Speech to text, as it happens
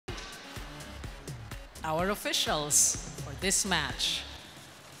Our officials for this match.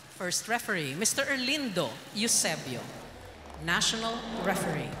 First referee, Mr. Erlindo Eusebio, National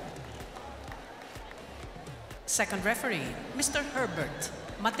Referee. Second referee, Mr. Herbert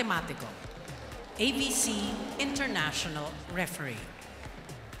Matematico, ABC International Referee.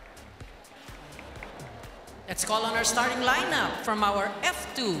 Let's call on our starting lineup from our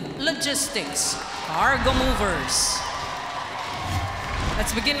F2 Logistics Cargo Movers.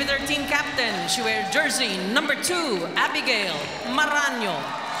 Let's begin with our team captain. She wears jersey number 2, Abigail Maraño.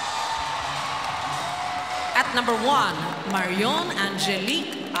 At number 1, Marion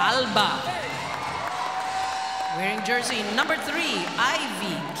Angelique Alba. Wearing jersey number 3,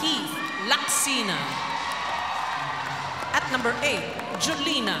 Ivy Keith Laxina. At number 8,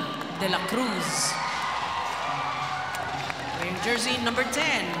 Julina de la Cruz. Wearing jersey number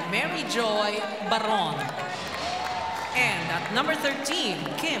 10, Mary Joy Baron. And at number 13,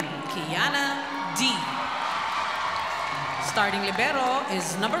 Kim Kiana D. Starting libero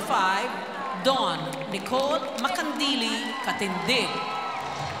is number 5, Dawn Nicole Macandili Katindig.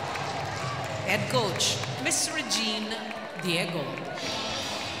 Head coach, Miss Regine Diego.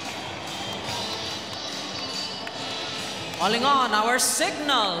 Calling on our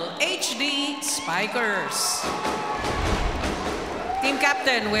Signal HD Spikers. Team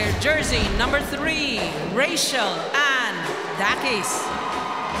captain wears jersey number 3, Rachel Ann Dakis.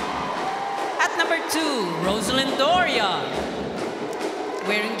 At number 2, Rosalind Doria.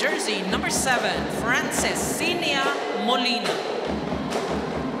 Wearing jersey number 7, Frances Cinia Molina.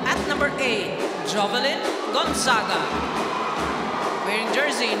 At number 8, Jovelyn Gonzaga. Wearing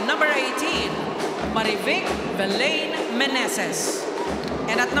jersey number 18, Marivic Belaine Meneses.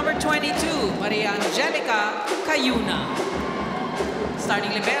 And at number 22, Maria Angelica Cayuna.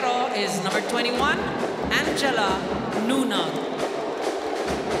 Starting libero is number 21, Angela Nunag.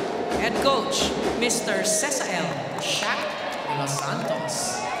 Head coach, Mr. Cesael Shaq de los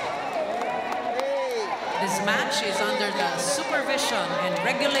Santos. This match is under the supervision and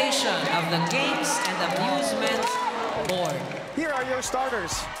regulation of the Games and Amusement Board. Here are your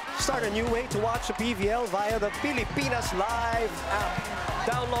starters. Start a new way to watch the PVL via the Pilipinas Live app.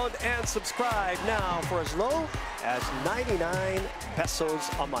 Download and subscribe now for as low as 99 pesos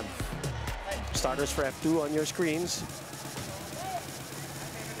a month. Starters for F2 on your screens.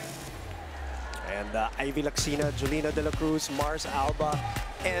 And Ivy Laxina, Julina de la Cruz, Mars Alba,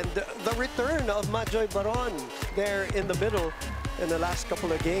 and the return of Majoy Baron there in the middle in the last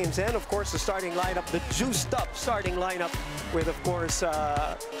couple of games. And of course the starting lineup, the juiced up starting lineup with of course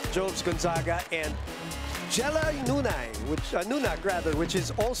Jobs Gonzaga and Jella Nunag, which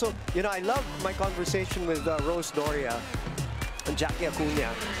is also, you know, I love my conversation with Rose Doria and Jackie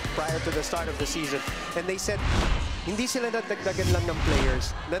Acuna prior to the start of the season. And they said, hindi sila nadagdagan lang ng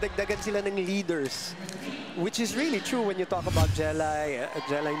players, nadagdagan sila ng leaders. Which is really true when you talk about Jella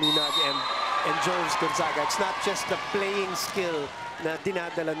Nunag and Jobs Gonzaga. It's not just the playing skill na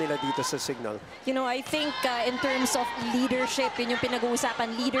dinadala nila dito sa Signal. You know, I think in terms of leadership, yun yung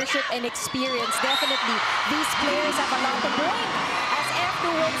pinag-uusapan, leadership and experience, definitely, these players have a lot to bring. As F2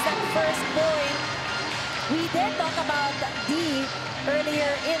 wins that first point, we did talk about Dee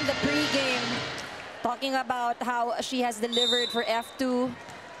earlier in the pregame, talking about how she has delivered for F2.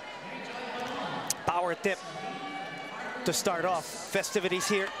 Power tip to start off festivities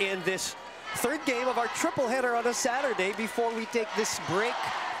here in this third game of our triple header on a Saturday before we take this break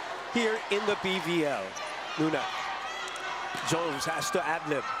here in the PVL. Luna. Jones has to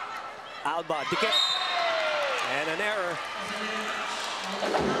ad-lib. Alba, Dikit. And an error.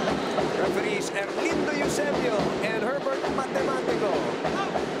 Referees Erlindo Eusebio and Herbert Matematico.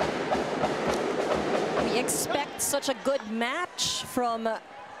 We expect such a good match from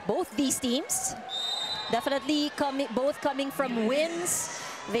both these teams. Definitely both coming from wins.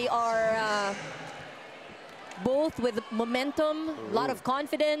 They are both with momentum, a lot of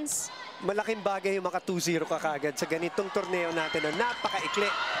confidence. Malaking bagay yung maka 2-0 ka kagad sa ganitong torneo natin na napaka-ikli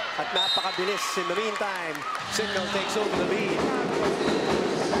at napakabilis. In the meantime, Signal takes over the lead.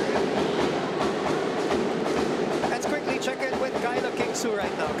 Let's quickly check in with Kyla Kingsu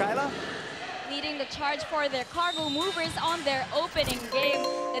right now. Kyla? Leading the charge for their cargo movers on their opening game.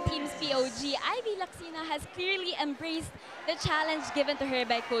 The team's POG, Ivy Laxina, has clearly embraced the challenge given to her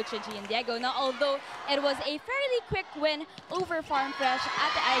by Coach Regine Diego. Now, although it was a fairly quick win over Farm Fresh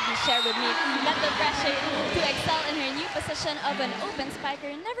at the Ivy share with me, that the pressure to excel in her new position of an open spiker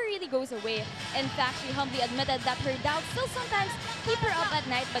never really goes away. In fact, she humbly admitted that her doubts still sometimes keep her up at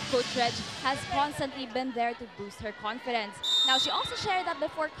night, but Coach Reg has constantly been there to boost her confidence. Now, she also shared that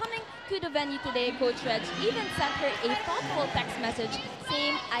before coming to the venue today, Coach Reg even sent her a thoughtful text message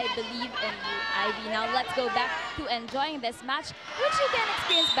saying, "I believe in you, Ivy." Now, let's go back to enjoying this match, which you can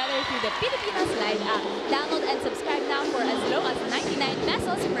experience better through the Pilipinas Live app. Download and subscribe now for as low as 99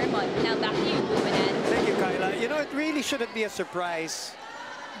 pesos per month. Now, back to you, Bumanan. Thank you, Kyla. You know, it really shouldn't be a surprise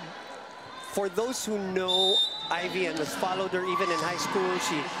for those who know Ivy and has followed her even in high school.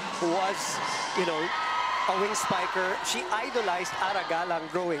 She was, you know, a wing spiker. She idolized Aragalang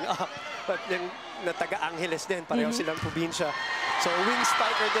growing up. But yung na taga Angeles din, pareho silang probinsya. So wing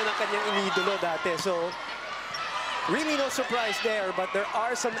spiker din ang kanyang inidolo dati. So really no surprise there, but there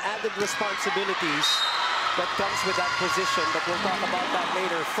are some added responsibilities that comes with that position, but we'll talk about that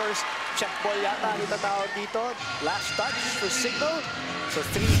later. First, check ball yata ang itatawag dito. Last touch for Signal. So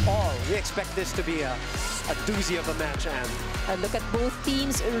 3-all. We expect this to be a doozy of a match, Anne. Look at both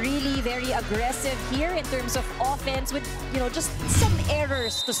teams, really very aggressive here in terms of offense with, you know, just some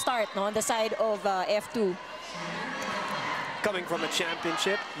errors to start, no, on the side of F2. Coming from a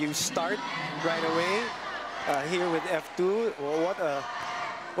championship, you start right away here with F2. Well,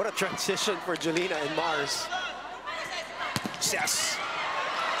 what a transition for Jolina and Mars. Yes.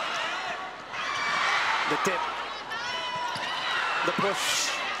 The tip. The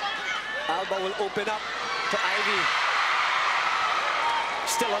push. Alba will open up to Ivy.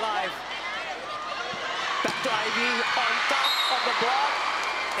 Still alive. Back to Ivy on top of the block.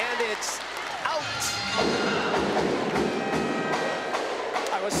 And it's out.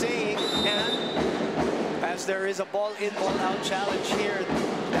 I was saying, and as there is a ball in, ball out challenge here,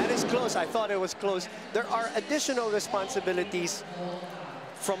 that is close. I thought it was close. There are additional responsibilities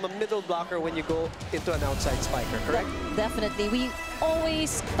from a middle blocker when you go into an outside spiker, correct? Definitely. We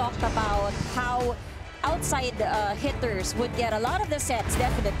always talked about how outside hitters would get a lot of the sets,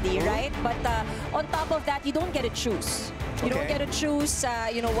 definitely, right? But on top of that, you don't get to choose. You don't get to choose,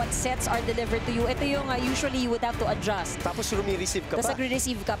 you know, what sets are delivered to you. Ito yung usually you would have to adjust. Tapos rumi-receive ka pa. Tapos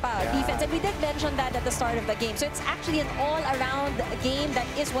nagre-receive ka pa. Yeah. Defense. And we did mention that at the start of the game. So it's actually an all-around game that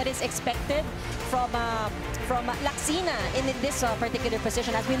is what is expected from Laksina in this particular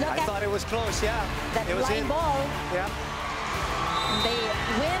position. As we look I at thought it was close, yeah. that It was line in. ball, Yeah. they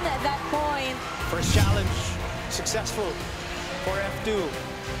win at that point. First challenge, successful for F2.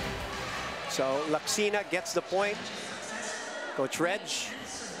 So Laksina gets the point. Coach Reg.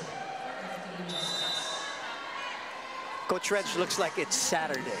 Coach Reg looks like it's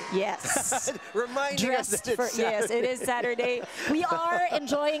Saturday. Yes. Reminding us that it's Saturday. Yes, it is Saturday. We are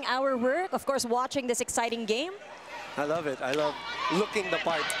enjoying our work, of course, watching this exciting game. I love it. I love looking the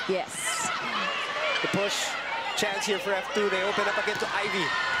part. Yes. The push. Chance here for F2. They open up again to Ivy.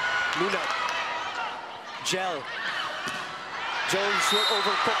 Luna. Gel. Jones will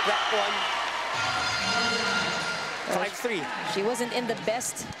overcook that one. 5-3. She wasn't in the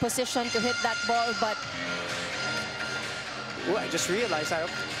best position to hit that ball, but Ooh, I just realized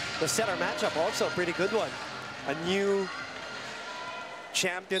the setter matchup also a pretty good one. A new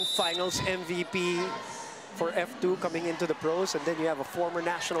champion finals MVP for F2 coming into the pros, and then you have a former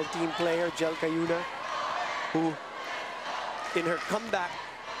national team player, Jel Cayuna, who in her comeback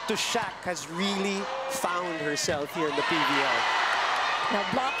to Shaq has really found herself here in the PVL. now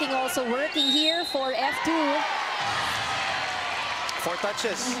blocking also working here for F2. 4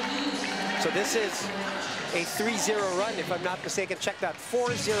 touches. So this is a 3-0 run, if I'm not mistaken. Check that,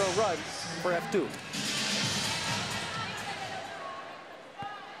 4-0 run for F2.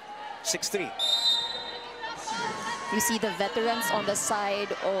 6-3. You see the veterans on the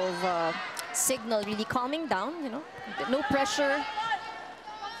side of Signal really calming down, you know, no pressure.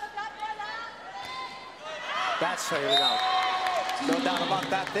 That's failing out. No doubt about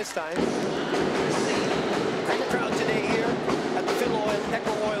that this time. Great crowd today here at the Phil Oil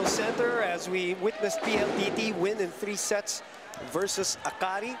Eco Oil Center as we witnessed PLDT win in 3 sets versus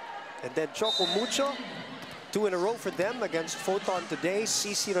Akari. And then Choco Mucho, 2 in a row for them against Photon today.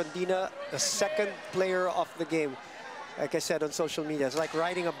 CC Rondina, the second player of the game. Like I said on social media, it's like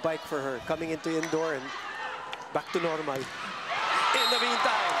riding a bike for her, coming into indoor and back to normal. In the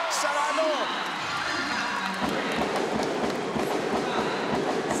meantime, Sarado!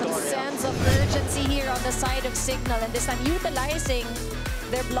 Sense of urgency here on the side of Signal, and this time utilizing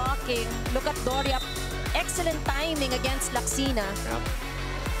their blocking. Look at Doria, excellent timing against Laksina. Yep.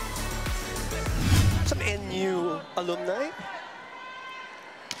 Some NU alumni.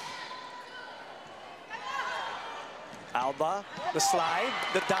 Alba, the slide,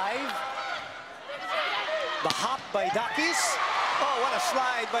 the dive, the hop by Dakis. Oh, what a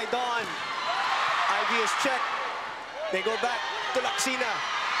slide by Dawn. Ivy is checked. They go back to Laksina.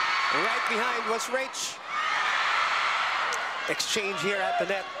 Right behind was Rach. exchange here at the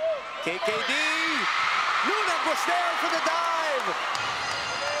net. KKD! Lunag was there for the dive!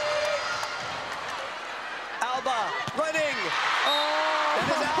 Alba running! That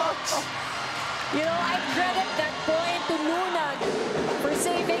is out! You know, I credit that point to Lunag for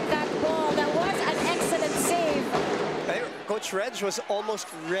saving that ball. That was an excellent save. Coach Reg was almost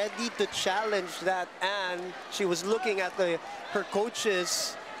ready to challenge that, and she was looking at her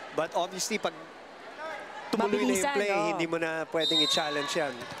coaches, but obviously pag tumuloy na yung play, hindi mo na pwedeng i-challenge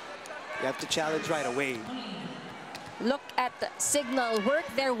yan. You have to challenge right away. Look at Signal work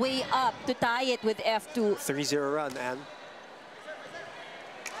their way up to tie it with F2. 3-0 run, and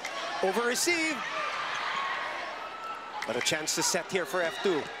over receive. But a chance to set here for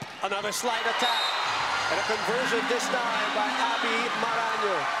F2. Another slide attack. And a conversion this time by Abby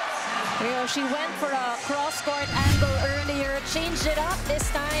Maraño. You know, she went for a cross-court angle earlier, changed it up this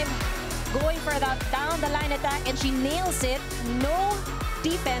time, going for that down-the-line attack, and she nails it. No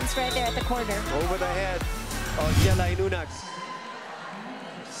defense right there at the corner. Over the head of Jelay Lunag.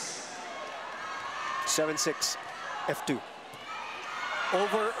 7-6, F2.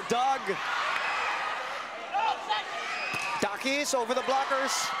 Over Doug. Takis over the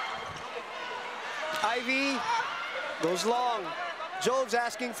blockers. Ivy goes long. Joves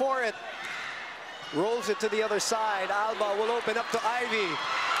asking for it. Rolls it to the other side. Alba will open up to Ivy.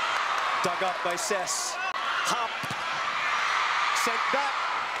 Dug up by Cess. Hop. Sent back.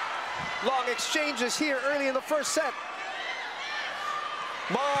 Long exchanges here early in the first set.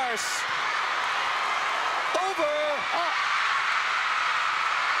 Mars. Over. Oh.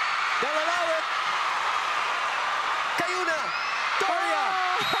 They'll allow it. Cayuna. Doria.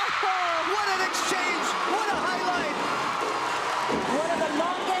 What an exchange. What a highlight. One of the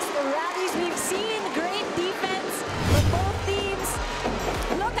longest rallies we've seen. Great defense for both teams.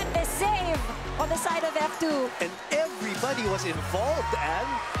 Look at the save on the side of F2. And everybody was involved, Anne.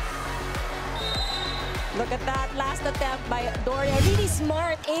 Look at that last attempt by Doria. Really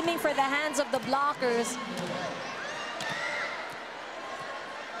smart, aiming for the hands of the blockers.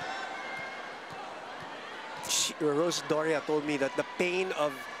 Rose Doria told me that the pain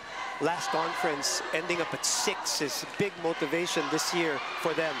of last conference ending up at 6 is big motivation this year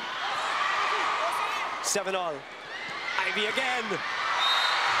for them. 7-all. Ivy again.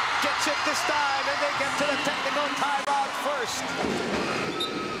 Gets it this time, and they get to the technical timeout first.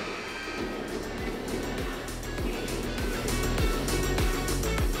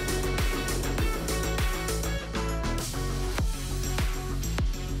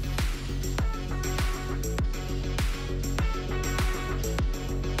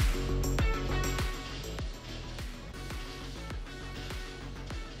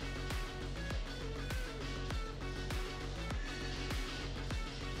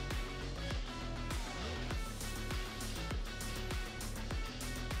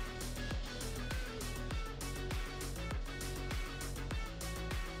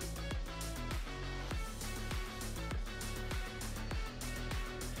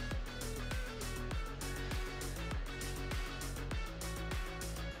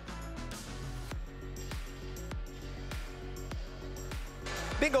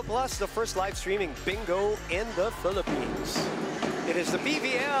 Bingo Plus, the first live streaming bingo in the Philippines. It is the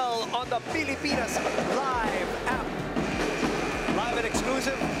PVL on the Pilipinas Live app. Live and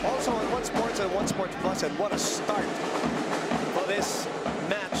exclusive, also on One Sports and One Sports Plus. And what a start for this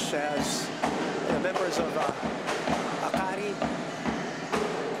match as the members of Akari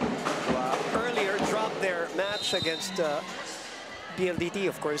earlier dropped their match against PLDT.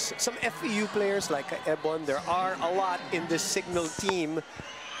 Of course, some FEU players like Ebon. There are a lot in this Signal team.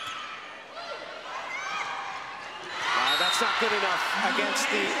 That's not good enough against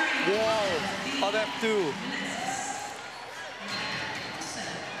the wall of F2.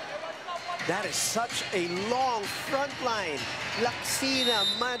 That is such a long front line. Laksina,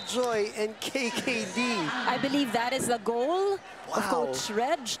 Majoy, and KKD. I believe that is the goal of Coach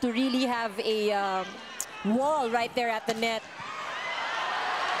Reg, to really have a wall right there at the net.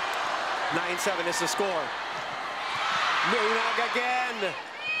 9-7 is the score. Lunag again.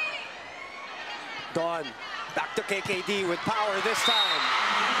 Dawn. Back to KKD with power this time.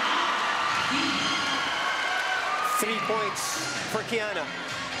 3 points for Kiana.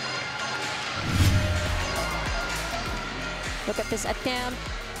 Look at this attempt.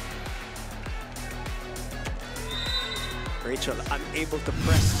 Rachel unable to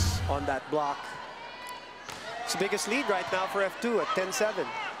press on that block. It's the biggest lead right now for F2 at 10-7.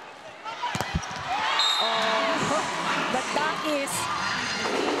 Oh, but that is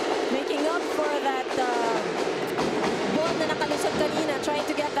making up for that ball na nakalusot kanina, trying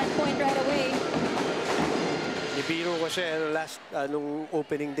to get that point right away. Ibiro ko siya nung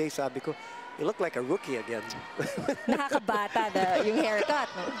opening day, sabi ko, you look like a rookie again. Nakakabata yung haircut,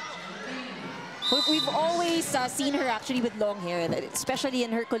 no? We've always seen her actually with long hair, especially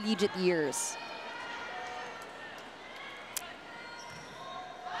in her collegiate years.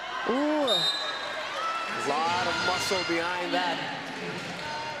 Ooh. A lot of muscle behind that.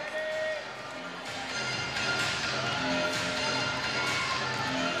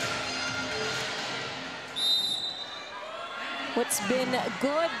 What's been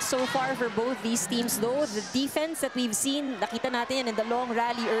good so far for both these teams, though, the defense that we've seen, nakita natin in the long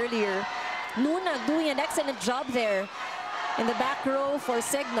rally earlier. Nuna doing an excellent job there in the back row for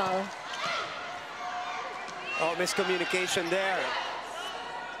Signal. Oh, miscommunication there.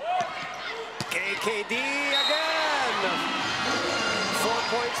 KKD again. 4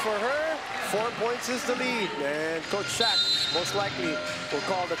 points for her. 4 points is the lead. And Coach Shaq most likely will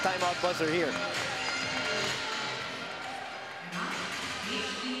call the timeout buzzer here.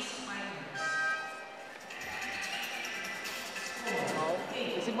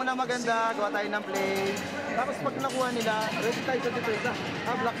 Isip mo na maganda, gawa tayo ng play. Tapos pag nakuha nila, ready tayo sa defensa.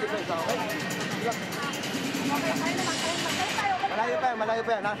 Block defensa, okay? Block. Malayo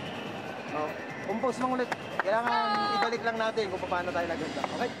pa yan, ha? Oh, compose mo ulit. Kailangan ibalik lang natin kung paano tayo naganda,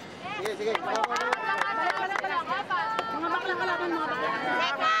 okay? Sige. Mga bakla kalaban, mga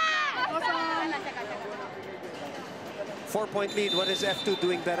bakla. 4-point lead. What is F2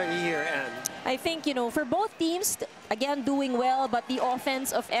 doing better here, Anne? I think, you know, for both teams, again, doing well, but the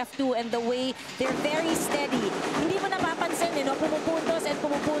offense of F2 and the way they're very steady. Hindi mo napapansin, you know, pumupuntos and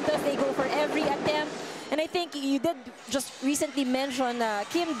pumupuntos. They go for every attempt. And I think you did just recently mention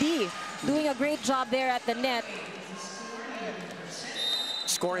Kim D doing a great job there at the net.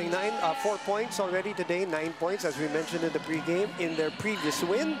 Scoring 4 points already today, 9 points, as we mentioned in the pregame, in their previous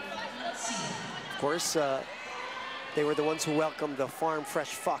win. Of course, they were the ones who welcomed the Farm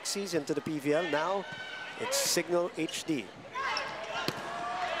Fresh Foxies into the PVL. Now, it's Signal HD.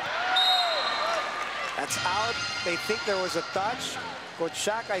 That's out. They think there was a touch. Coach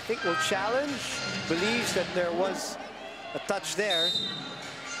Shaq, I think, will challenge. Believes that there was a touch there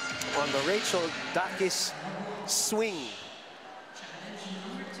on the Rachel Dakis swing.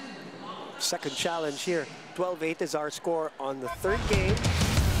 Second challenge here. 12-8 is our score on the third game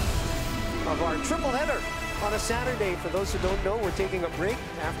of our triple header on a Saturday. For those who don't know, we're taking a break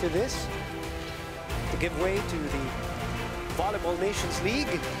after this to give way to the Volleyball Nations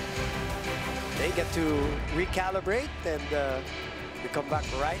League. They get to recalibrate, and we come back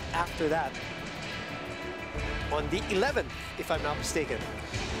right after that on the 11th, if I'm not mistaken,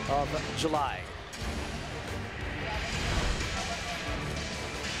 of July.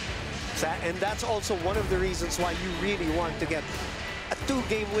 And that's also one of the reasons why you really want to get a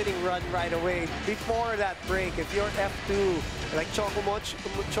 2-game winning run right away before that break. If you're F2, like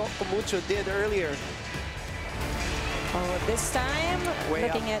Chocomucho did earlier. Oh, this time, way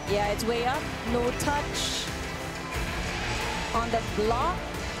looking up. at, yeah, it's way up. No touch on the block.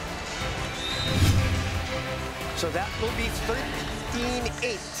 So that will be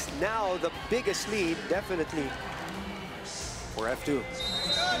 13-8. Now the biggest lead, definitely, for F2.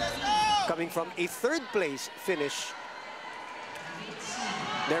 Coming from a third-place finish.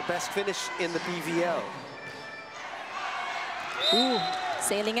 Their best finish in the PVL. Ooh,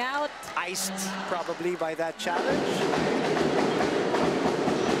 sailing out. Iced, probably, by that challenge.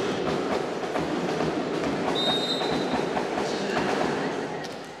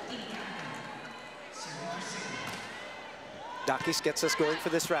 Dakis gets us going for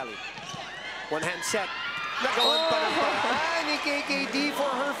this rally. One-hand set. Nagawan pa ng paraan ni KKD for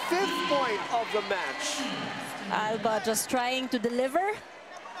her 5th point of the match. Alba just trying to deliver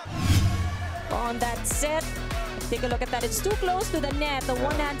on that set. Take a look at that. It's too close to the net. The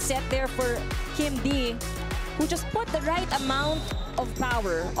one-hand set there for Kim D, who just put the right amount of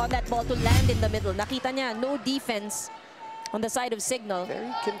power on that ball to land in the middle. Nakita niya, no defense on the side of Signal. Very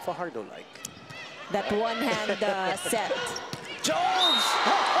Kim Fajardo-like. That one-hand set. Jones!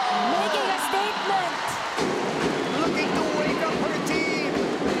 Making a statement. Looking to wake up her team.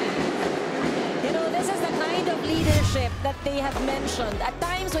 You know, this is the kind of leadership that they have mentioned. At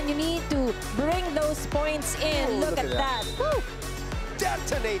times when you need to bring those points in, Oh, look at that. Woo.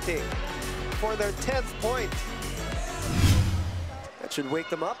 Detonating for their 10th point. That should wake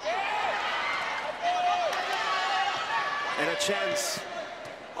them up. And a chance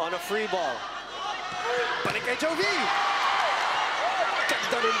on a free ball. Balik kay Jovi.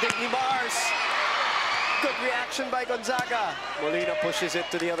 Ganda ng dig ni Mars. Good reaction by Gonzaga. Molina pushes it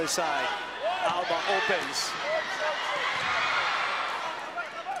to the other side. Alba opens.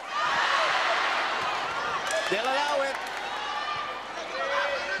 De La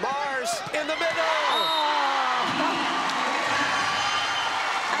in the middle.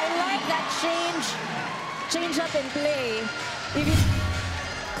 I like that change up in play.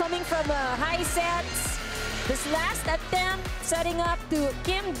 Coming from high sets, this last attempt setting up to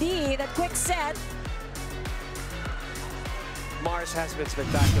Kim D, that quick set. Mars has been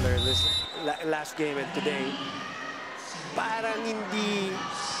spectacular in this last game and today. Parang hindi...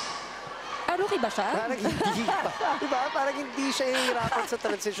 Rookie ba siya? Parang hindi pa. Diba? Parang hindi siya hihirapan sa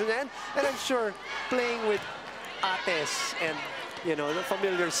transition yan. And I'm sure playing with Ates and, you know, the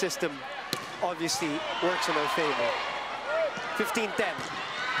familiar system obviously works in our favor. 15-10.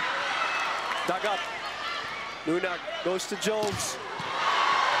 Dug up. Lunag goes to Jones.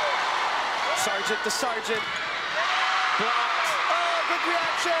 Sargent to Sargent. Blocked. Oh, good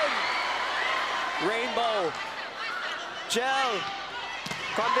reaction. Rainbow. Gel.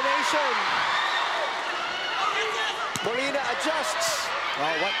 Combination. Molina adjusts.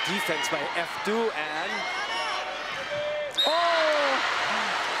 Oh, what defense by F2 and... Oh!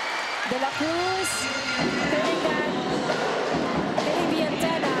 De La Cruz. Hitting the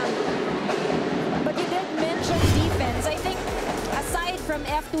antenna. But you did mention defense. I think aside from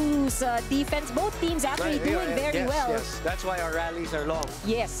F2's defense, both teams actually doing very well. Yes, that's why our rallies are long.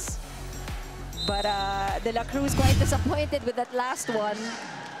 Yes. But De La Cruz quite disappointed with that last one.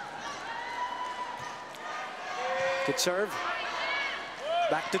 Good serve.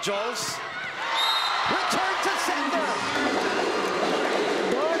 Back to Jones. Return to sender.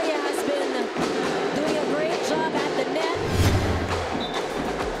 Doria has been doing a great job at the net.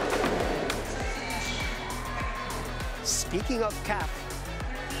 Speaking of Cap,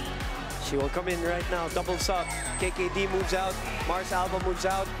 she will come in right now. Double sub. KKD moves out. Mars Alba moves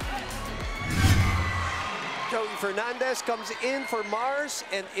out. Joey Fernandez comes in for Mars,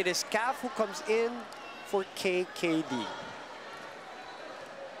 and it is Cap who comes in for KKD.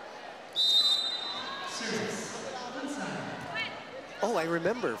 Oh, I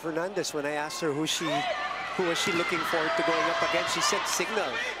remember Fernandez when I asked her who was she looking forward to going up against. She said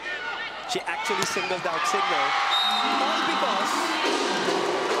Signal. She actually singled out Signal. All because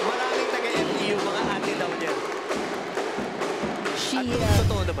maraming taga-FEU mga ate daw niya.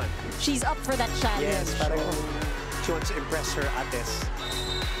 Totoo naman. She's up for that challenge. Yes, parang she wants to impress her ates.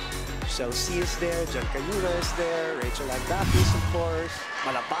 Chelsea is there, Jan Cayuna is there, Rachel Agdapis, of course,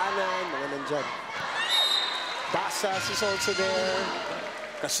 Malapanan, mga nandyan. Basas is also there,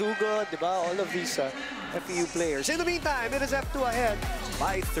 Kasugo, di ba? All of these FEU players. In the meantime, it is F2 ahead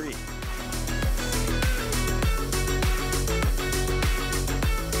by 3.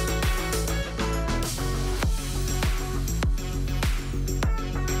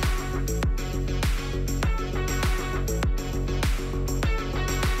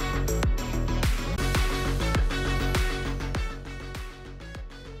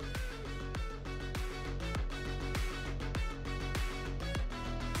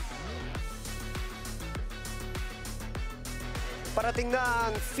 Parating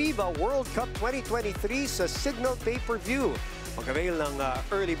na ang FIBA World Cup 2023 sa Signal Pay-Per-View. Mag-avail ng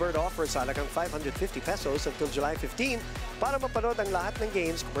early bird offer sa halagang 550 pesos until July 15 para mapanood ang lahat ng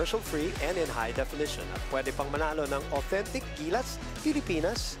games commercial-free and in high definition. At pwede pang manalo ng authentic Gilas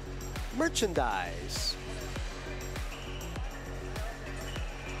Pilipinas merchandise.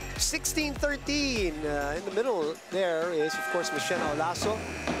 16-13 in the middle there is, of course, Michelle Olaso,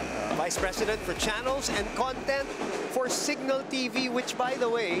 Vice President for Channels and Content for Signal TV, which, by the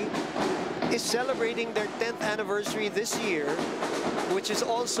way, is celebrating their 10th anniversary this year, which is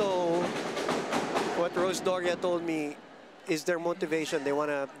also what Rose Doria told me is their motivation. They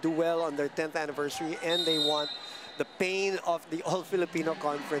want to do well on their 10th anniversary, and they want the pain of the All-Filipino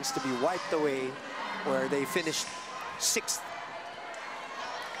Conference to be wiped away, where they finished 6th.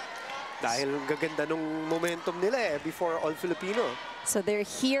 Dahil gaganda nung momentum nila before All-Filipino. So they're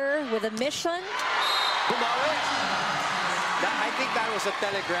here with a mission. Bumawi. I think that was a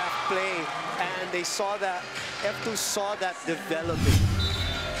telegraph play, and they saw that, F2 saw that developing.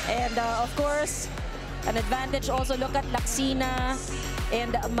 And of course, an advantage also. Look at Laxina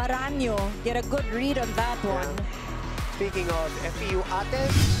and Maranyo. Get a good read on that one. Speaking of FEU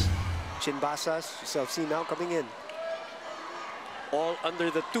Ates, Chinbasas, yourself see now coming in. All under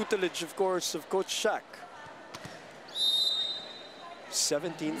the tutelage, of course, of Coach Shaq.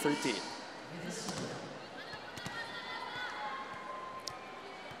 17-13.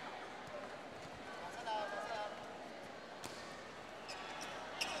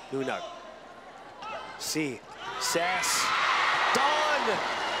 Lunag. C. Sass. Don!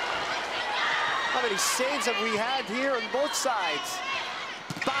 How many saves have we had here on both sides?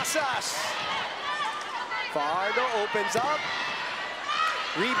 Basas. Fardo opens up.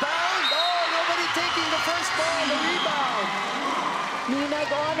 Rebound. Oh! Ivy taking the first ball, the rebound.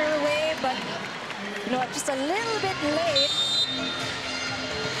 Nunag on her way, but just a little bit late.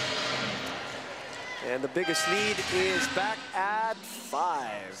 And the biggest lead is back at 5.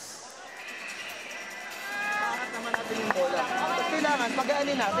 Naman natin yung bola. At kailangan,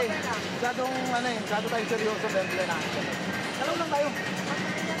 pag-aanin natin. Masyado tayo seryoso, bendle natin. Alam lang tayo.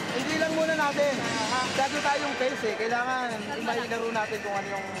 Hindi lang muna natin. Masyado tayong pace eh. Kailangan ilaro natin kung ano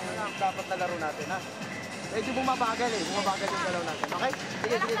yung dapat na laro natin. Ha? Medyo bumabagal eh. Bumabagal yung galaw natin. Okay?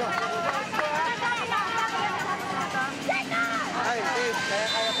 Sige, sige ko. Ay, Dave.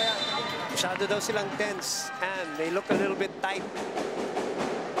 Kaya. Masyado daw silang tense and they look a little bit tight.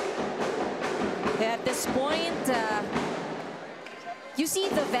 At this point, you see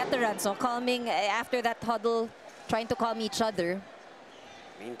the veterans calming after that huddle, trying to calm each other.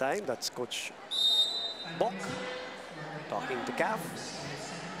 Meantime, that's Coach Bok talking to Caf.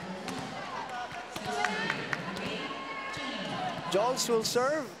 Jones will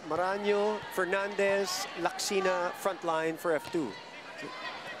serve. Maranyo, Fernandez, Laksina front line for F2.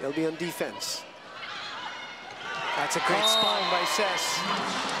 They'll be on defense. That's a great spot by Ses.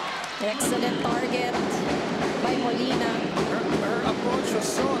 Excellent target by Molina. Her approach was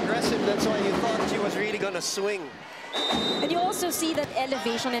so aggressive, that's why you thought she was really going to swing. And you also see that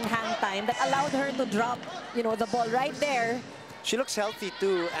elevation and hang time that allowed her to drop, the ball right there. She looks healthy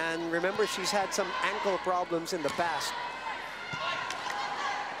too, and remember she's had some ankle problems in the past.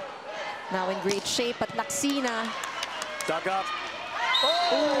 Now in great shape at Laksina. Dug up.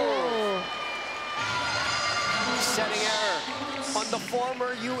 Oh! Setting error on the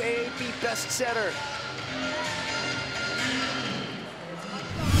former UAAP best setter.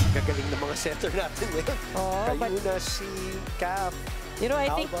 Gagaling ng mga setter natin ngayon. Kayuna, si Caf. I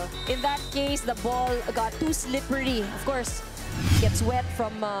think in that case, the ball got too slippery. Of course, gets wet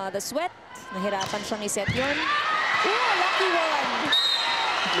from the sweat. Nahirapan siyang iset yun. Ooh, lucky one!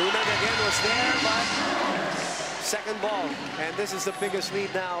 Lunag again was there, but second ball. And this is the biggest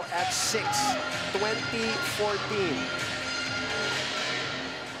lead now at 6, 20-14.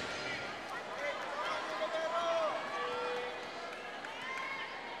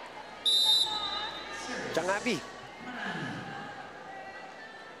 Jangabi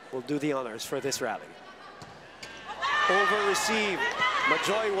will do the honors for this rally. Over receive.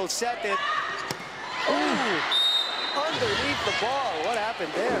 Majoy will set it. Ooh! Underneath the ball. What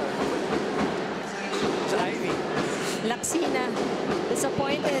happened there? It's Ivy. Laksina,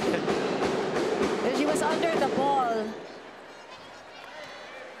 disappointed. She was under the ball.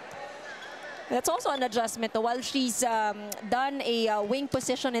 That's also an adjustment. While she's done a wing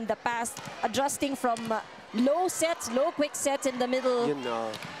position in the past, adjusting from low sets, low quick sets in the middle.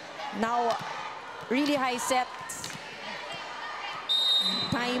 Now, really high sets.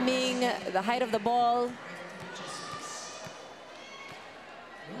 Timing, the height of the ball.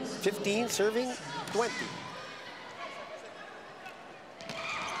 15 serving 20.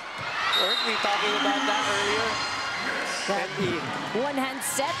 Weren't we talking about that earlier? And the one-hand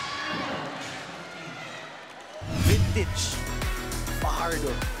set. Vintage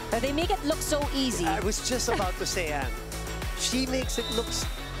Fajardo. They make it look so easy. I was just about to say, Anne. She makes it look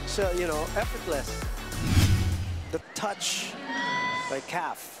so, effortless. The touch by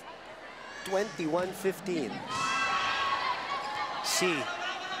Caf. 21-15. C.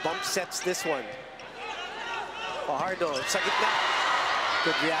 Bump sets this one. Fajardo, sa gitna.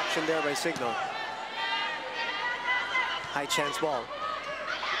 Good reaction there by Signal. High chance ball.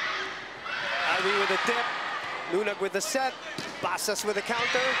 Ivy with a tip. Nunag with the set. Basas with a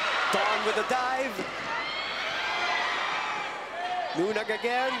counter. Dawn with a dive. Nunag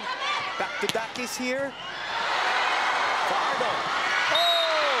again. Back to Dakis here. Fajardo.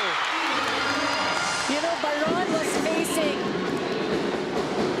 Oh! Baron was facing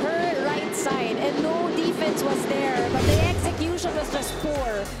her right side and no defense was there, but the execution was just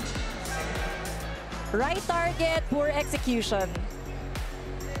poor. Right target, poor execution.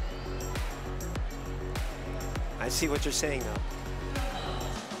 I see what you're saying now.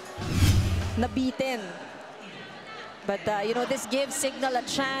 Nabitin. But, this gives Signal a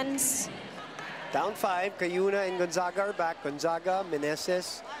chance. Down 5, Cayuna and Gonzaga are back. Gonzaga,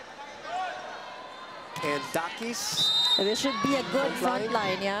 Meneses, and Dakis. This should be a good front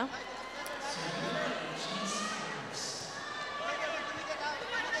line, yeah?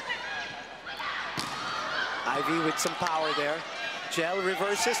 Ivy with some power there. Gel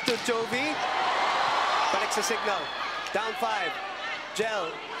reverses to Jovi. Balik sa Signal. Down 5.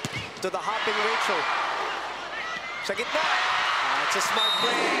 Gel to the hopping Rachel. Sa gitna. It's a smart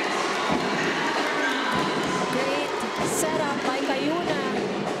play. Great setup by Cayuna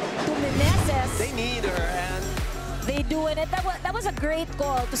to Meneses. need her, and they do it. And that was a great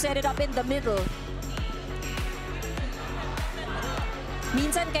call to set it up in the middle.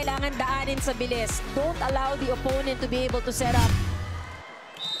 Minsan kailangan daanin sa bilis. Don't allow the opponent to be able to set up.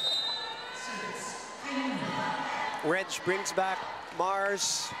 Reg brings back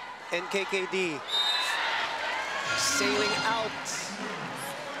Mars and KKD. Sailing out.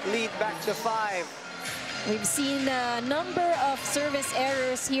 Lead back to 5. We've seen a number of service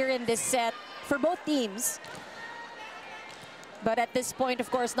errors here in this set for both teams. But at this point, of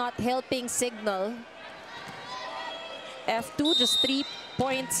course, not helping Signal. F2 just 3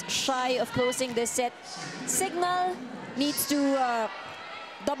 points shy of closing this set. Signal needs to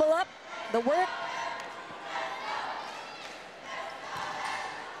double up the work.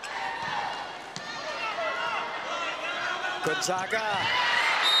 Gonzaga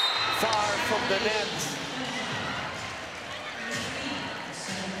far from the net.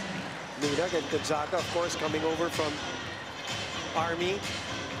 Nina and Gonzaga, of course, coming over from Army.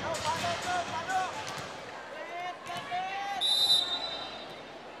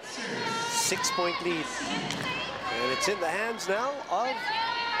 Six-point lead. And it's in the hands now of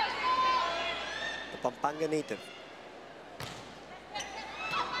the Pampanga native.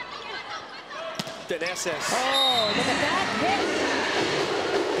 Deneses. Oh, look at that hit.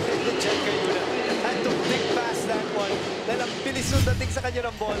 Diyan kayo na. Had to think past that one. Dahil ang bilis nung dating sa kanya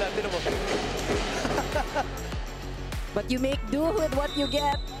ng bola. Tinan mo. But you make do with what you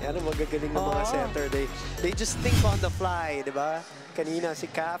get. Yan ang magagaling ng mga center. They just think on the fly, di ba? Kanina si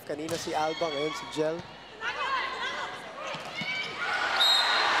Caf, kanina si Alba, ngayon si Jel.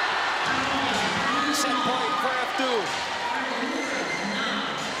 Set point for F2.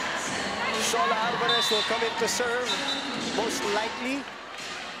 Shola Alvarez will come in to serve, most likely,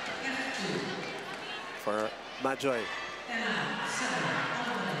 for Majoy.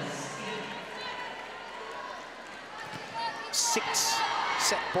 6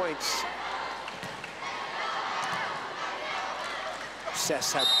 set points.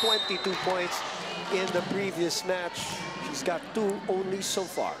 Sess had 22 points in the previous match. She's got 2 only so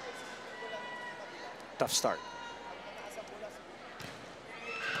far. Tough start.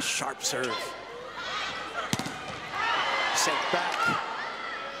 Sharp serve. Sent back.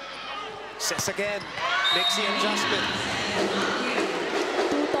 Sess again. Makes the adjustment.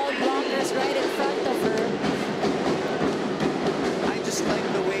 2 tall blockers right in front of her. I just like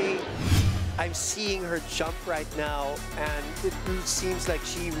the way I'm seeing her jump right now, and it seems like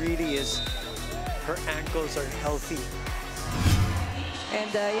she really is, her ankles are healthy.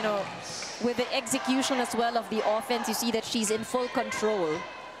 And, you know, with the execution as well of the offense, you see that she's in full control.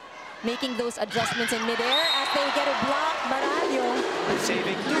 Making those adjustments in midair as they get a block. Barallo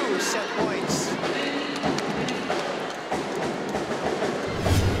saving 2 set points.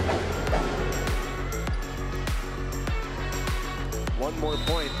 One more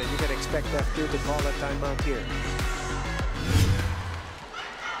point, and you can expect F2 to call a timeout here.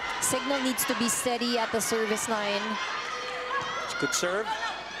 Signal needs to be steady at the service line. Good serve.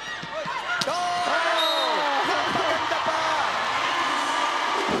 Oh!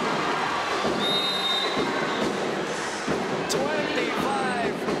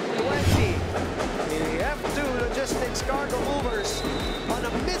 Logistics cargo movers on a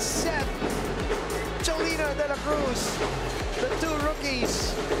misset. Jolina De La Cruz, the 2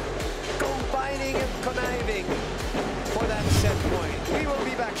 rookies, combining and conniving for that set point. We will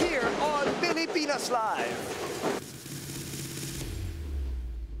be back here on Pilipinas Live.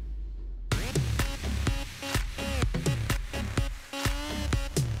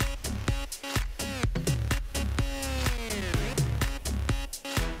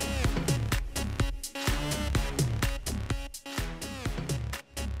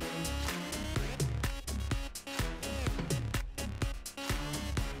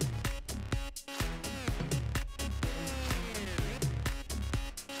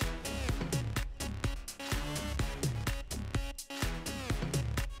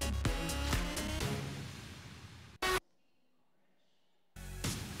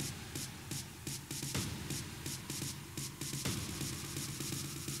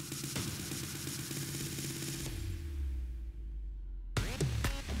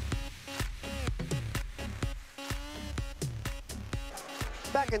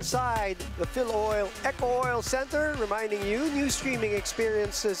 Back inside the Phil Oil Eco Oil Center, reminding you new streaming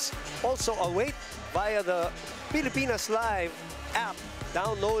experiences also await via the Pilipinas Live app.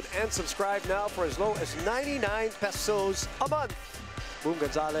 Download and subscribe now for as low as 99 pesos a month. Boom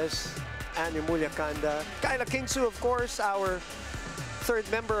Gonzalez, Anya Mulyakanda, Kyla Kingsu, of course, our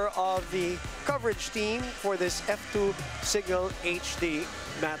 3rd member of the coverage team for this F2 Signal HD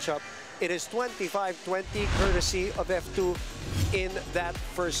matchup It is 25-20, courtesy of F2 in that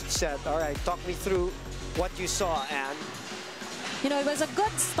first set. All right, talk me through what you saw, Anne. You know, it was a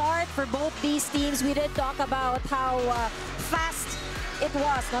good start for both these teams. We did talk about how fast it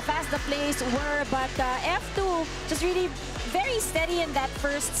was, how fast the plays were, but F2 just really very steady in that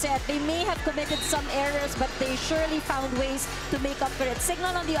first set. They may have committed some errors, but they surely found ways to make up for it.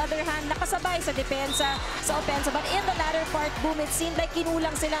 Signal, on the other hand, nakasabay sa depensa, sa opensa, but in the latter part, boom, it seemed like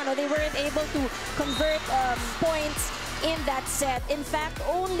kinulang sila. No? They weren't able to convert points in that set. In fact,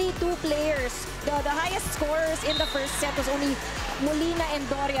 only 2 players, the highest scorers in the first set was only Molina and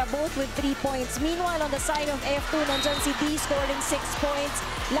Doria, both with 3 points. Meanwhile, on the side of F2, nandyan si D scoring 6 points.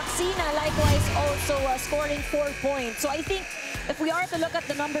 Laksina, likewise, also scoring 4 points. So I think if we are to look at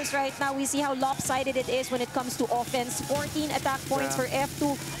the numbers right now, we see how lopsided it is when it comes to offense. 14 attack points for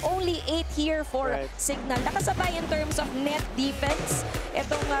F2, only 8 here for Signal. Nakasabay in terms of net defense,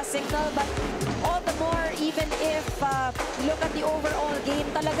 itong Signal, but all the more, even if look at the overall game,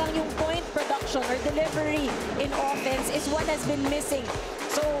 talagang yung point production or delivery in offense is what has been missing.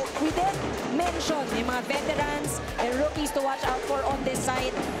 So we did mention yung mga veterans and rookies to watch out for on this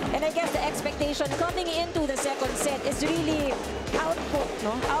side. And I guess the expectation coming into the second set is really output,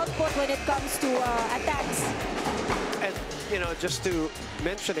 no? Output when it comes to attacks. And, you know, just to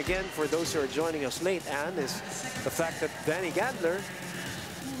mention again for those who are joining us late, Anne, is the fact that Danny Gandler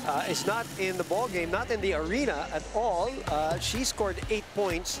is not in the ball game, not in the arena at all. She scored 8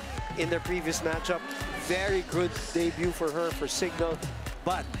 points in their previous matchup. Very good debut for her for Signal,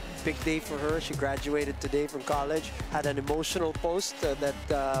 but big day for her. She graduated today from college, had an emotional post that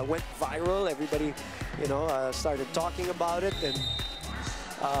went viral. Everybody, you know, started talking about it, and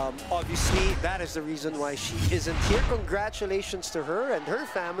obviously that is the reason why she isn't here. Congratulations to her and her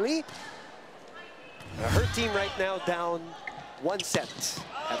family. Her team right now down 1 set.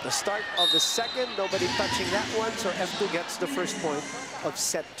 At the start of the second, nobody touching that one, so F2 gets the first point of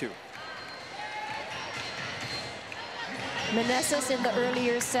set 2. Meneses in the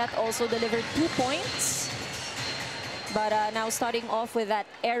earlier set also delivered 2 points. But now starting off with that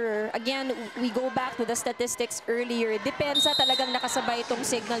error. Again, we go back to the statistics earlier. Depensa talagang nakasabay itong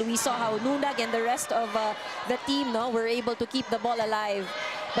Signal. We saw how Nunag and the rest of the team were able to keep the ball alive.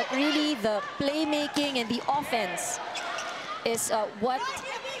 But really, the playmaking and the offense is what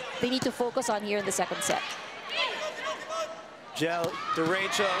they need to focus on here in the second set. Gel to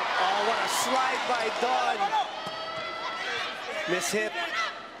Rachel. Oh, what a slide by Dawn. Miss hit.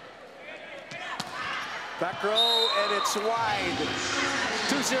 Back row, and it's wide.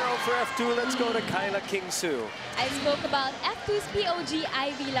 2-0 for F2. Let's go to Kyla Kingsu. I spoke about F2's POG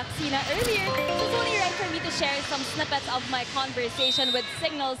Ivy Laksina earlier, so it's only right for me to share some snippets of my conversation with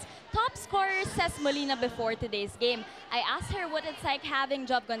Signal's top scorer, Ces Molina, before today's game. I asked her what it's like having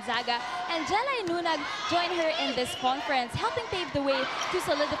Job Gonzaga and Jelay Nunag join her in this conference, helping pave the way to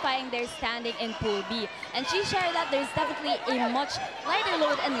solidifying their standing in Pool B. And she shared that there's definitely a much lighter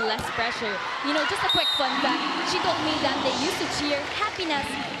load and less pressure. You know, just a quick fun fact, she told me that they used to cheer happiness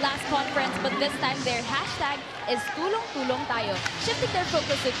last conference, but this time their hashtag is Tulong Tulong Tayo, shifting their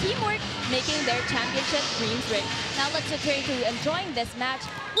focus to teamwork, making their championship dreams ring. Now let's return to enjoying this match,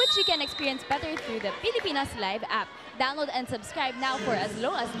 which you can experience better through the Pilipinas Live app. Download and subscribe now for as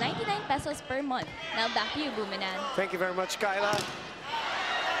low as 99 pesos per month. Now back to you, Buminan. Thank you very much, Kyla.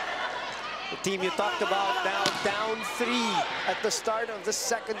 The team you talked about now down 3 at the start of the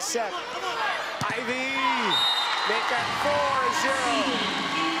second set. Ivy make that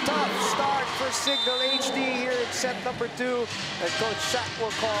 4-0. Tough start for Signal HD here in set number 2. And Coach Shaq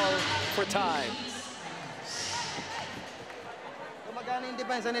will call for time. Gumagana yung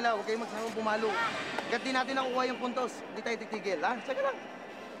depensa nila, huwag kayong magsamang pumalo. Hanggat di natin nakukuha yung puntos, di tayo titigil, ha? Sige lang.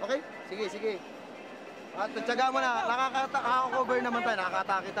 Okay? Sige, sige. At tsaga mo na, nakaka-cover naman tayo,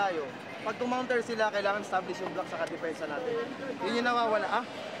 nakaka-atake tayo. Pag tumounter sila, kailangan establish yung block sa depensa natin. Yun yung nawawala, ha?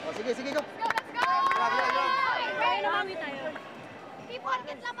 O, sige, sige, go. Let's go! Kaya naman tayo. Di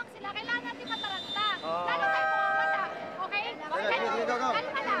porket lamang sila, kailangan natin mataranta. Lalo tayo mawawala. Okay? Sige, go, go.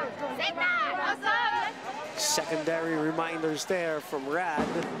 Kalma lang. Signal! Awesome! Secondary reminders there from Rad.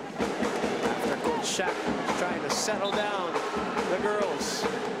 After Coach Shaq trying to settle down the girls.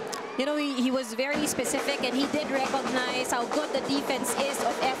 You know, he was very specific and he did recognize how good the defense is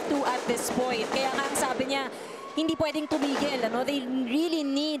of F2 at this point. Kaya nga ang sabi niya, hindi pwedeng tumigil. Ano? They really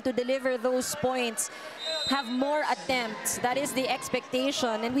need to deliver those points, have more attempts. That is the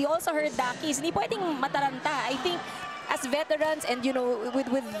expectation. And we also heard Dakis, hindi pwedeng mataranta. I think as veterans and, you know, with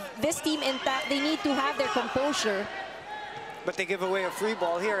this team intact, they need to have their composure. But they give away a free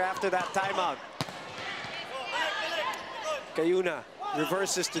ball here after that timeout. Kayuna.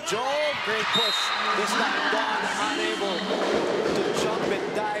 reverses to Joel. Great push. This time Dawn unable to jump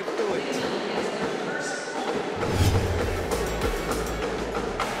and dive to it.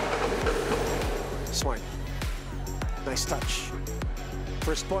 Smart. Nice touch.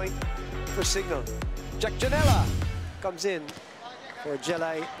 First point for Signal. Jack Janela comes in for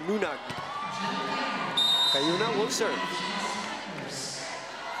Jelay Lunag. Kayuna will serve.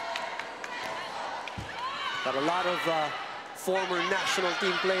 Got a lot of former national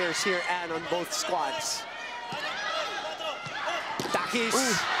team players here and on both squads. Takis.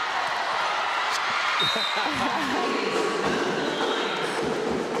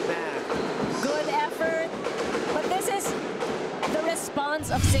 Man. Good effort. But this is the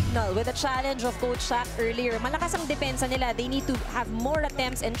response of Signal with the challenge of Coach Shaq earlier. Malakas ang depensa nila. They need to have more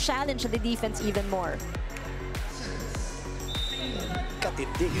attempts and challenge the defense even more.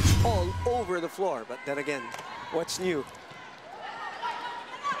 Katindig is all over the floor, but then again, what's new?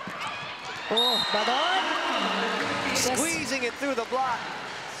 Oh, Badon! Squeezing it through the block.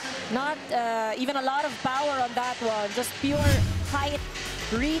 Not even a lot of power on that one. Just pure height,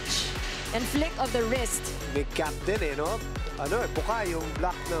 reach, and flick of the wrist. Big captain eh, no? Ano eh, buka yung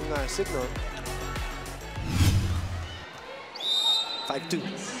block ng Signal. 5-2.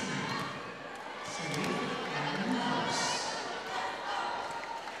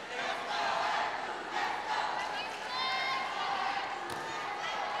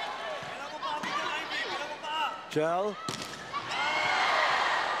 Gel.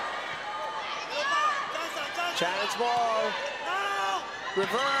 Chance ball.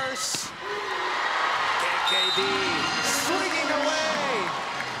 Reverse. KKD swinging away.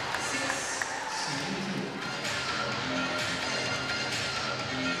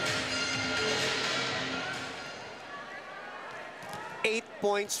 Eight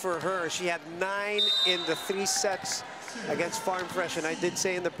points for her. She had 9 in the 3 sets against Farm Fresh, and I did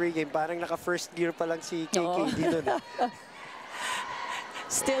say in the pregame, parang naka-first gear pa lang si KKD nun.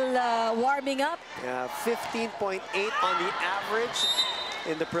 Still warming up. Yeah, 15.8 on the average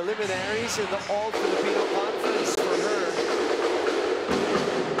in the preliminaries in the All-Filipino Conference for her.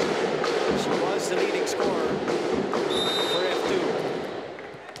 She was the leading scorer for F2.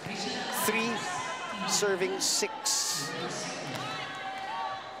 3, serving 6.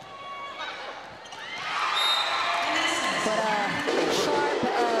 But a sharp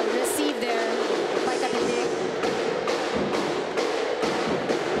receive there by Katindig.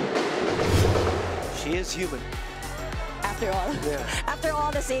 She is human. After all. Yeah. After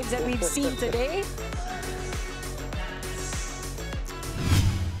all the saves that we've seen today.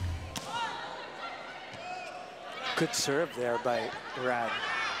 Good serve there by Rad.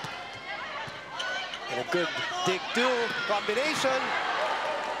 And a good dig duel combination.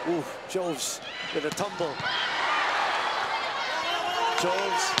 Ooh, Joves with a tumble.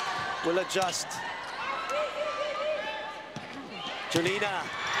 Joves will adjust. Julina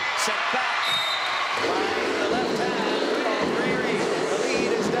sent back by the left hand of Riri. The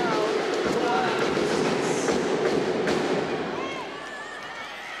lead is down to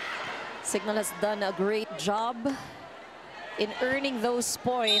 1. Signal has done a great job in earning those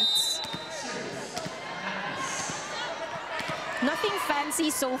points. Nothing fancy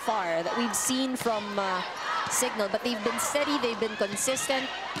so far that we've seen from Signal, but they've been steady, they've been consistent.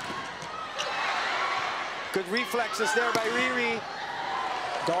 Good reflexes there by Riri.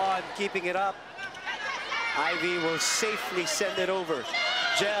 Dawn keeping it up. Ivy will safely send it over.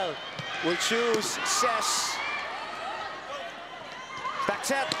 Gel will choose Ses. Back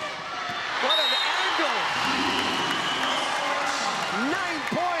set. What an angle! 9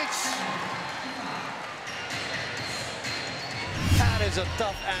 points! That is a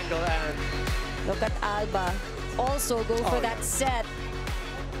tough angle, and Look at Alba. Also go for that set.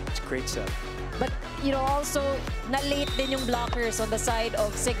 it's a great set. But, you know, also, na-late din yung blockers on the side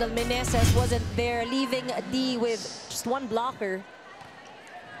of Signal. Meneses wasn't there, leaving D with just one blocker.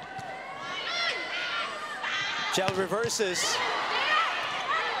 Gel reverses.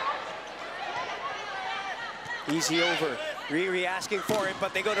 Easy over. Riri asking for it,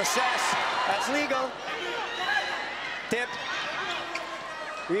 but they go to Ses. That's legal. Tip.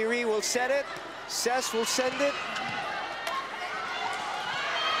 Riri will set it. Ses will send it.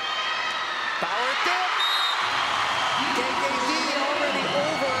 Power tip. KKD already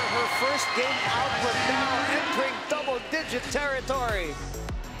over her first game output, now entering double-digit territory.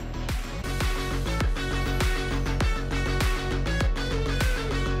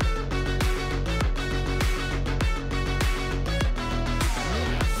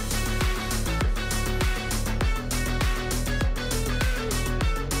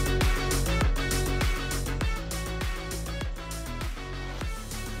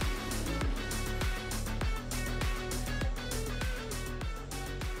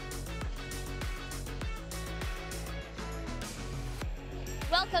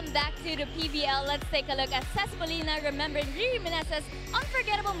 welcome back to the PVL. Let's take a look at Cespolina remembering Riri Meneses'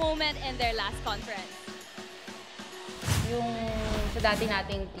 unforgettable moment in their last conference. Yung sa dati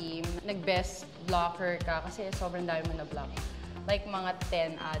nating team, nag-best blocker ka kasi sobrang dami mo na block. Like mga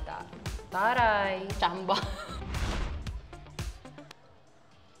 10 ata. Taray, chamba.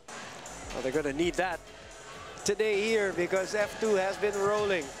 Well, they're gonna need that today here because F2 has been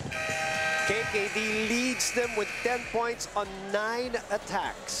rolling. KKD leads them with 10 points on 9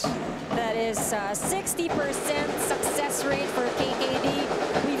 attacks. That is 60% success rate for KKD.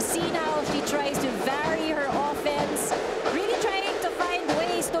 We've seen how she tries to vary her offense, really trying to find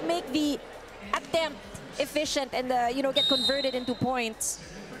ways to make the attempt efficient and get converted into points.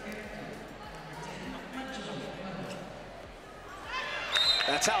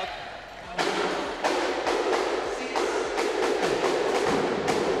 That's out.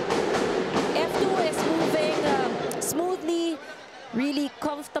 F2 is moving smoothly, really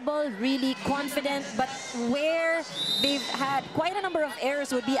comfortable, really confident, but where they've had quite a number of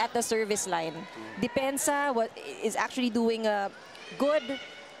errors would be at the service line. Depensa is actually doing a good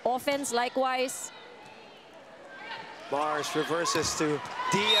offense likewise. Mars reverses to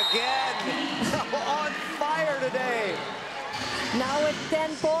D again. On fire today. Now with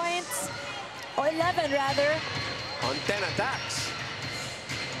 10 points, or 11 rather. On 10 attacks.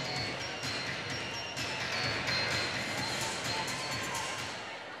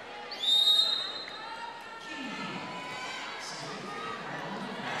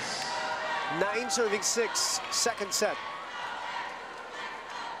 Nine serving 6, second set.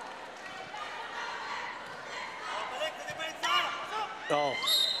 Oh.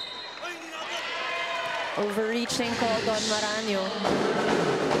 Overreaching called on Maranyo.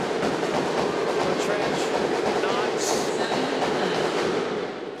 Trench, nods.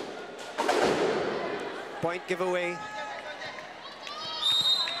 Point giveaway.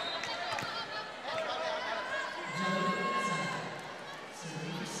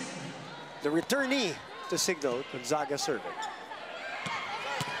 The returnee to Signal, Gonzaga serving.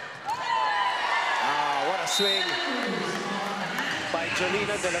 Ah, what a swing by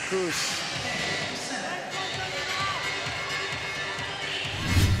Jolina de la Cruz.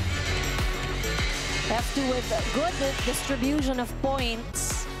 F2 with a good distribution of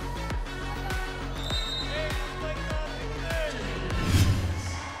points.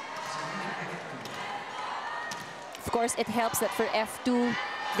 Of course, it helps that for F2,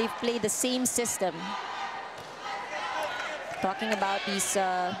 they've played the same system. Talking about these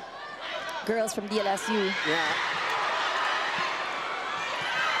girls from DLSU. Yeah.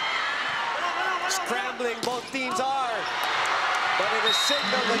 Scrambling, both teams are. But it is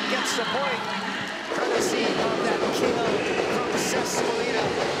Signal that gets the point. Courtesy of that kill from Cespolina.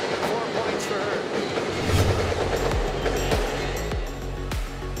 4 points for her.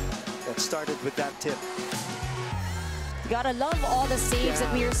 That started with that tip. You gotta love all the saves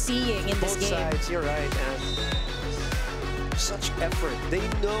that we are seeing in this Both game. sides, you're right. And such effort. They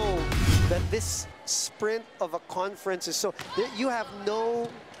know that this sprint of a conference is so... You have no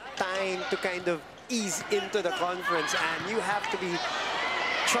time to kind of ease into the conference, and you have to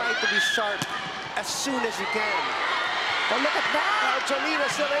try to be sharp as soon as you can. Oh, look at that! Now Jolina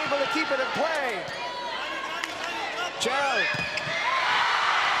still able to keep it in play. Gerald.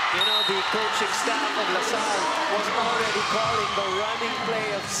 You know, the coaching staff of LaSalle was already calling the running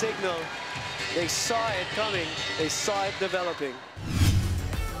play of Signal. They saw it coming. They saw it developing.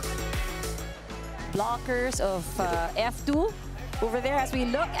 Blockers of F2 over there as we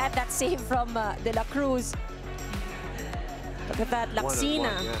look at that save from De La Cruz. Look at that, Laxina.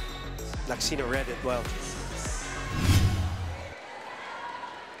 One-on-one, yeah. Laxina read it well.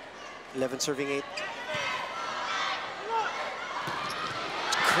 11 serving 8.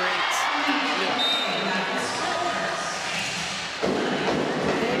 Great.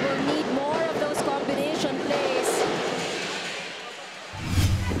 They will need more of those combination plays.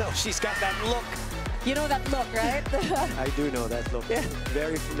 No, she's got that look. You know that look, right? I do know that look. Yeah.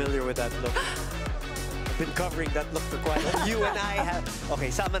 Very familiar with that look. I've been covering that look for quite a while. You and I have...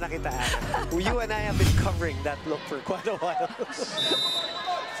 Okay, sama na kita, Ana. You and I have been covering that look for quite a while.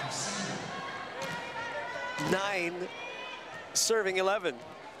 9 serving 11.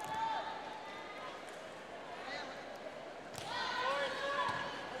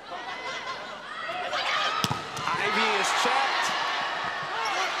 Ivy is checked.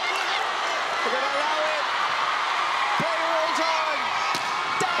 They're gonna allow it. Play rolls on.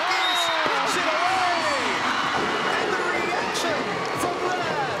 Daggies puts it away. And the reaction from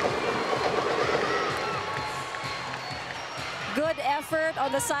Red. Good effort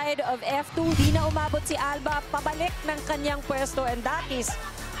on the side of F2. Di na umabot si Alba. Pabalik ng kanyang pwesto, and that is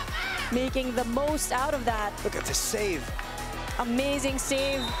making the most out of that. Look at the save. Amazing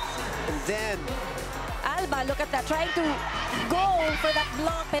save. And then Alba, look at that, trying to go for that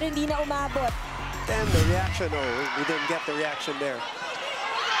block pero hindi na umabot. and the reaction, oh, we didn't get the reaction there.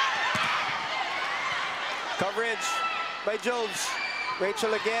 Coverage by Jones.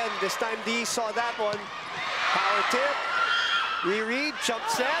 Rachel again, this time D saw that one. Power tip. Reread, jump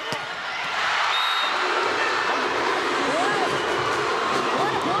set.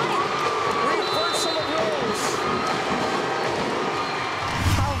 What a point! Reversal of roles.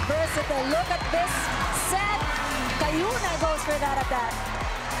 How versatile. Look at this set. Cayuna goes for that attack.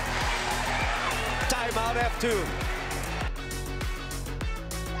 Timeout F2.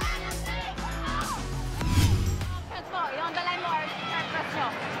 Yung dalay mo or press nyo.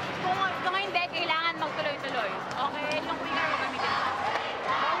 Kung hindi, kailangan magtuloy-tuloy. Okay? Yung winger mo gamitin.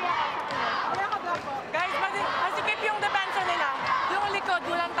 Guys, masikip yung depensa nila. Yung likod,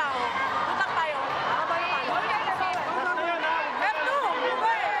 walang tao. Tutak tayo. F2!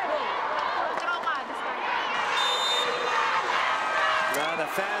 Now the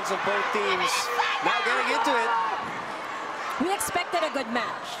fans of both teams now getting into it. We expected a good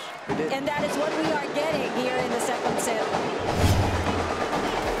match. We did. And that is what we are getting here in the second set.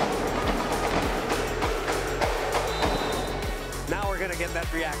 Now we're gonna get that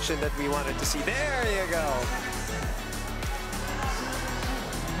reaction that we wanted to see. There you go.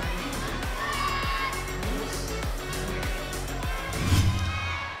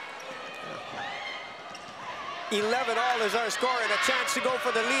 $11 is our score and a chance to go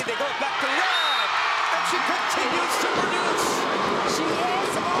for the lead. They go back to Rad, and she continues to produce. She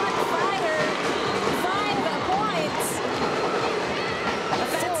is on fire. 5 points. The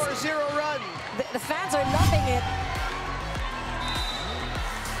fans, 4-0 run. the fans are loving it.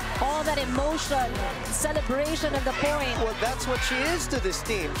 All that emotion, celebration of the point. Well, that's what she is to this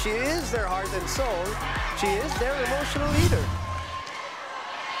team. She is their heart and soul. She is their emotional leader.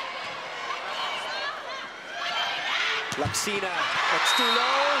 Laksina, it's too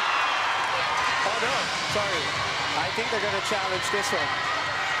low. Oh no, sorry. I think they're going to challenge this one.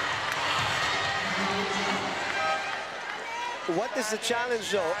 What is the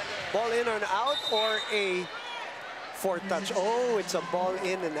challenge though? Ball in and out or a fourth touch? Oh, it's a ball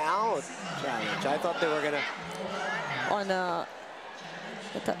in and out challenge. I thought they were going to... On the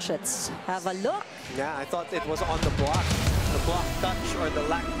touch, let's have a look. Yeah, I thought it was on the block touch or the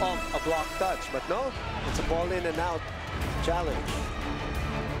lack of a block touch. But no, it's a ball in and out challenge.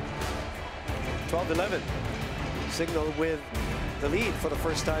 12-11. Signal with the lead for the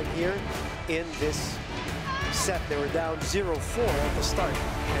first time here in this set. They were down 0-4 at the start,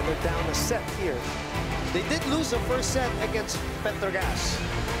 and they're down a set here. They did lose the first set against Petrogas.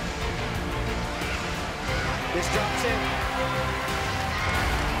 This drops in.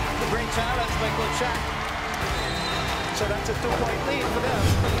 A great challenge by Coach Shaq. So that's a 2-point lead for them.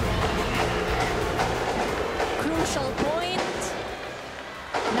 Crucial point.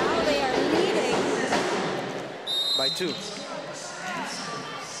 Now they are leading. By 2.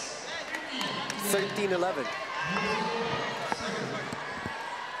 13-11.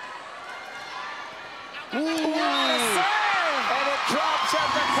 What a serve! And it drops at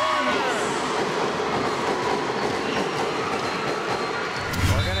the corner.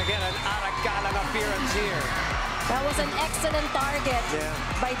 We're going to get an Arakalan appearance here. That was an excellent target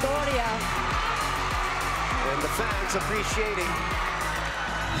by Doria. And the fans appreciating.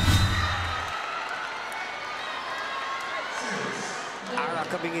 Ara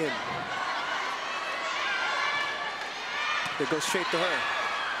coming in. It goes straight to her.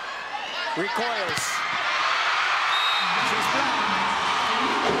 Recoils. She's blocked.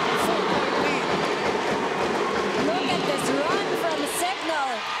 4-point lead. Look at this run from Signal.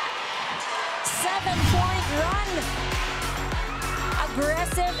 7-point run.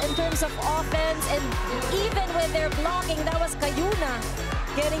 Aggressive in terms of offense, and even with their blocking, that was Cayuna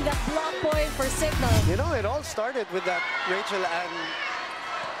getting that block point for Signal. You know, it all started with that Rachel and...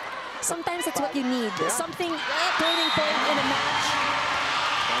 Sometimes that's what you need. Something, turning point in a match.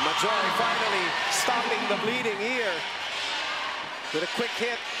 And Majoy finally stopping the bleeding here with a quick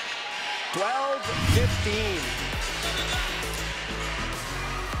hit. 12-15.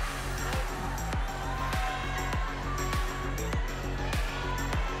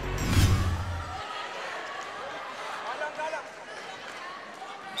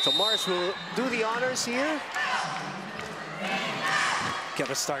 So Mars will do the honors here. Get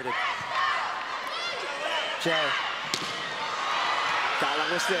us started. Jay.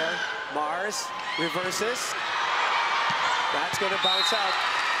 Galang was there. Mars reverses. That's going to bounce out.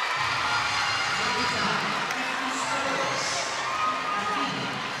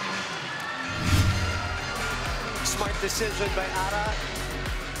 Smart decision by Ara.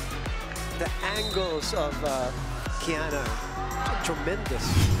 The angles of Kiana, tremendous.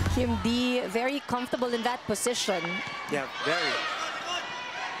 Kim D, very comfortable in that position. Yeah, very.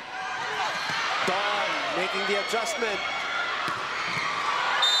 Dawn making the adjustment.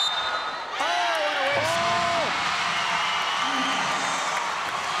 Oh, what a waste.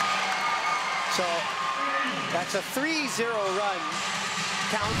 So that's a 3-0 run.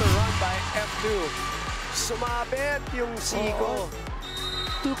 Counter run by F2. Sumabit yung Sigo.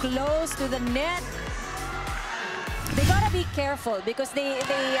 Too close to the net. They gotta be careful because they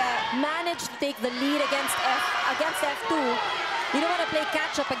managed to take the lead against F2. You don't want to play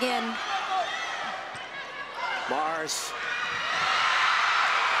catch up again. Mars.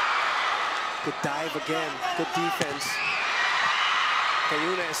 Good dive again. Good defense.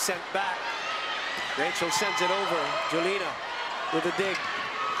 Kayuna is sent back. Rachel sends it over. Julina with a dig.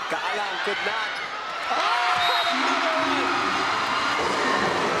 Kaalang could not. Oh, another one!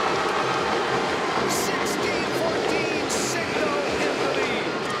 16-14, Signal in the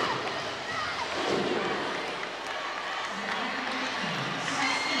lead.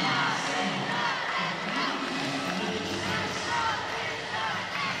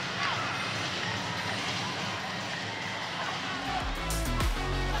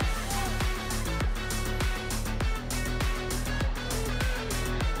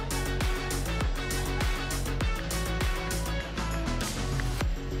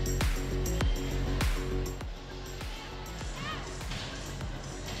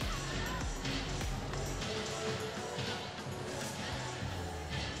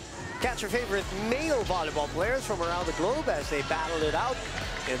 Catch your favorite male volleyball players from around the globe as they battle it out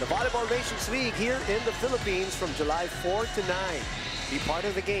in the Volleyball Nations League here in the Philippines from July 4 to 9. Be part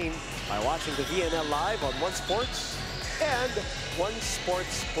of the game by watching the VNL live on One Sports and One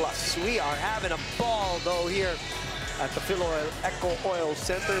Sports Plus. We are having a ball though here at the PhilOil Eco Oil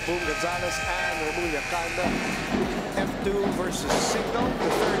Center. Boom Gonzalez and Remulla Kanda. F2 versus Signal, the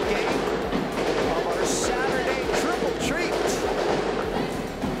third game of our Saturday triple treat.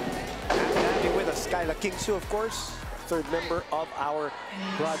 Skyla Kingsu, of course, third member of our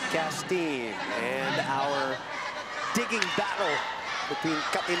broadcast team. And our digging battle between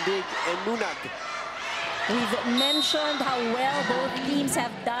Katindig and Nunag. We've mentioned how well both teams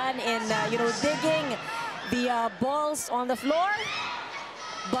have done in, digging the balls on the floor.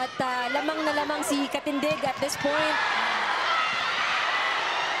 But lamang na lamang si Katindig at this point.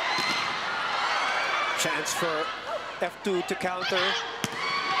 Chance for F2 to counter.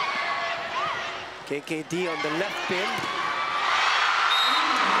 KKD on the left pin.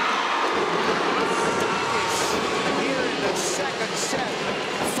 Here in the second set,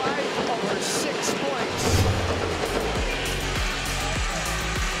 5 over 6 points.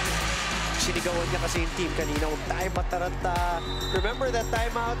 Sinigawan niya kasi yung team kanina. Huwag tayo mataranta. Remember that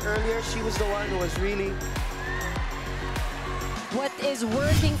timeout earlier? She was the one who was really... What is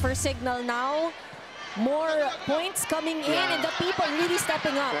working for Signal now? More points coming in and the people really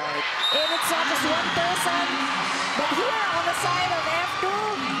stepping up. Right. And it's not just one person, but here on the side of F2.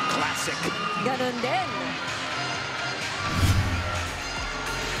 Classic. Ganun din.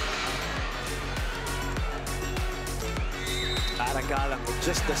 Aragalang with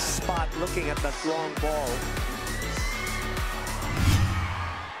just the spot looking at that long ball.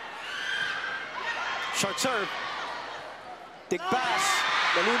 Short serve. Dig pass.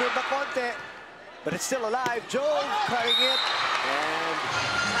 Nalunod na konti. But it's still alive. Joe cutting it and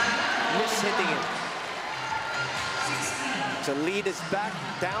miss-hitting it. So lead is back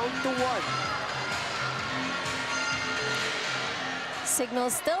down to 1. Signal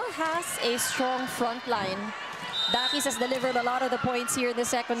still has a strong front line. Dakis has delivered a lot of the points here in the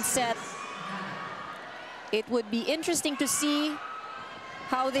second set. It would be interesting to see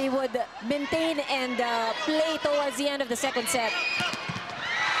how they would maintain and play towards the end of the second set.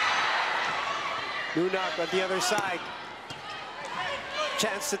 Nunag on the other side.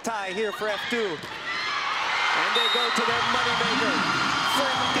 Chance to tie here for F2. And they go to their moneymaker.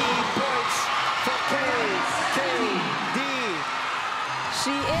 14 points for KKD.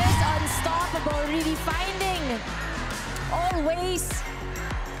 She is unstoppable, really finding all ways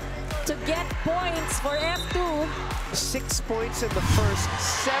to get points for F2. 6 points in the first,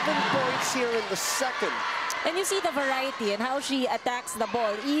 7 points here in the second. And you see the variety and how she attacks the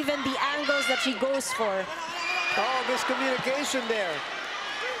ball, even the angles that she goes for. Oh, miscommunication there.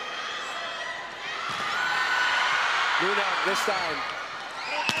 Nunag this time.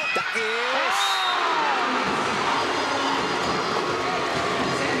 Dakis.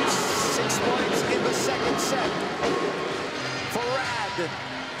 6 points in the second set for Rad.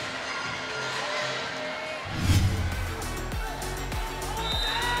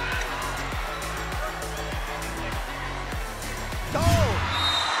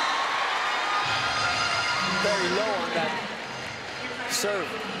 serve.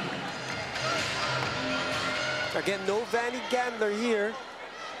 Again, no Vanny Gandler here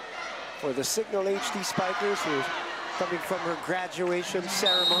for the Signal HD Spikers, who are coming from her graduation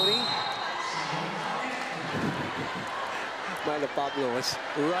ceremony. Myla Pablo was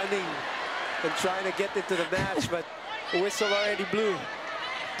running and trying to get into the match, but the whistle already blew.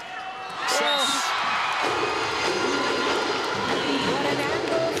 Says, What an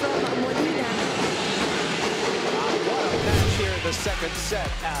angle from Molina. what a match here in the second set.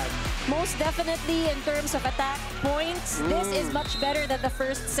 Most definitely in terms of attack points, this is much better than the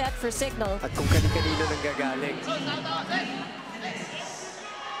first set for Signal. At kung kani-kanino nang gagaling.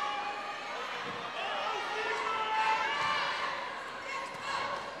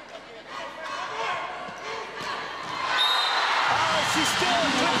 She still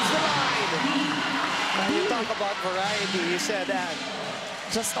clips the line. Now you talk about variety, you said that.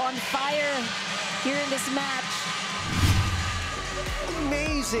 Just on fire here in this match.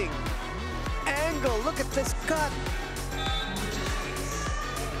 Amazing angle, look at this cut.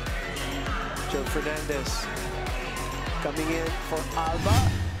 Joe Fernandez coming in for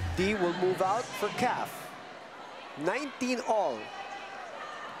Alba. D will move out for CAF. 19 all.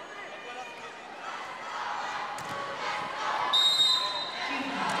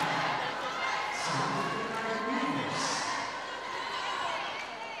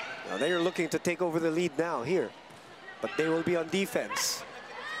 Now they are looking to take over the lead now here, but they will be on defense.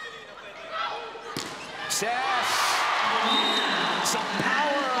 Sass! Some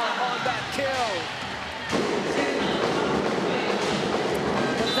power on that kill.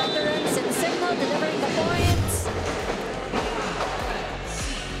 The veterans in Signal delivering the points.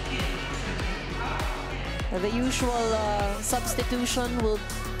 The usual substitution will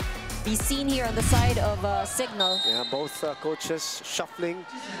be seen here on the side of Signal. Yeah, both coaches shuffling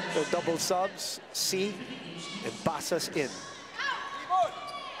the double subs. C and Basas in.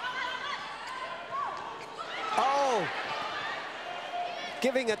 Oh!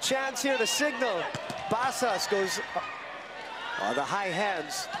 Giving a chance here to Signal. Basas goes... the high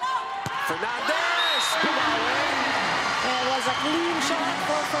hands. Fernandez! It was a clean shot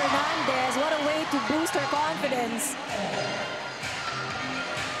for Fernandez. What a way to boost her confidence.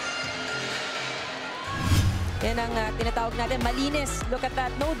 Yan ang tinatawag natin, malinis. Look at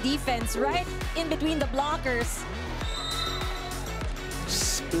that, no defense, right in between the blockers.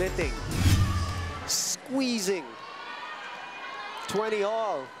 Splitting. Squeezing. 20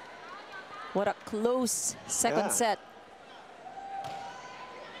 all. What a close second set.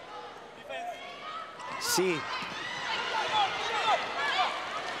 C.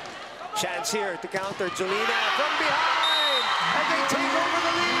 Chance here to counter Julina from behind. And they take over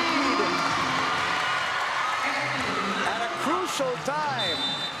the lead. At a crucial time.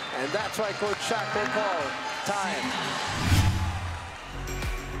 And that's why Coach Shaq will call time.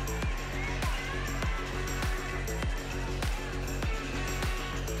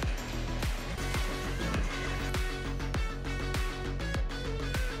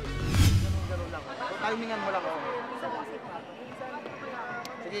 Timingan mo lang.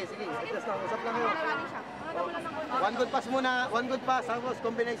 Sige, sige. Adjust lang. Usap lang kayo. One good pass muna. One good pass. Tapos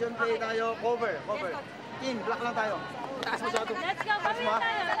combination play tayo. Cover. Cover. In. Block lang tayo. Taas mo siya. Let's go. Taas mo ha.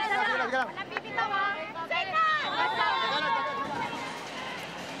 Sige lang. Walang bibitaw ha.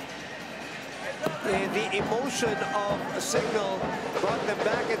 The emotion of a Signal brought them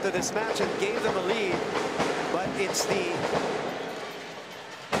back into this match and gave them a lead. But it's the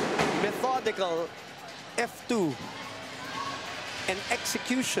methodical F2 and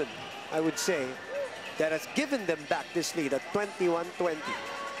execution, I would say, that has given them back this lead at 21-20.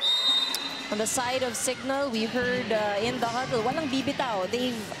 On the side of Signal, we heard in the huddle, walang bibitaw.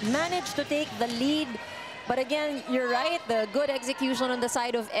 They've managed to take the lead. But again, you're right, the good execution on the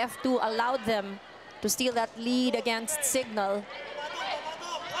side of F2 allowed them to steal that lead against Signal.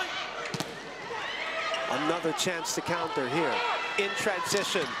 Another chance to counter here. In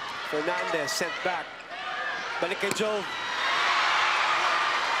transition, Fernandez sent back. Balik kay Jove.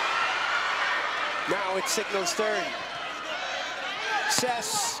 Now it's Signal's turn.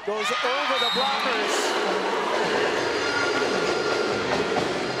 Cess goes over the blockers.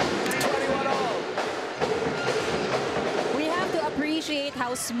 21 all. We have to appreciate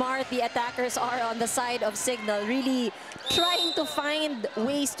how smart the attackers are on the side of Signal, really trying to find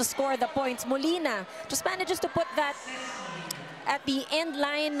ways to score the points. Molina just manages to put that at the end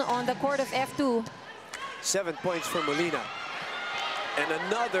line on the court of F2. 7 points for Molina. And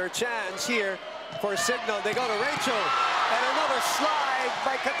another chance here for Signal. They go to Rachel. And another slide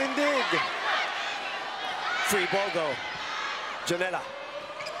by Katindig. Free ball go. Janela.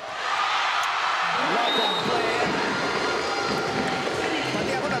 Love play.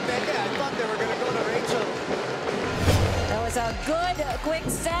 good quick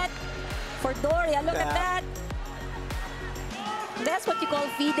set for Doria. Look at that. That's what you call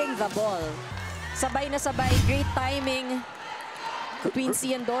feeding the ball. Sabay na sabay. Great timing between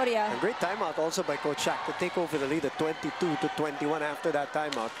C and Doria. A great timeout also by Coach Shaq to take over the lead at 22-21 after that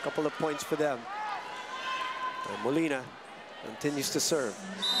timeout. Couple of points for them. And Molina continues to serve.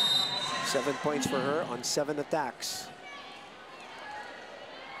 7 points for her on 7 attacks.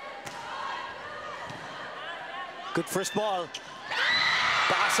 Good first ball.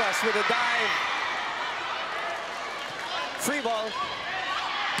 Basas with a dive. Free ball.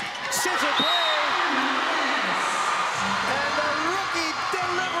 Scissor play. And the rookie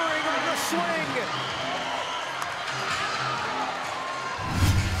delivering on the swing.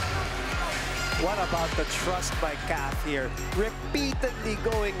 What about the trust by Kath here? Repeatedly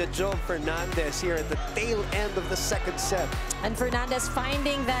going to Joe Fernandez here at the tail end of the second set. And Fernandez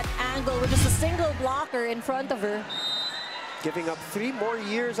finding that angle with just a single blocker in front of her. Giving up 3 more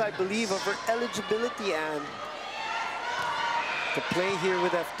years, I believe, of her eligibility, and to play here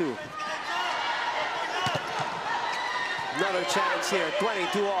with F2. Another chance here,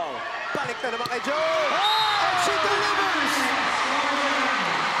 22-all. Balik na naman kay Joe! And she delivers!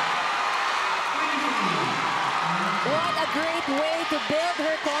 What a great way to build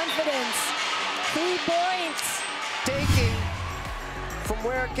her confidence. 3 points. Taking from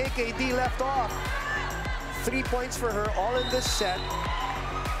where KKD left off. 3 points for her, all in this set.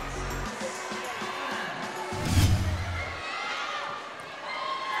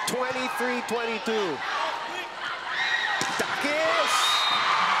 (23-22). Dakis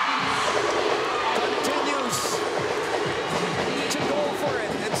continues to go for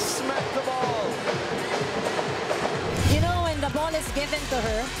it and smack the ball. You know, when the ball is given to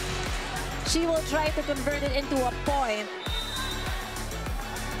her, she will try to convert it into a point.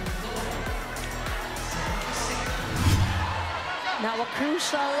 Now a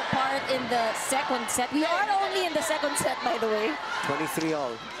crucial part in the second set. We are only in the second set, by the way.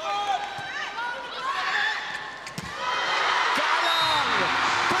 23-all. Galang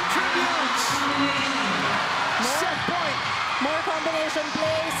contributes. Set point. More combination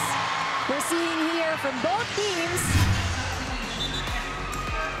plays. We're seeing here from both teams.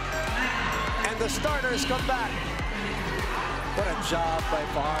 And the starters come back. What a job by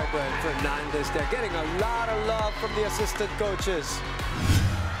Fajardo and Fernandez. They're getting a lot of love from the assistant coaches.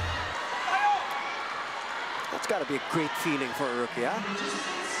 That's got to be a great feeling for a rookie, huh?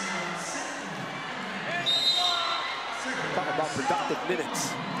 Talk about productive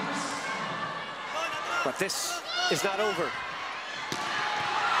minutes. But this is not over.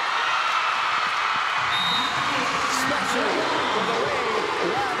 Especially with the way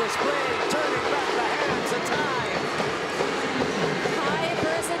Rad is playing, turning back the hands of time. High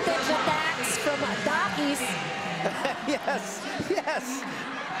percentage attacks from Dakis. Yes, yes,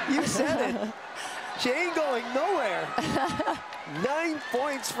 you said it. She ain't going nowhere. 9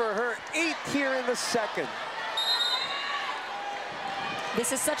 points for her, 8 here in the second.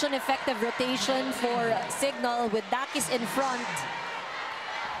 This is such an effective rotation for Signal with Dakis in front.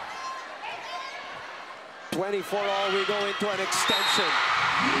 24-all, we go into an extension.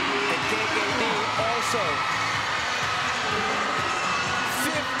 And KKD also.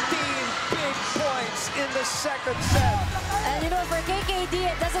 15 big points in the second set. And you know, for KKD,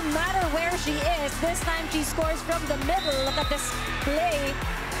 it doesn't matter where she is. This time she scores from the middle. Look at this play.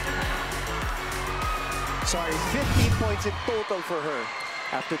 Sorry, 15 points in total for her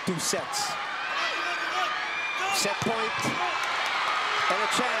after 2 sets. Set point and a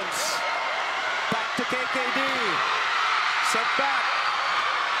chance. Back to KKD. Set back.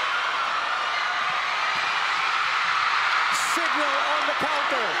 Signal on the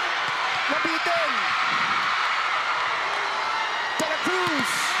counter. Nabitin. De La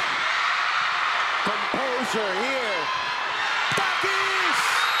Cruz. Composure here. Dakis.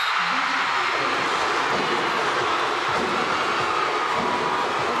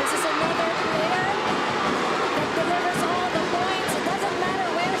 This is another player that delivers all the points. It doesn't matter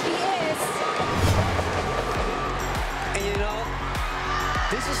where she is. And you know,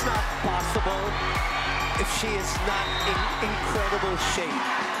 this is not possible if she is not in incredible shape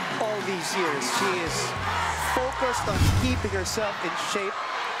all these years. She is focused on keeping herself in shape,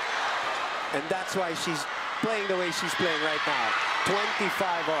 and that's why she's playing the way she's playing right now.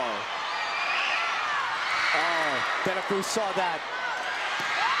 25-all. Oh, De La Cruz saw that.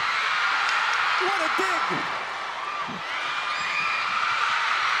 What a dig!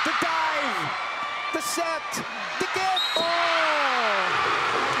 The dive, the set, the get. Oh!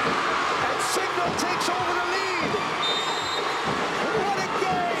 And Signal takes over the lead. What a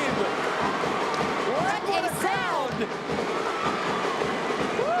game! What a sound!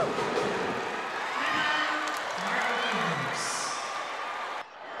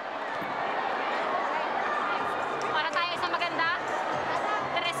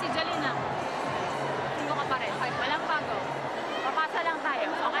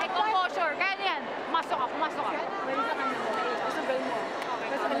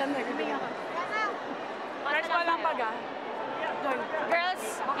 talaga. Joy. Girls,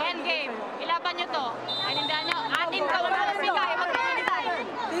 end game. Ilaban nyo to. Panindihan nyo, anim ka wala na sila. Magpapanindihan.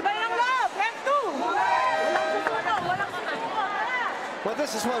 Tibay ng loob. F2. Walang susuno. Walang susuno. Well,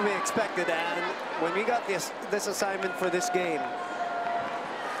 this is what we expected, Anne, when we got this assignment for this game.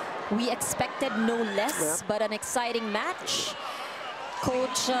 We expected no less, but an exciting match.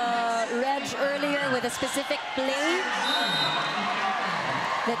 Coach Reg earlier with a specific play.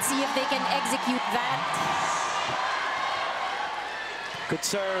 Let's see if they can execute that. Good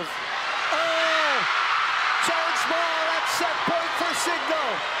serve. Oh! Challenge ball at set point for Signal.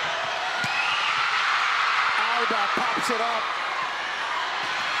 Alba pops it up.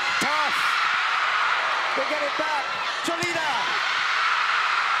 Tough. They get it back. Jolina.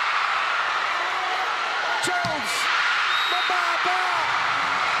 Jones. Mababa.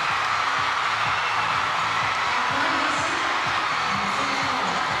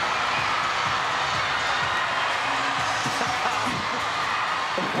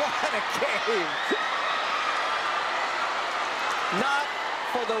 What a game. Not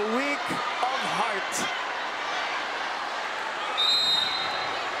for the weak of heart.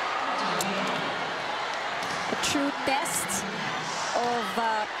 A true test of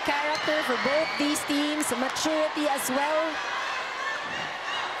character for both these teams, maturity as well.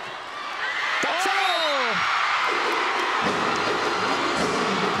 That's it!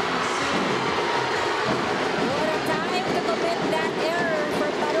 What a time to commit that error for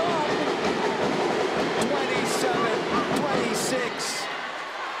Baron. 27-26.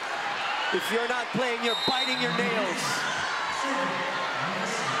 If you're not playing, you're biting your nails.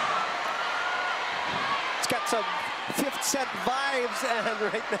 It's got some fifth set vibes, and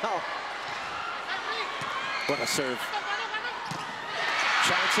right now, what a serve.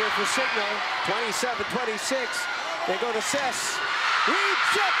 Chance here for Signal, 27-26. They go to Cess.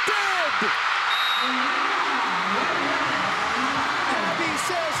 Rejected! Abby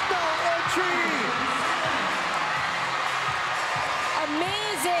says no entry.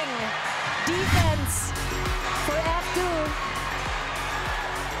 Amazing defense for F2.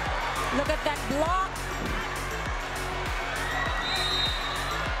 Look at that block.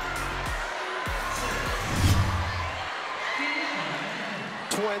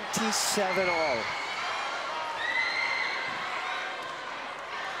 $27 all.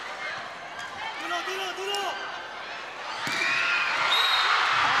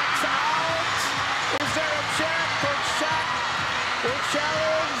 Axe out. Is there a check? Coach Jack will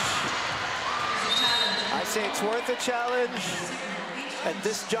challenge. I say it's worth a challenge at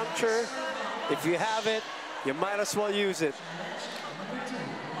this juncture. If you have it, you might as well use it.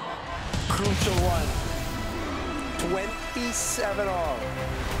 Crucial one. 27 all.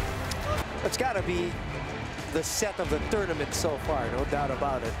 It's got to be the set of the tournament so far, no doubt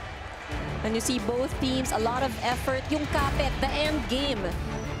about it. And you see both teams, a lot of effort. Yung kapit, the end game.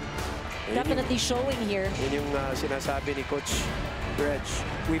 Definitely showing here. Yun yung sinasabi ni Coach Reg.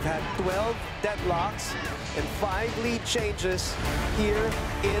 We've had 12 deadlocks and 5 lead changes here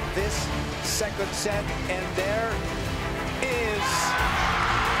in this second set. And there is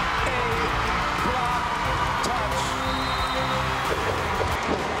a block touch.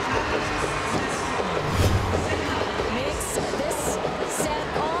 Makes this set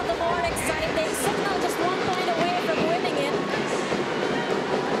all the more exciting. Signal just 1 point away from winning it.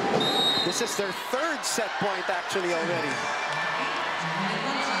 This is their third set point actually already.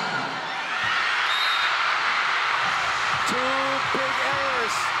 Two big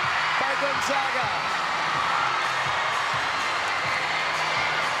errors by Gonzaga.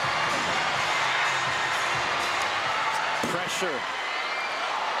 Pressure.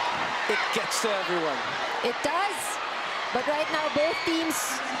 It gets to everyone. It does. But right now, both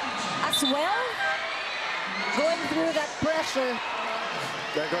teams as well going through that pressure.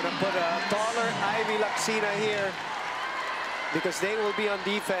 They're going to put a taller Ivy Laxina here because they will be on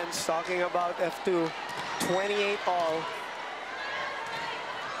defense. Talking about F2, 28 all.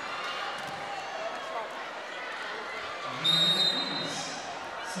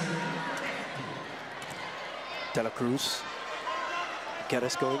 De La Cruz get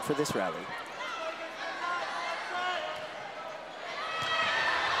us going for this rally.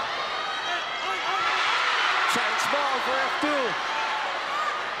 Chance ball for F2.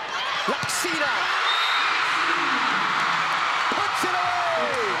 Laxina puts it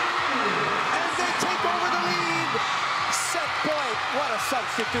away, and they take over the lead. Set point. What a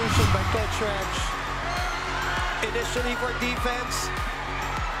substitution by Coach Reg. Initially for defense,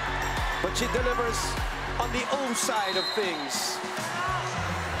 but she delivers on the O side of things.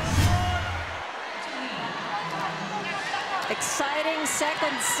 Exciting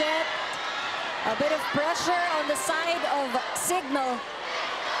second set. A bit of pressure on the side of Signal.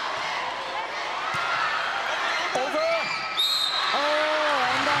 Over. Oh,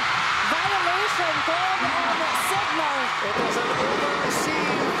 and the violation called on Signal. It was an over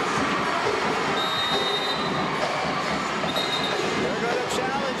receive. They're going to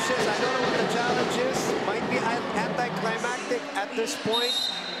challenge this. I don't know what the challenge is. Might be anticlimactic at this point.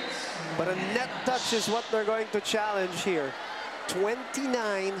 But a net touch is what they're going to challenge here.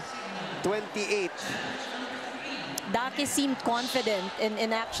 29-28. Daki seemed confident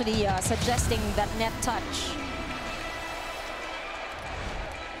in actually suggesting that net touch.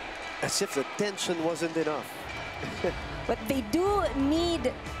 As if the tension wasn't enough. But they do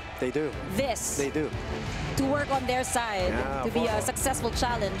need They do. this They do. to work on their side Yeah, to be a successful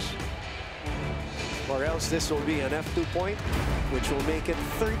challenge. Or else this will be an F2 point, which will make it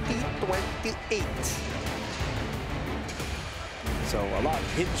 30-28. So a lot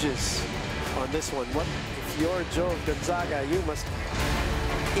hinges on this one. What if you're Joe Gonzaga? You must,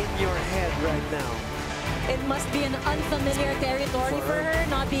 in your head right now. It must be an unfamiliar territory for her,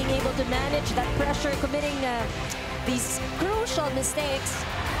 not being able to manage that pressure, committing these crucial mistakes.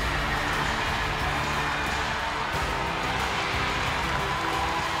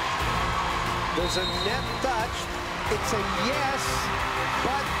 There's a net touch. It's a yes,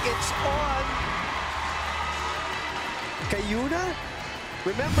 but it's on Kayuna.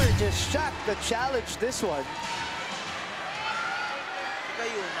 Remember, just shot the challenge this one.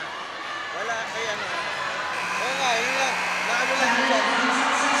 Kayuna. Wala kay ano. Oo nga, yun lang. Naano lang dyan.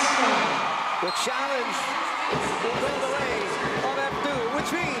 The challenge will go the way of F2,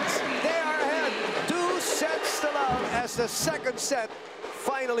 which means they are ahead 2 sets to love as the second set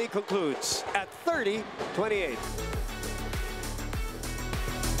finally concludes at 30-28.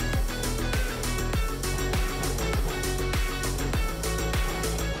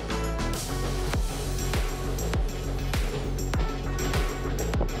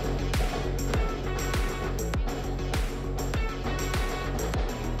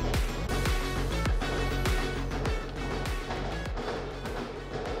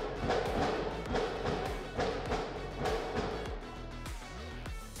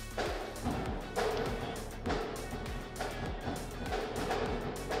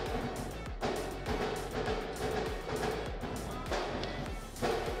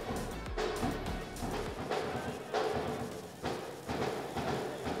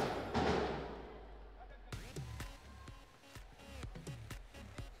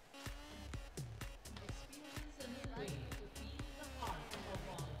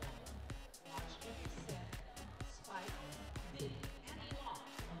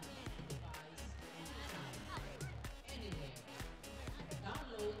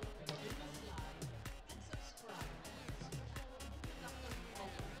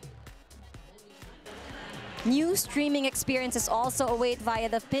 New streaming experiences also await via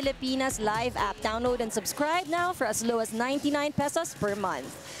the Pilipinas Live app. Download and subscribe now for as low as 99 pesos per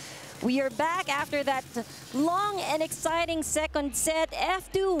month. We are back after that long and exciting second set.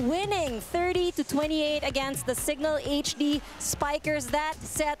 F2 winning 30-28 against the Signal HD Spikers. That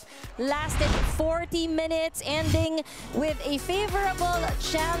set lasted 40 minutes, ending with a favorable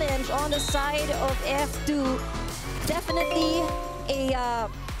challenge on the side of F2. Definitely a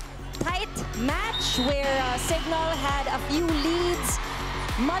tight match where Signal had a few leads,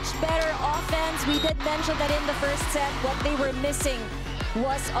 much better offense. We did mention that in the first set, what they were missing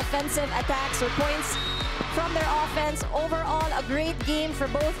was offensive attacks or points from their offense. Overall, a great game for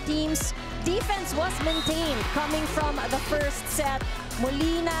both teams. Defense was maintained coming from the first set.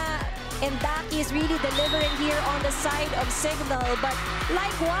 Molina and Daki is really delivering here on the side of Signal, but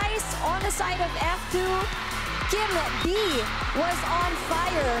likewise on the side of F2, Kim B was on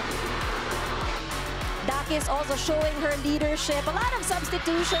fire. Daki is also showing her leadership. A lot of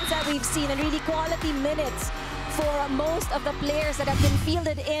substitutions that we've seen and really quality minutes for most of the players that have been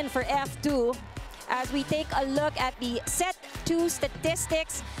fielded in for F2. As we take a look at the set 2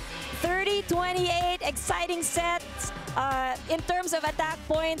 statistics, 30-28, exciting sets. In terms of attack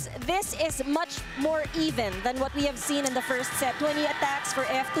points, this is much more even than what we have seen in the first set. 20 attacks for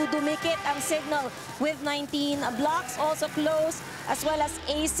F2. Dumikit ang Signal with 19. Blocks also close, as well as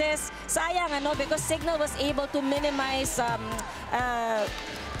aces. Sayang, ano, because Signal was able to minimize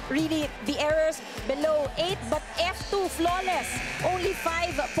really the errors below 8, but F2 flawless. Only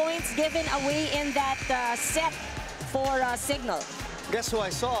 5 points given away in that set for Signal. Guess who I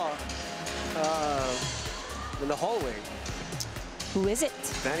saw in the hallway? Who is it?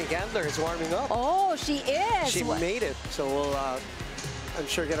 Vanny Gandler is warming up. Oh, she is. She made it. So we'll, I'm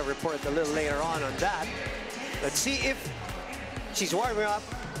sure, get a report a little later on that. Let's see if she's warming up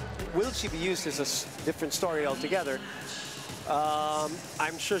will she be used is a different story altogether.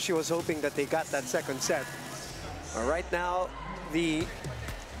 I'm sure she was hoping that they got that second set. Right now, the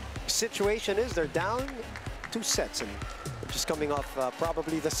situation is they're down 2 sets, and just coming off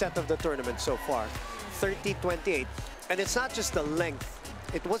probably the set of the tournament so far, 30-28. And it's not just the length.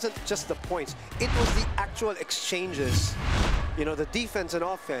 It wasn't just the points. It was the actual exchanges, you know, the defense and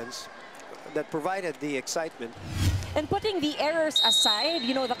offense that provided the excitement. And putting the errors aside,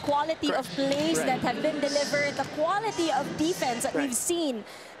 you know, the quality of plays that have been delivered, the quality of defense that we've seen,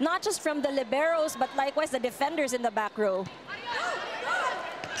 not just from the liberos, but likewise the defenders in the back row.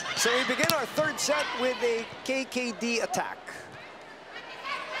 So we begin our third set with a KKD attack.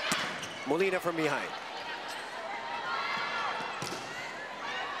 Molina from behind.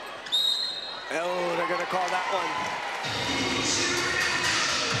 Oh, they're going to call that one.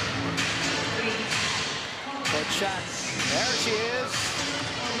 Coach Shaq, there she is.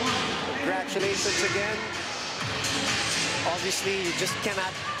 Congratulations again. Obviously, you just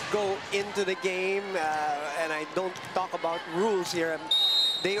cannot go into the game, and I don't talk about rules here.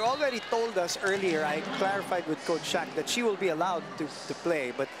 They already told us earlier, I clarified with Coach Shaq that she will be allowed to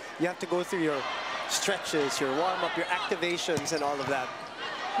play, but you have to go through your stretches, your warm-up, your activations, and all of that.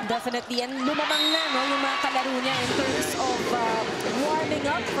 Definitely, and lumamang na, no, yung mga kalaro niya in terms of warming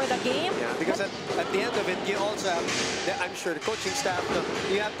up for the game. Yeah, because at the end of it, you also have, I'm sure the coaching staff,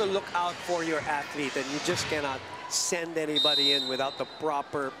 you have to look out for your athlete, and you just cannot send anybody in without the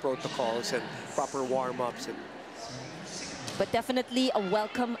proper protocols and proper warm-ups. But definitely a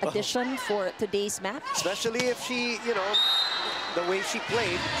welcome addition for today's match. Especially if she, you know, the way she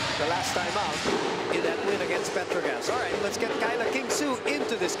played the last time out in that win against Petrogas. All right, let's get Kyla King-Soo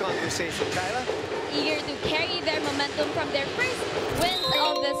into this conversation. Kyla? Eager to carry their momentum from their first wins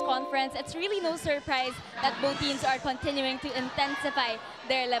of this conference. It's really no surprise that both teams are continuing to intensify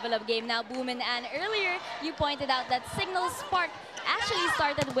their level of game. Now, Boom and Ann, earlier you pointed out that Signal's spark actually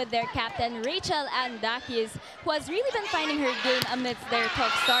started with their captain, Rachel Andakis, who has really been finding her game amidst their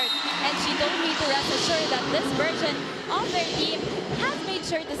tough start. And she told me to rest assured that this version of their team has made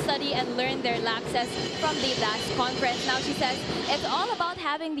sure to study and learn their lapses from the last conference. Now, she says it's all about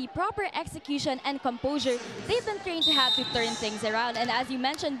having the proper execution and composure they've been trained to have to turn things around. And as you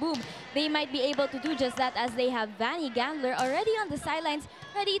mentioned, Boom, they might be able to do just that, as they have Vanny Gandler already on the sidelines,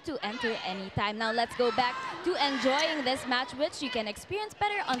 ready to enter anytime. Now, let's go back to enjoying this match, which you can experience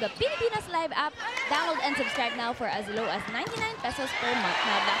better on the Pilipinas Live app. Download and subscribe now for as low as 99 pesos per month.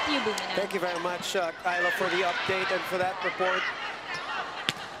 Now, back to you, Boom. Thank you very much, Kyla, for the update and for that report.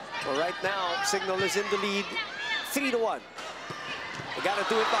 Well, right now, Signal is in the lead, 3-1. They got to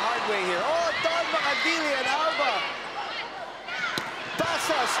do it the hard way here. Oh, Don Macadili and Alba.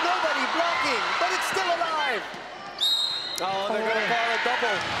 Pasas, nobody blocking, but it's still alive. Oh, they're going to call a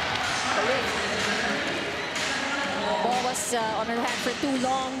double. The ball was on her hand for too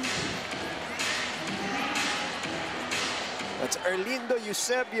long. That's Erlindo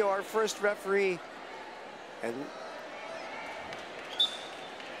Eusebio, our first referee. And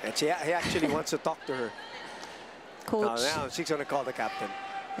he actually wants to talk to her. Coach. Now she's going to call the captain.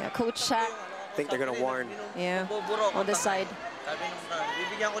 Yeah, Coach Shaq. I think they're going to warn. Yeah, on the side.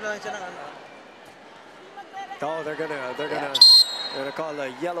 Oh, they're gonna call a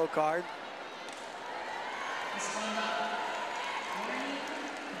yellow card.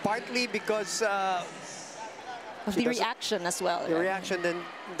 Partly because of the reaction as well. The reaction then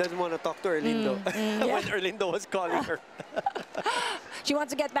doesn't want to talk to Erlindo when Erlindo was calling her. She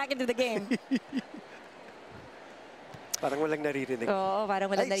wants to get back into the game. Parang walang naririnig. Oo, parang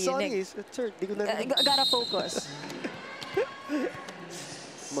walang naririnig. Sorry, sir, di ko narinig. Gotta focus.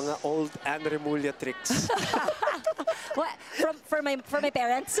 Mga old Anne Remulla tricks. What? For my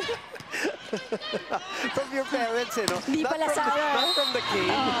parents? From your parents, you know? Di pala Sarah. Not from the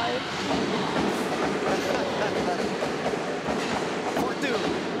game.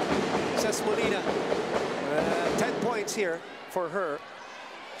 4-2, says Molina. 10 points here for her.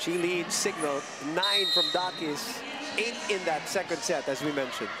 She leads Signal, 9 from Dakis, 8 in that second set, as we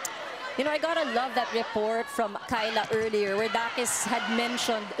mentioned. You know, I gotta love that report from Kyla earlier, where Dakis had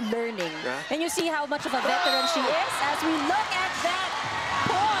mentioned learning. Yeah. And you see how much of a veteran she is as we look at that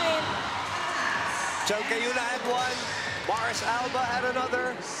point. Chalcayula had one, Mars Alba had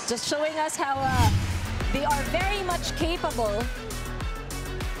another. Just showing us how they are very much capable.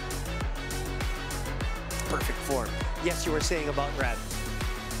 Perfect form. Yes, you were saying about Rad.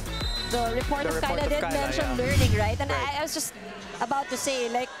 The report of Kyla did mention learning, right? And I was just about to say,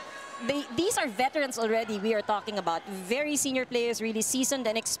 like, these are veterans already we are talking about. Very senior players, really seasoned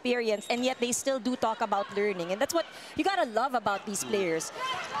and experienced, and yet they still do talk about learning. And that's what you gotta love about these players.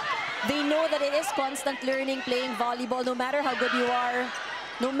 They know that it is constant learning, playing volleyball, no matter how good you are,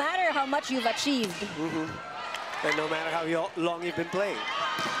 no matter how much you've achieved. And no matter how long you've been playing.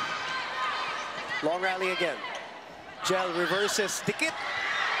 Long rally again. Gel reverses, dikit.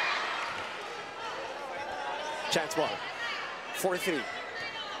 Chance ball. 4-3.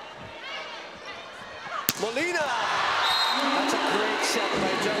 Molina! That's a great set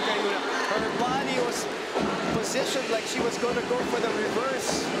by Gel Cayuna. Her body was positioned like she was going to go for the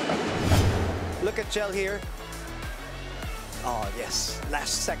reverse. Look at Gel here. Oh, yes.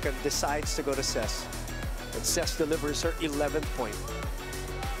 Last second decides to go to Cess. And Cess delivers her 11th point.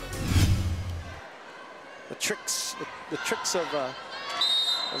 The tricks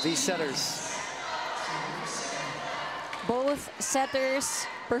of these setters. Both setters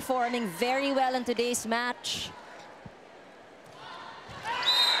performing very well in today's match.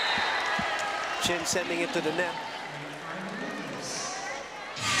 Chin sending it to the net.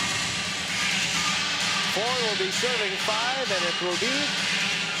 4 will be serving 5, and it will be...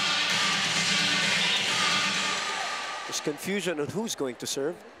 There's confusion on who's going to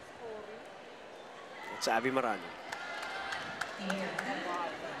serve. It's Abby Marano.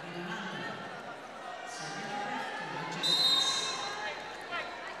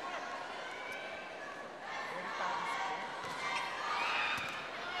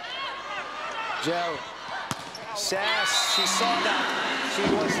 Gel. Sass, she saw that. She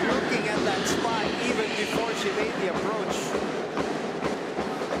was looking at that spot even before she made the approach.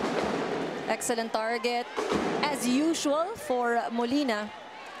 Excellent target, as usual, for Molina.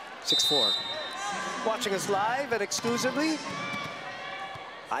 6-4. Watching us live and exclusively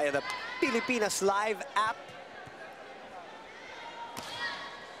via the Pilipinas Live app.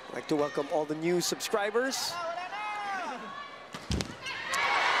 I'd like to welcome all the new subscribers.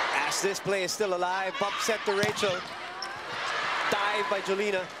 As this play is still alive, bump set to Rachel. Dive by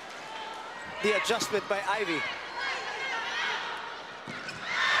Jolina. The adjustment by Ivy.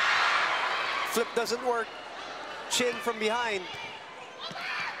 Flip doesn't work. Chin from behind.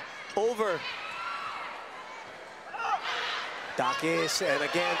 Over. Dakis, and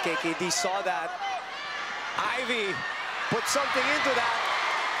again, KKD saw that. Ivy put something into that.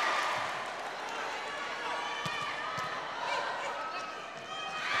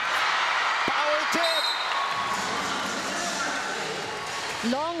 Power tip.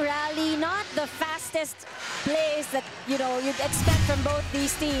 Long rally, not the fastest plays that, you know, you'd expect from both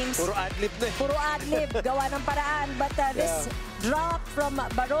these teams. Puro ad-lib na. Puro ad-lib, gawa ng paraan. But this drop from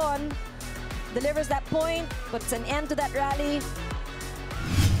Baron delivers that point, puts an end to that rally.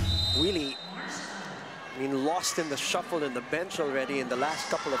 Really, I mean, lost in the shuffle in the bench already in the last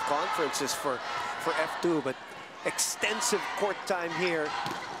couple of conferences for F2, but extensive court time here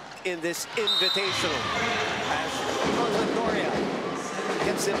in this invitational as Doria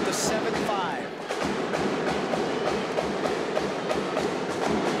gets him to 7-5.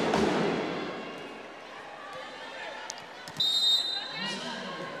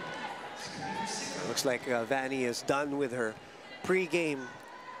 Looks like Vanny is done with her pre-game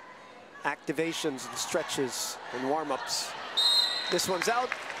activations and stretches and warm-ups. This one's out.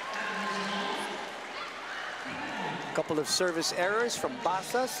 A couple of service errors from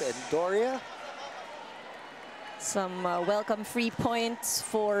Basas and Doria. Some welcome free points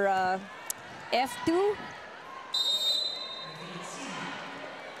for F2.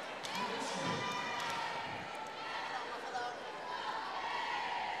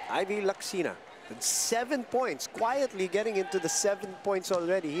 Ivy Laksina. And 7 points, quietly getting into the 7 points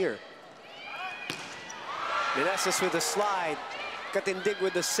already here. Meneses with the slide. Katindig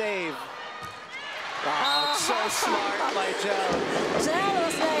with the save. Wow, it's so smart by Gel. Gel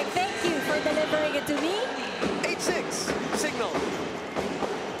was like, thank you for delivering it to me. 8-6, Signal.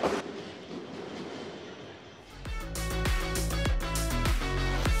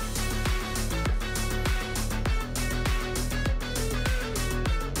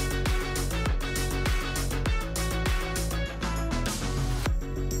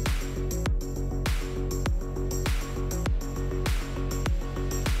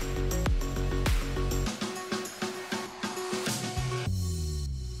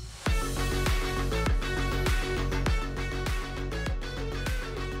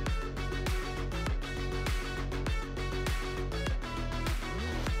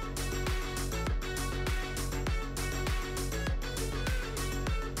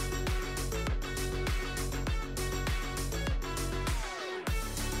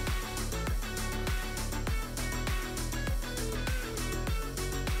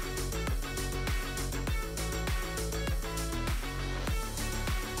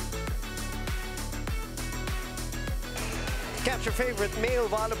 Catch your favorite male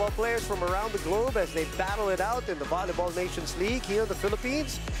volleyball players from around the globe as they battle it out in the Volleyball Nations League here in the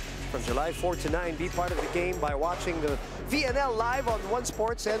Philippines. From July 4 to 9, be part of the game by watching the VNL live on One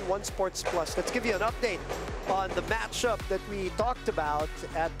Sports and One Sports Plus. Let's give you an update on the matchup that we talked about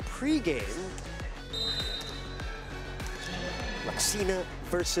at pregame. Laksina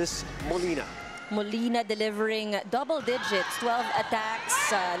versus Molina. Molina delivering double digits, 12 attacks.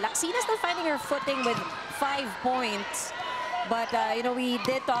 Laksina still finding her footing with 5 points. But, you know, we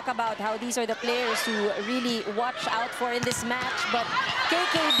did talk about how these are the players who really watch out for in this match. But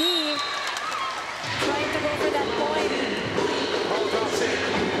KKD trying to go for that point. Ball drops in.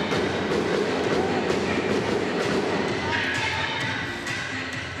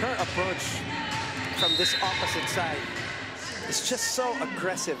 Her approach from this opposite side is just so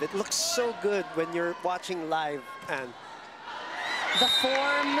aggressive. It looks so good when you're watching live, and the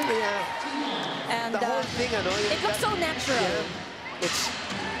form, and the whole thing, it looks so natural. Yeah,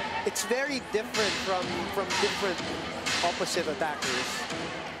 it's very different from different opposite attackers,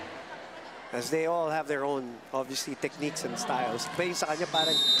 as they all have their own, obviously, techniques and styles. Pero yung sa kanya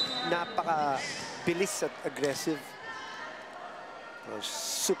parang napaka-bilis at aggressive.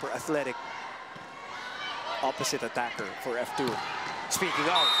 Super athletic opposite attacker for F2. Speaking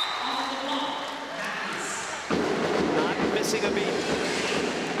of, not missing a beat.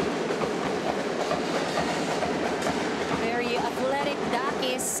 Very athletic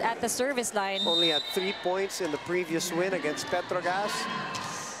Dakis at the service line. Only had 3 points in the previous win against Petrogas.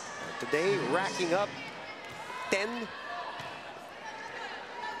 Today, racking up 10.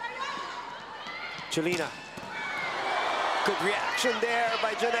 Julina. Good reaction there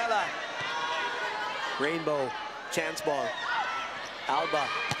by Janela. Rainbow, chance ball. Alba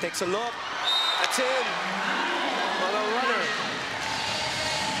takes a look. That's in. On a runner.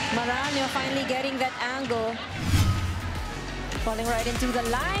 Maranyo finally getting that angle. Falling right into the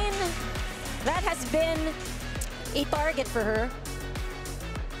line. That has been a target for her.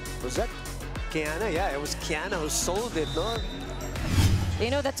 Was that Kiana? Yeah, it was Kiana who sold it, no? You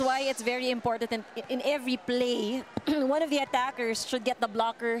know, that's why it's very important in every play, one of the attackers should get the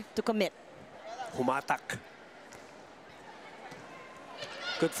blocker to commit. Humatak.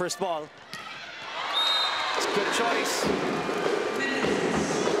 Good first ball. It's a good choice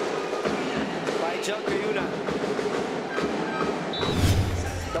by Jung Gayuna.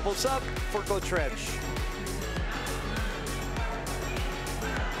 Double sub for Coach Reg.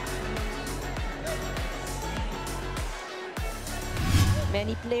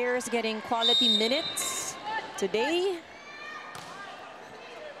 Many players getting quality minutes today.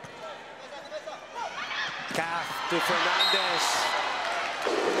 Calf to Fernandez.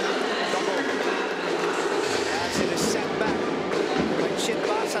 Double. As it is set back by Chin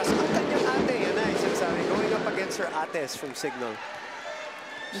Basas. Ang kanyang ate, yan na, sinasabi. Going up against her ates from Signal.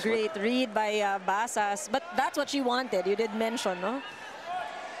 Great read by Basas. But that's what she wanted. You did mention, no?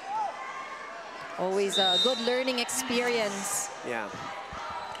 Always a good learning experience. Yeah.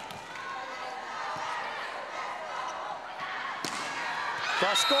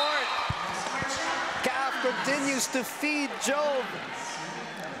 Cross court. Calf continues to feed Jove.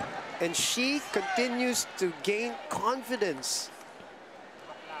 And she continues to gain confidence.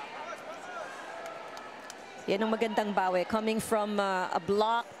 Yan ang magandang bawi. Coming from a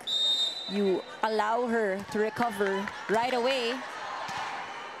block, you allow her to recover right away.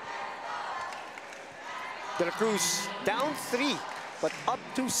 De La Cruz down 3, but up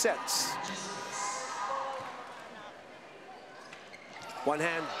 2 sets. One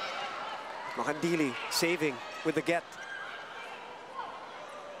hand. Makandili saving with the get.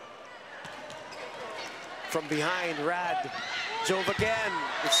 From behind, Rad. Jove again.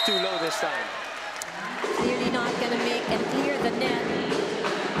 It's too low this time. Clearly not going to make and clear the net.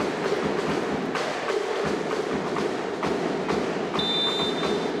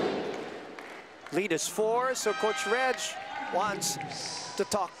 Lead is 4, so Coach Reg wants to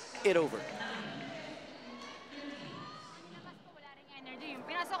talk it over.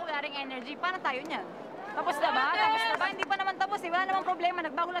 Pinasok ko wala ring energy. Paano tayo niyan? Tapos na ba? Tapos na ba? Hindi pa naman tapos eh. Wala namang problema.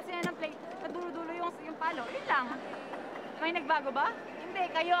 Nagbago lang sila ng play. Nadulo-dulo yung palo. Yun lang. May nagbago ba? Hindi.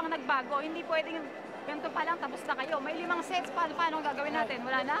 Kayo ang nagbago. Hindi pwedeng ganito pa lang. Tapos na kayo. May 5 sets. Paano gagawin natin?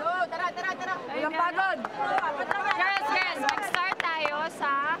 Wala na? Tara. Yung pagod. Girls. Mag-start tayo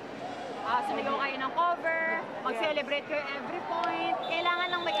sa sumigaw kayo ng cover. Mag-celebrate kayo every point. Kailangan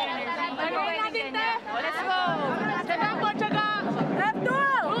ng may energy. Gagawin natin ganyan. Let's go. Tsaga. F2!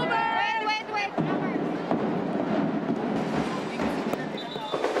 Wait.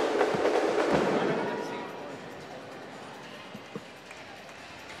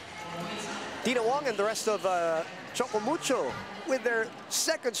 Tina Wong and the rest of Chocomucho with their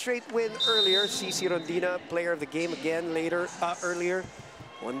second straight win earlier. CC Rondina, player of the game again earlier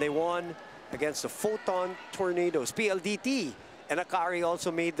when they won against the Photon Tornadoes. PLDT and Akari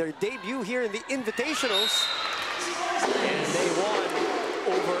also made their debut here in the Invitationals. And they won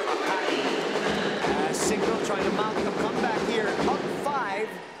over Akari. Signal trying to mount a comeback here, up 5.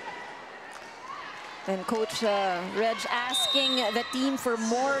 And Coach Reg asking the team for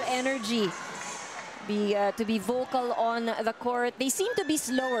more energy, to be vocal on the court. They seem to be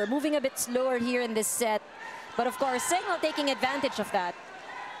slower, moving a bit slower here in this set. But of course, Signal taking advantage of that.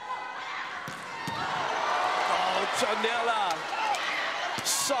 Oh, Chanela.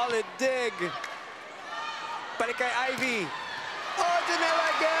 Solid dig. Balik kay Ivy. Oh, Janela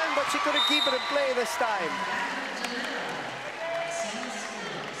again, but she couldn't keep it in play this time.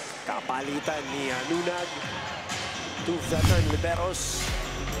 Kapalitan ni Nunag. 2 veteran liberos.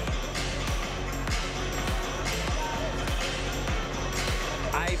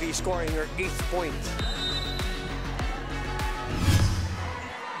 Ivy scoring her 8th point.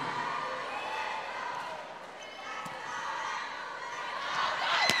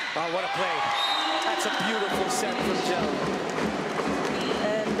 Oh, what a play. That's a beautiful set from Jel.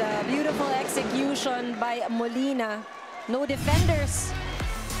 And beautiful execution by Molina. No defenders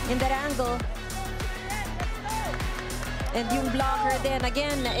in that angle. And yung blocker then,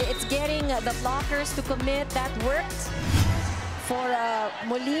 again, it's getting the blockers to commit. That worked for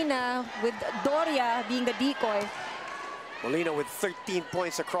Molina, with Doria being the decoy. Molina with 13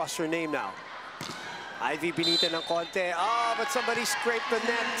 points across her name now. Ivy binita ng konti. Ah, but somebody scraped the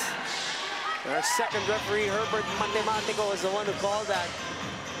net. Our second referee, Herbert Matematico, is the one who called that.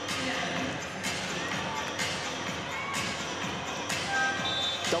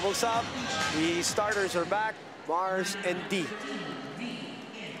 Doubles up. The starters are back. Mars and D.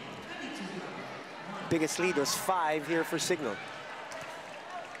 Biggest lead was 5 here for Signal.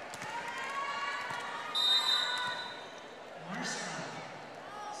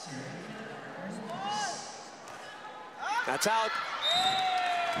 That's out.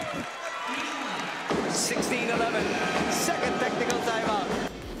 16-11. Second technical timeout.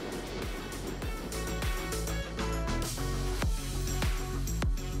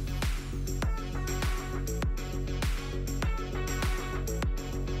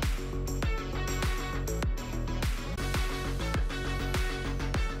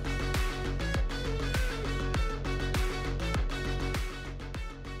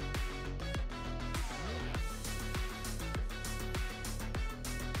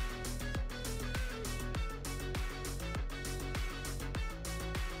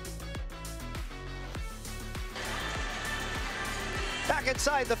 Back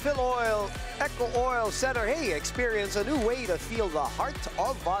inside the Echo Oil Center. Hey, experience a new way to feel the heart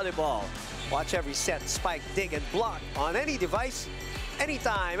of volleyball. Watch every set, spike, dig, and block on any device,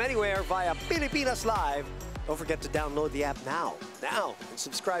 anytime, anywhere via Pilipinas Live. Don't forget to download the app now. And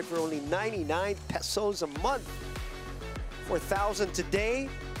subscribe for only 99 pesos a month. 4,000 today.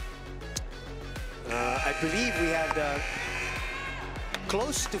 I believe we had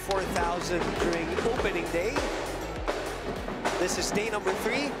close to 4,000 during opening day. This is day number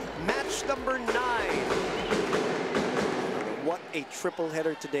 3, match number 9. What a triple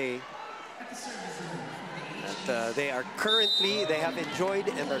header today. That they have enjoyed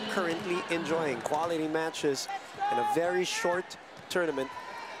and are currently enjoying quality matches in a very short tournament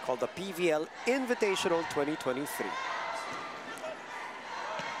called the PVL Invitational 2023.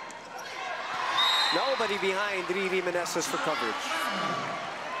 Nobody behind Riri Meneses for coverage.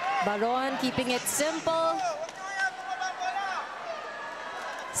 Baron keeping it simple.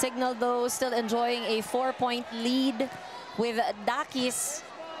 Signal, though, still enjoying a 4-point lead with Dakis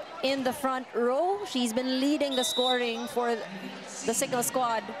in the front row. She's been leading the scoring for the Signal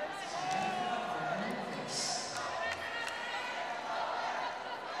squad.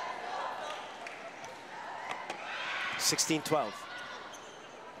 (16-12).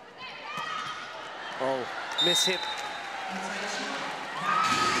 Oh, miss hit.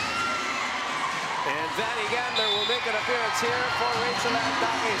 And Vanny Gandler will make an appearance here for Rachel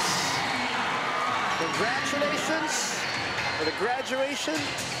Dakis. Congratulations for the graduation.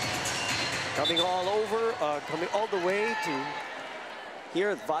 Coming all the way to here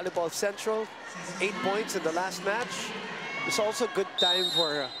at Volleyball Central. 8 points in the last match. It's also a good time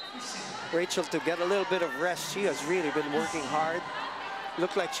for Rachel to get a little bit of rest. She has really been working hard.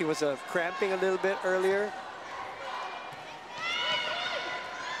 Looked like she was cramping a little bit earlier.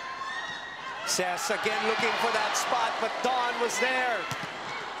 Sess again looking for that spot, but Dawn was there.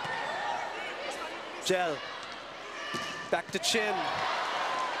 Jel. Back to Chin.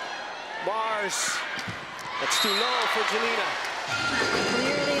 Mars. That's too low for Jelena.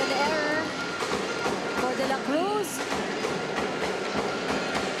 Clearly an error for De La Cruz.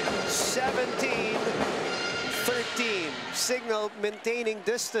 17-13. Signal maintaining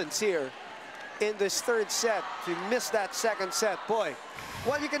distance here in this third set. If you missed that second set, boy.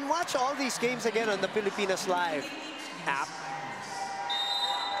 Well, you can watch all these games again on the Pilipinas Live app.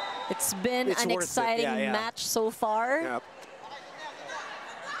 It's been an exciting match so far. Yep.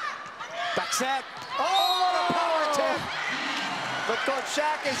 Back set. Oh, what a power tip! But Coach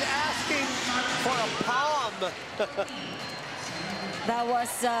Shaq is asking for a palm. That was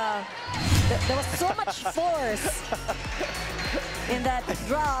there was so much force in that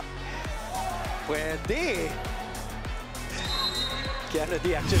drop. Pwede.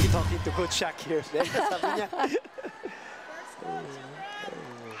 Kennedy actually talking to Coach Shaq here. Sabi niya.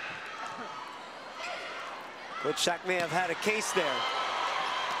 Coach Shaq may have had a case there.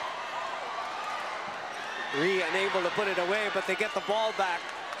 Unable to put it away, but they get the ball back.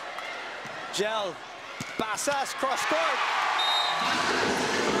 Gel, Basas, cross court.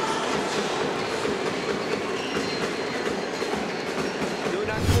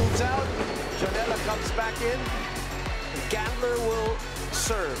 Nunan moves out. Janela comes back in. Gandler will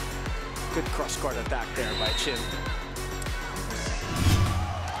serve. Good cross court attack there by Chin.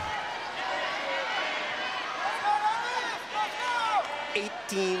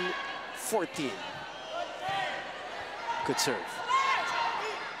 (18-14). Good serve.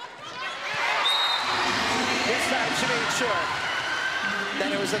 This time she made sure that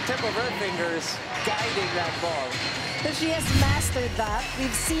it was the tip of her fingers guiding that ball. She has mastered that.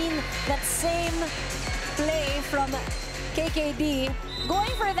 We've seen that same play from KKD going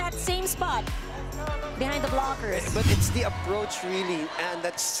for that same spot behind the blockers. But it's the approach really, and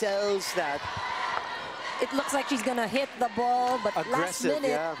that sells that. It looks like she's gonna hit the ball, but last Aggressive,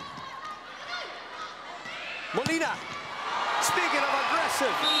 minute. yeah. Molina. Speaking of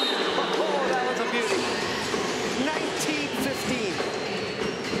aggressive, oh, that was a beauty. 19-15.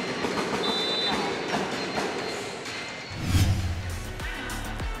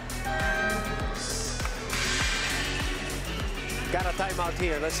 Got a timeout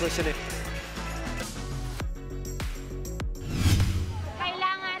here. Let's listen in.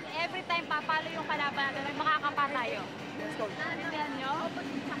 Kailangan every time papalo yung kalaban natin, makakampa tayo. Nanindihan nyo?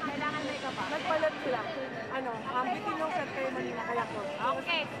 Kailangan may ka pa. Nagpalat sila. Bitin yung set kayo Manila, kaya ko.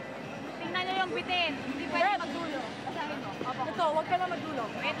 Okay. Tingnan nyo yung bitin. Hindi pwede magdulo. Basahin mo. Ito, huwag ka na magdulo.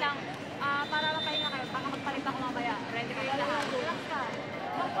 Wait lang. Para mapahinga kayo. Baka magpalit ako mamaya. Ready kayo lahat. Relax ka.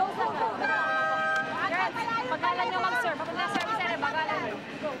 Mag-close up ka. Girls, bagalan nyo mag-serve. Pag na-service na rin, bagalan nyo.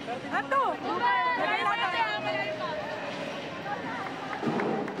 Ato! Lagay lang kami.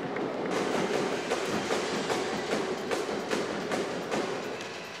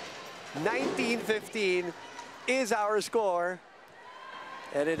 19-15 is our score,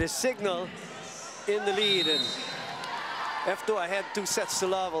 and it is Signal in the lead, and F2 ahead 2 sets to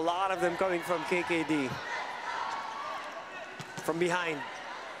love. A lot of them coming from KKD. From behind.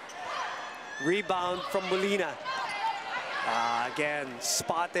 Rebound from Molina. Again,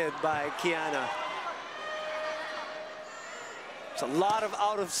 spotted by Kiana. It's a lot of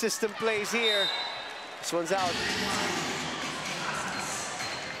out-of-system plays here. This one's out.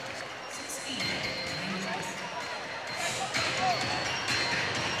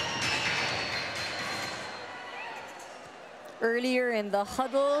 Earlier in the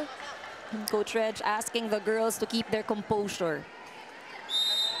huddle, Coach Reg asking the girls to keep their composure.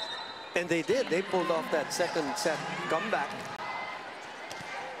 And they did. They pulled off that second set comeback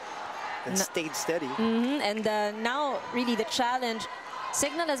and stayed steady. And now, really, the challenge.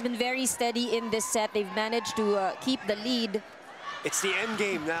 Signal has been very steady in this set. They've managed to keep the lead. It's the end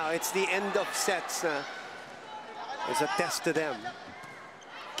game now. It's the end of sets. It's a test to them.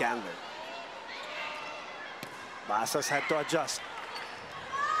 Gandler. Basas had to adjust.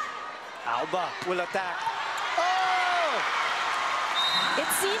 Alba will attack. Oh! It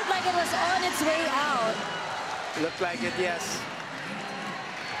seemed like it was on its way out. Looked like it, yes.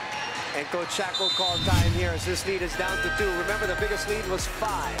 And Coach Shaq will call time here as this lead is down to 2. Remember, the biggest lead was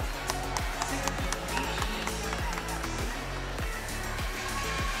 5.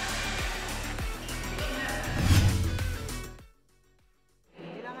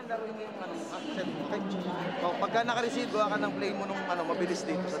 Pagka naka-receive, gawa ka ng play mo nung mabilis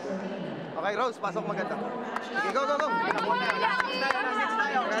dito sa dulo. Okay, Rose, pasok maganda. Sige, go, go, go.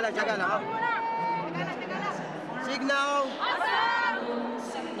 Tsaga lang, Signal!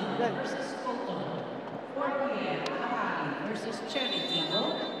 Versus Cherry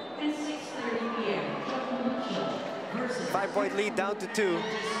Eagle and 6:30 p.m. versus 5-point lead down to 2,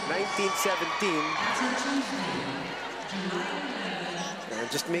 19-17.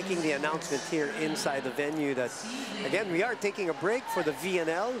 Just making the announcement here inside the venue that, again, we are taking a break for the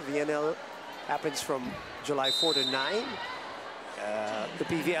VNL. VNL happens from July 4 to 9. The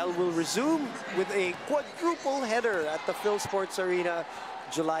PVL will resume with a quadruple header at the Phil Sports Arena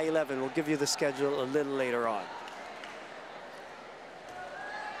July 11. We'll give you the schedule a little later on.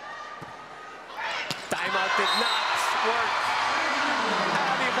 Timeout did not work.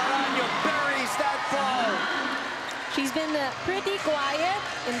 Abby Maranyo buries that ball. She's been pretty quiet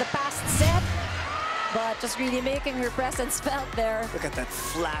in the past set, but just really making her presence felt there. Look at that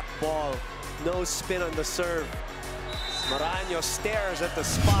flat ball. No spin on the serve. Maranyo stares at the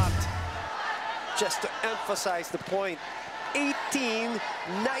spot just to emphasize the point. 18-19.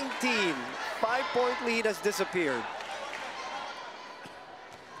 5-point lead has disappeared.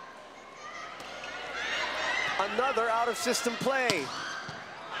 Another out-of-system play.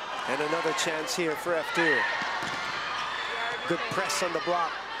 And another chance here for F2. Good press on the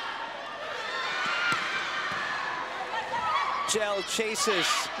block. Gel chases.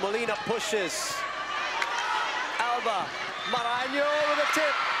 Molina pushes. Alba. Maranyo with a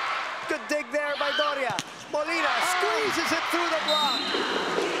tip. Good dig there by Doria. Molina squeezes it through the block.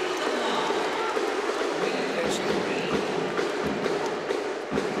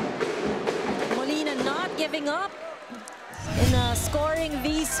 Molina not giving up in scoring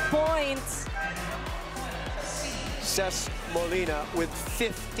these points. Cesc Molina with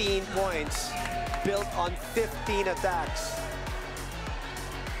 15 points, built on 15 attacks.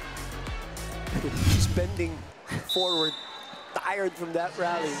 She's bending forward, tired from that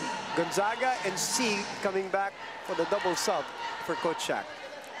rally. Gonzaga and C coming back for the double sub for Coach Shaq.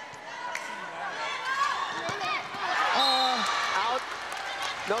 Out,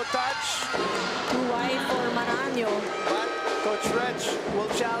 no touch. Too wide for Maranyo. But Coach Reg will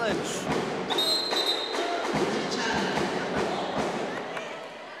challenge.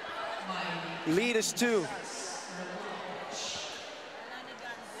 Lead is 2.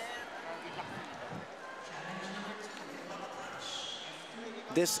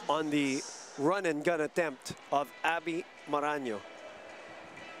 This on the run and gun attempt of Abby Maranyo.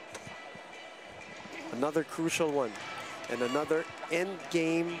 Another crucial one and another end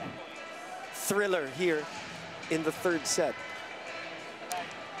game thriller here in the third set.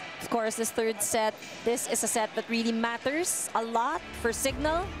 Of course, this third set, this is a set that really matters a lot for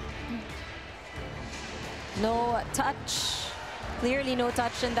Signal. No touch. Clearly no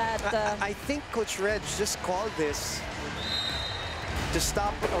touch in that. I think Coach Reg just called this to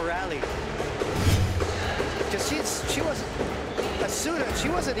stop a rally. Because she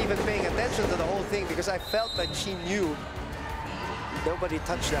wasn't even paying attention to the whole thing, because I felt that she knew nobody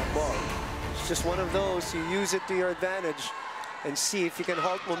touched that ball. It's just one of those, you use it to your advantage and see if you can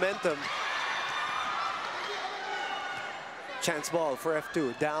halt momentum. Chance ball for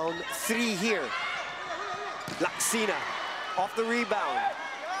F2, down 3 here. Laxina off the rebound.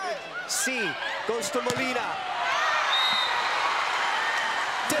 C goes to Molina.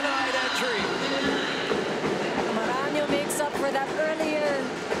 Denied entry. Maranyo makes up for that earlier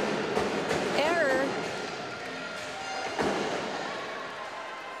error.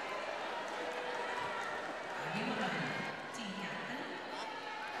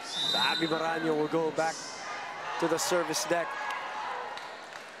 Abby Maranyo will go back to the service deck.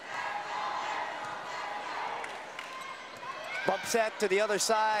 Bump set to the other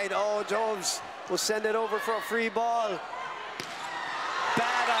side. Oh, Jones will send it over for a free ball.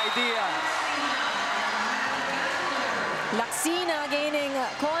 Bad idea. Laxina gaining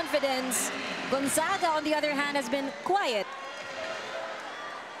confidence. Gonzaga, on the other hand, has been quiet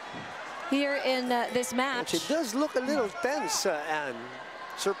here in this match. She does look a little tense, Anne,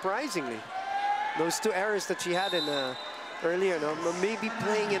 surprisingly. Those 2 errors that she had in earlier, maybe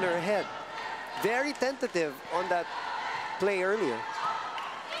playing in her head. Very tentative on that play earlier.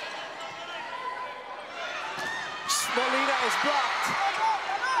 Molina is blocked.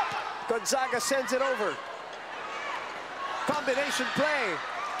 Gonzaga sends it over. Combination play.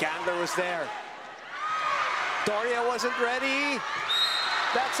 Candler was there. Doria wasn't ready.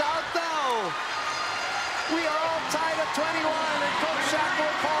 That's out though. We are all tied at 21 and Coach Shaq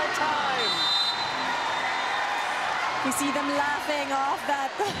will call time. You see them laughing off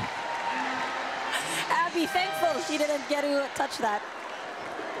that. Abby, thankful she didn't get to touch that.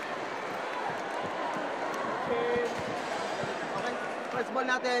 Okay. First ball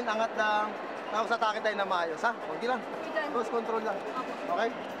natin, angat lang. Tapos atake tayo na maayos, ha? Hindi lang. Close control lang.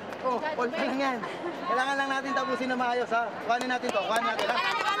 Okay? Oh, hold pa lang yan. Kailangan lang natin tapusin na maayos, ha? Kuhanin natin to. Kuhanin natin, ha?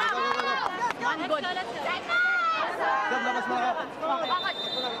 Go, go, go, go. One good. Dab, labas mo na ka.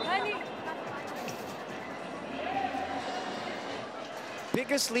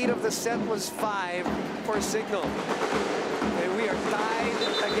 Biggest lead of the set was 5 for Signal. And we are tied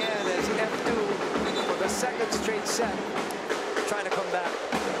again as F2 for the second straight set, trying to come back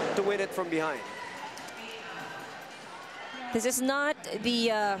to win it from behind. This is not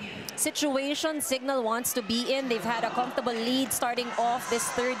the situation Signal wants to be in. They've had a comfortable lead starting off this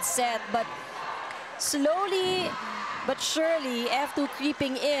third set, but slowly but surely, F2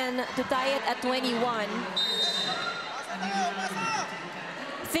 creeping in to tie it at 21.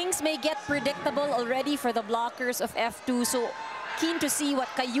 Things may get predictable already for the blockers of F2, so keen to see what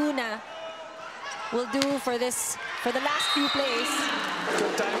Kayuna will do for the last few plays.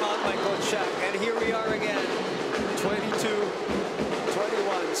 Good timeout by Coach Shaq, and here we are again.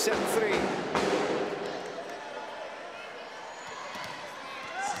 22-21, set 3.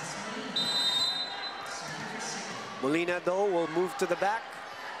 Molina, though, will move to the back.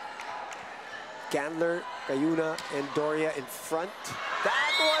 Candler, Kayuna, and Doria in front.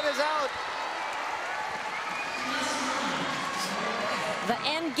 That one is out. The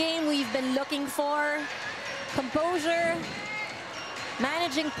end game we've been looking for. Composure,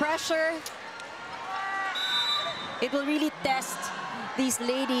 managing pressure. It will really test these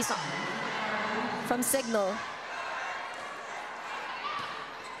ladies from Signal.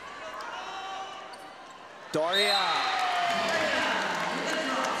 Doria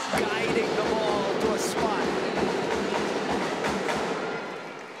guiding the ball to a spot.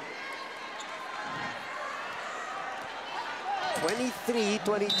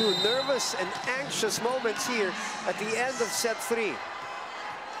 (23-22). Nervous and anxious moments here at the end of set 3.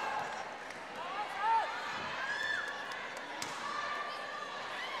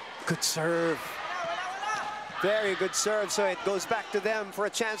 Good serve. Very good serve, so it goes back to them for a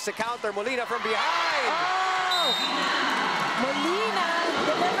chance to counter. Molina from behind. Oh! Molina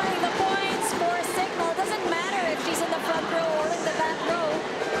delivering the points for Signal. Doesn't matter if she's in the front row or in the back row.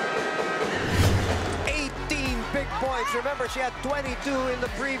 18 big points. Remember, she had 22 in the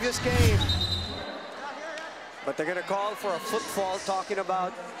previous game. But they're going to call for a footfall, talking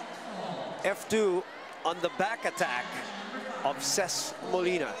about F2 on the back attack of Ces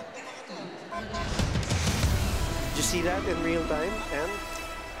Molina. Did you see that in real time, Anne?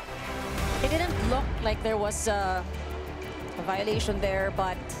 It didn't look like there was a violation there,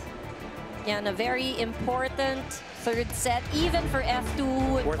 but yeah, a very important third set, even for F2,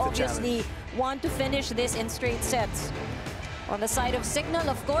 who would obviously want to finish this in straight sets. On the side of Signal,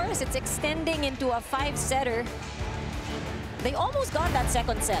 of course, it's extending into a 5-setter. They almost got that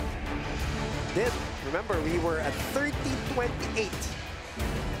second set. Did. Remember, we were at 30-28.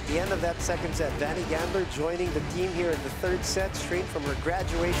 The end of that second set. Danny Gandler joining the team here in the third set, straight from her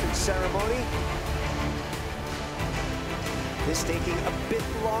graduation ceremony. This taking a bit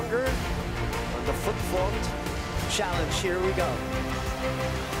longer on the foot fault challenge. Here we go.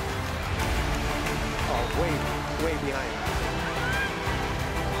 Oh, way behind.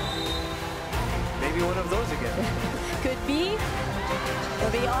 Maybe one of those again. Could be.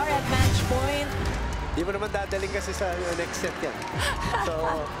 Well, they are at match point. Di mo naman dadaling kasi sa next set yan.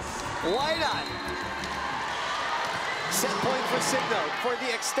 So, why not? Set point for Signal for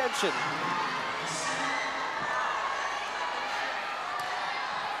the extension.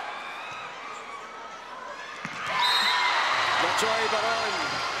 Majoy Baron,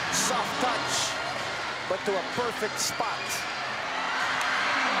 soft touch, but to a perfect spot.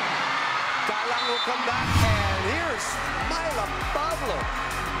 Galang will come back, and here's Myla Pablo.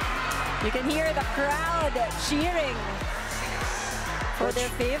 You can hear the crowd cheering for their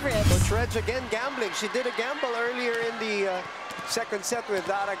favorites. Coach Reg again gambling. She did a gamble earlier in the second set with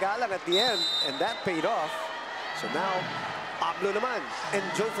Dara Galang at the end, and that paid off. So now, Pablo naman. And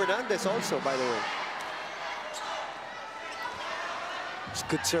Joe Fernandez also, by the way. It's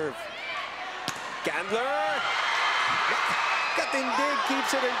good serve. Gandler! Katindig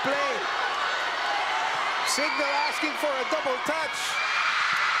keeps it in play. Signal asking for a double touch.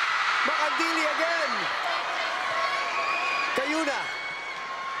 Makandili again. Kayuna.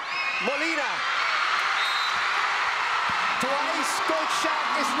 Molina. Twice, Coach Shaq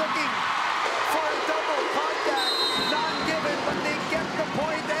is looking for a double contact. Not given, but they get the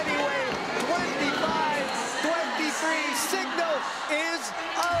point anyway. 25-23. Signal is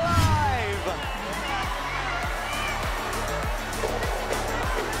alive.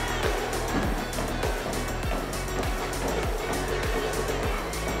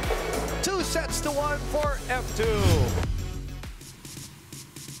 Sets to 1 for F2.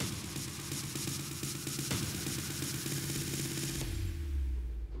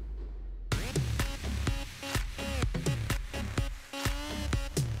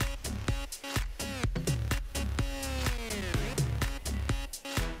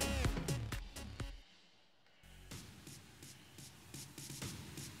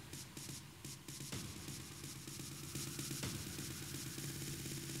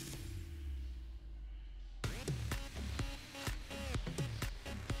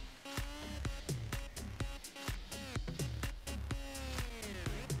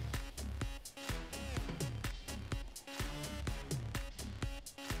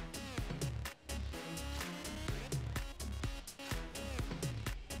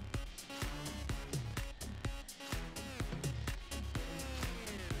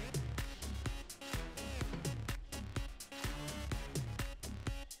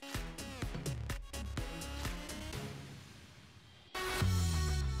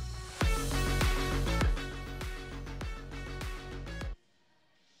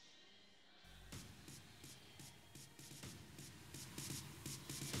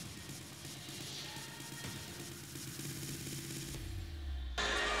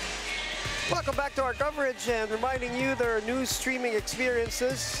 Welcome back to our coverage and reminding you there are new streaming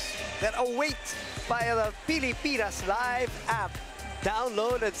experiences that await via the Pilipinas Live app.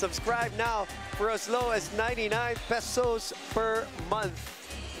 Download and subscribe now for as low as 99 pesos per month.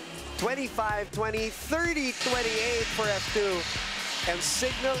 25.20, 30.28 for F2. And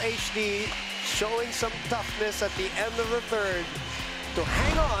Signal HD showing some toughness at the end of the third to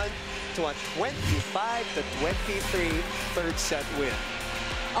hang on to a 25-23 third set win.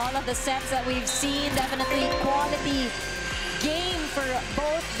 All of the sets that we've seen, definitely quality game for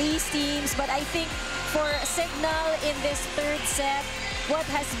both these teams. But I think for Signal in this third set, what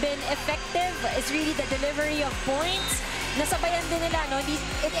has been effective is really the delivery of points. Nasabayan din nila, no?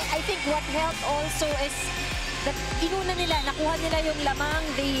 I think what helped also is that inuna nila, nakuha nila yung lamang.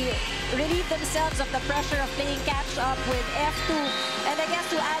 They relieved themselves of the pressure of playing catch-up with F2. And I guess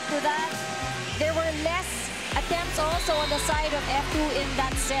to add to that, there were less attempts also on the side of F2 in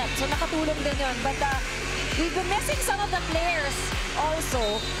that set. So nakatulong din yun. But we've been missing some of the players also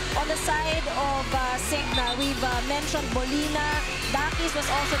on the side of Signal. We've mentioned Molina. Dakis was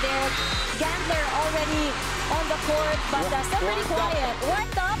also there. Gandler already on the court, but still pretty quiet.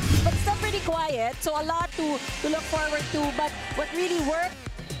 Warmed up, but still pretty quiet. So a lot to look forward to. But what really worked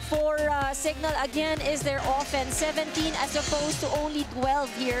for Signal again is their offense. 17 as opposed to only 12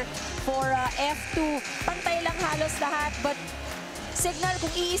 here for F2. Pantay lang halos lahat, but Signal,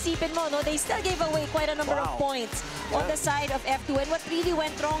 kung iisipin mo, no, they still gave away quite a number of points on the side of F2. And what really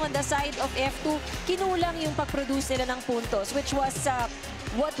went wrong on the side of F2, kinulang yung pag-produce nila ng puntos, which was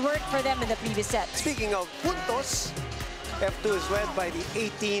what worked for them in the previous set. Speaking of puntos, F2 is led by the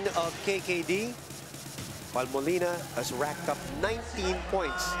 18 of KKD. While Molina has racked up 19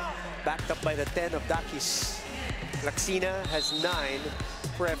 points, backed up by the 10 of Dakis. Laxina has 9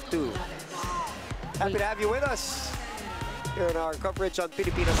 for F2. Happy to have you with us here in our coverage on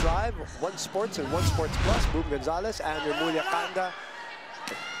Pilipinas Live. One Sports and One Sports Plus. Boom Gonzalez, Andrew Mulyakanda,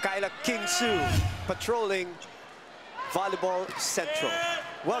 Kyla King-Su patrolling Volleyball Central.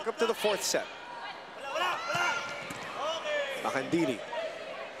 Welcome to the fourth set. Makandili.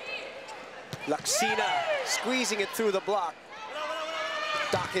 Laxina squeezing it through the block.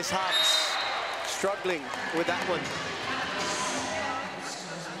 Dakis Hops struggling with that one.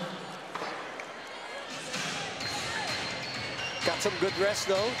 Got some good rest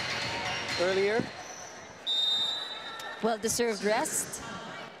though earlier. Well-deserved rest.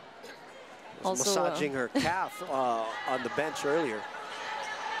 Also massaging her calf on the bench earlier.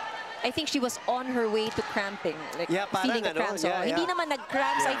 I think she was on her way to cramping, like feeling the cramps. Hindi naman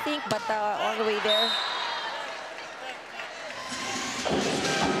nag-cramps, I think, but on the way there.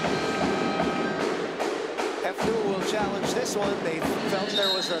 F2 will challenge this one. They felt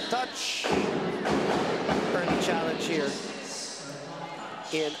there was a touch. Early challenge here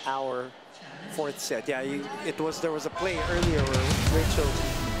in our fourth set. Yeah, there was a play earlier where Rachel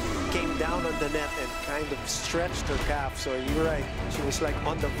came down on the net and kind of stretched her calf. So you're right, she was like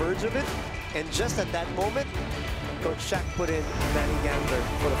on the verge of it. And just at that moment, Coach Shaq put in Manny Gandler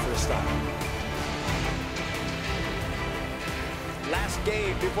for the first time. Last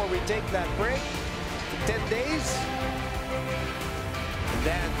game before we take that break, 10 days. And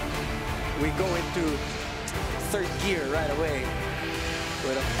then we go into third gear right away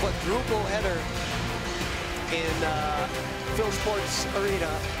with a quadruple header in Phil Sports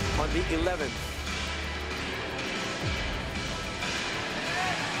Arena on the 11th.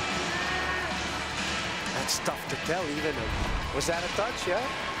 That's tough to tell even. Was that a touch, yeah?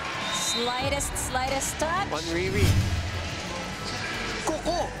 Slightest touch. On Riri.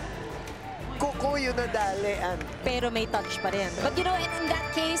 Coco yun nadalian. Pero may touch pa rin. But you know, in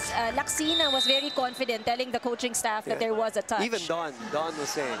that case, Laxina was very confident telling the coaching staff that there was a touch. Even Don was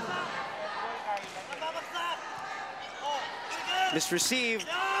saying. Misreceived.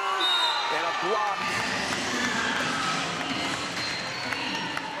 And a block.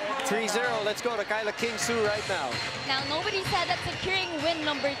 3-0. Let's go to Kyla King-Su right now. Now, nobody said that securing win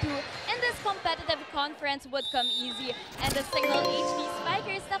number 2 in this competitive conference would come easy. And the Signal HD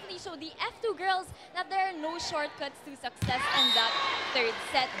Spikers definitely show the F2 girls that there are no shortcuts to success in that third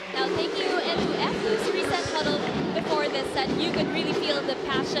set. Now, taking you into F2's reset huddle before this set, you could really feel the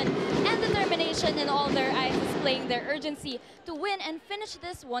passion and determination in all their eyes, displaying their urgency to win and finish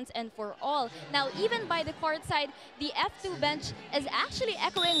this once and for all. Now, even by the court side, the F2 bench is actually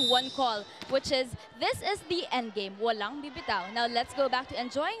echoing one call, which is, this is the end game. Walang bibitaw. Now, let's go back to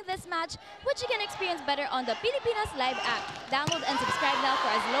enjoying this match, which you can experience better on the Pilipinas Live app. Download and subscribe now for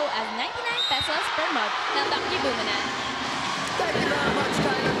as low as 99 pesos per month. Now, back to you, Boomanan. Thank you very much,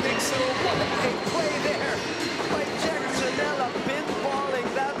 Kyla King-Su. What a play there by Jack Janela, pinballing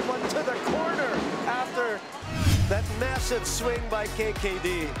that one to the corner. Decent swing by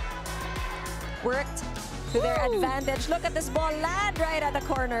KKD. Worked to their advantage. Look at this ball land right at the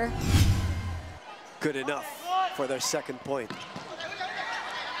corner. Good enough for their second point.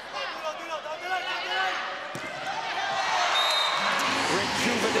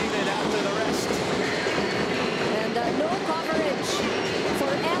 Rejuvenated after the rest. And no coverage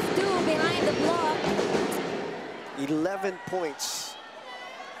for F2 behind the block. 11 points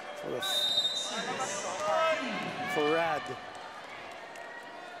for Rad.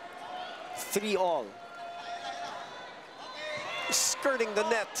 3 all. Skirting the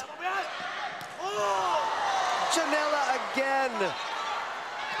net. Janela again.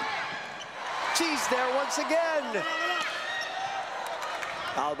 She's there once again.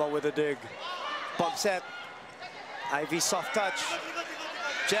 Alba with a dig. Bump set. Ivy soft touch.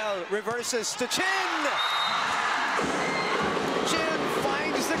 Gel reverses to Chin. Chin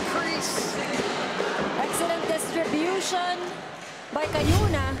finds the crease. Excellent distribution by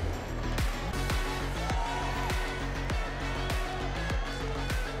Cayuna.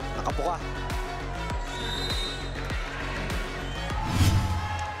 Nakabuka.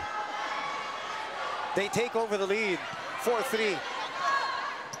 They take over the lead. 4-3.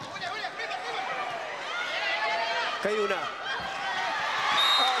 Cayuna.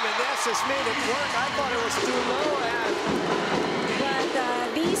 Oh, Meneses made it work. I thought it was too low. But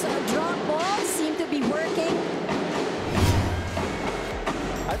these drop balls seem to be working.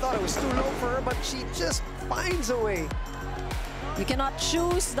 I thought it was too low for her, but she just finds a way. You cannot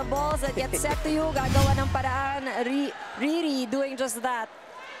choose the balls that get set to you. Gagawa ng paraan. Riri doing just that.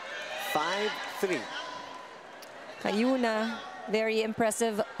 5-3. Cayuna, very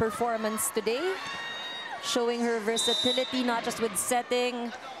impressive performance today. Showing her versatility, not just with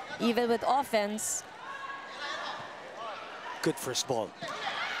setting, even with offense. Good first ball.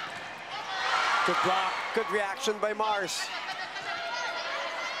 Good block, good reaction by Mars.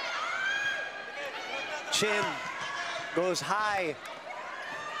 Chin goes high.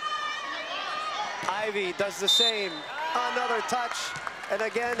 Ivy does the same. Another touch, and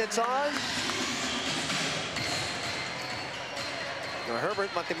again it's on. Now,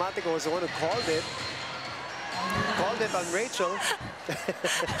 Herbert Matematico was the one who called it. Called it on Rachel.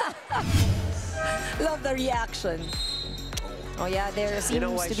 Love the reaction. Oh yeah, there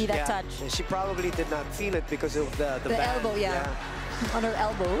seems to be that touch. She probably did not feel it because of the band. Elbow, yeah. On her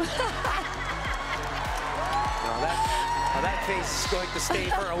elbow. Now that face is going to stay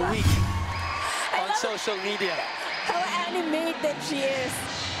for a week on social media. How animated she is.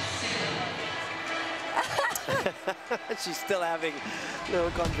 She's still having no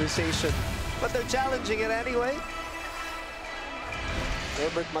conversation. But they're challenging it anyway.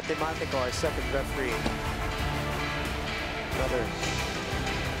 Herbert Matematico, our second referee. Another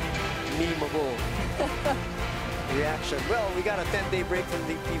memeable reaction. Well, we got a 10-day break from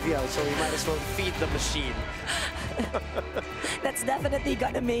the PVL, so we might as well feed the machine. That's definitely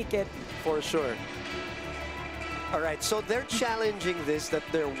gonna make it. For sure. All right, so they're challenging this, that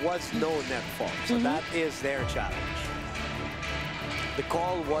there was no net fault. So that is their challenge. The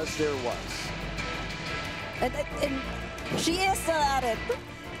call was there was. And she is still at it.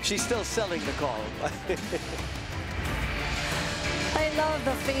 She's still selling the call. I love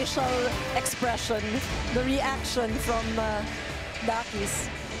the facial expression, the reaction from Dakis.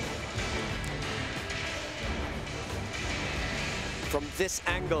 From this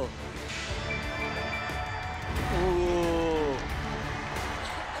angle. Ooh.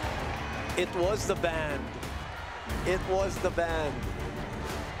 It was the band. It was the band.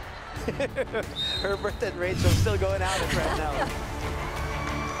 Herbert and Rachel still going at it right now.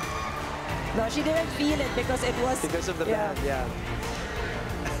 No, she didn't feel it because it was... Because of the band, yeah.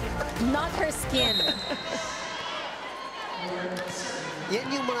 Not her skin.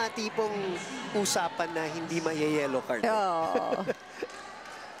 Yan yung mga tipong usapan na hindi ma-yellow card. Oh.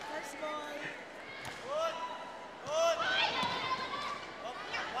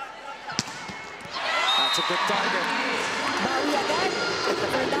 That's a good target. Bawi agad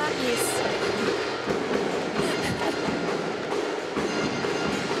for Dakis.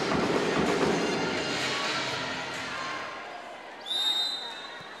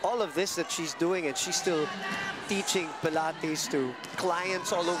 All of this that she's doing, and she's still teaching Pilates to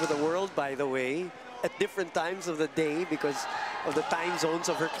clients all over the world, by the way, at different times of the day because of the time zones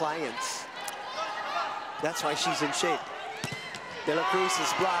of her clients. That's why she's in shape. De La Cruz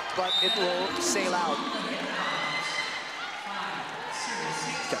is blocked, but it will sail out.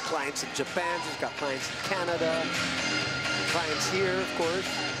 She's got clients in Japan, she's got clients in Canada, clients here, of course.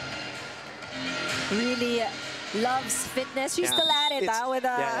 Really loves fitness. She's still at it, with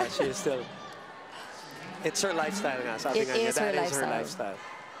yeah, she is still. It's her lifestyle nga. Sabi nga niya, that is her lifestyle.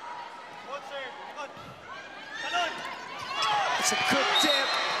 It's a good tip.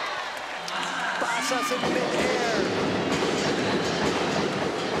 Pasas in mid-air.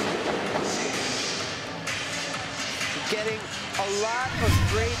 Getting a lot of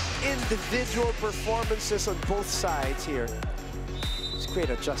great individual performances on both sides here. It's a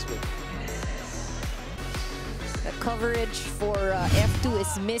great adjustment. The coverage for F2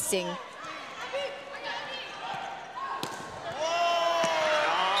 is missing.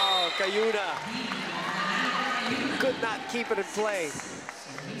 Oh, Cayuna could not keep it in play.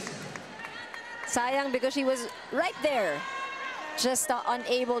 Sayang because she was right there, just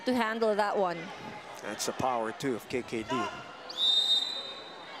unable to handle that one. That's the power too of KKD.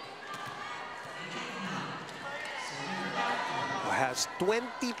 Has 20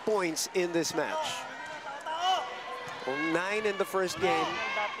 points in this match. 9 in the first game,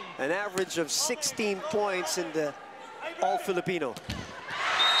 an average of 16 points in the All-Filipino.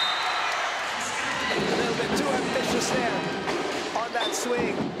 A little bit too ambitious there on that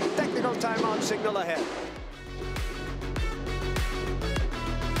swing. Technical timeout signal ahead.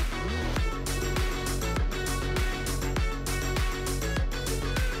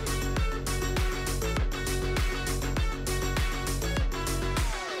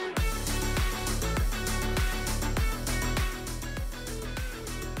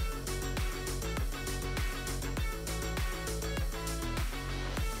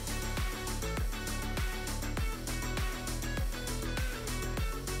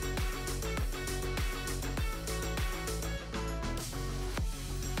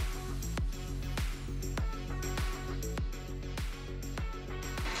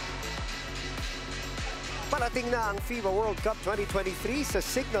 Parating na ang FIBA World Cup 2023 sa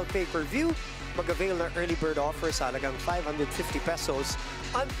Signal Pay-Per-View. Mag-avail ng early bird offer sa halagang 550 pesos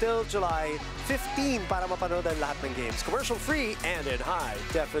until July 15 para mapanood ang lahat ng games. Commercial-free and in high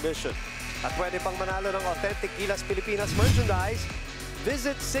definition. At pwede pang manalo ng authentic Gilas Pilipinas merchandise.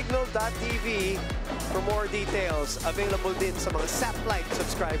 Visit signal.tv for more details. Available din sa mga satellite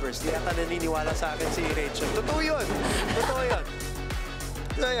subscribers. Di yata naniniwala sa akin si Rachel. Totoo yun. Totoo yun.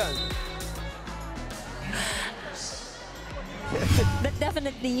 Totoo yun. That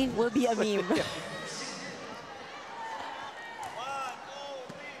definitely will be a meme.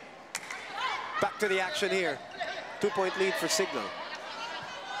 Back to the action here. 2-point lead for Signal.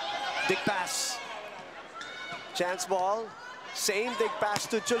 Dig pass. Chance ball. Same dig pass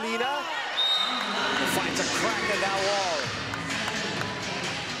to Jolina. Finds a crack in that wall.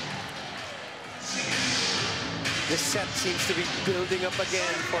 This set seems to be building up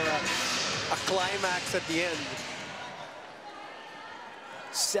again for a climax at the end.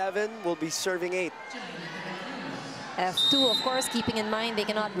 7 will be serving 8. F2, of course, keeping in mind they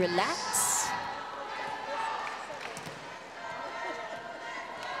cannot relax.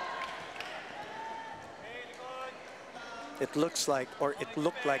 It looks like, or it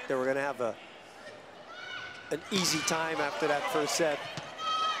looked like they were going to have an easy time after that first set.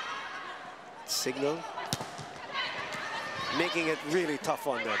 Signal making it really tough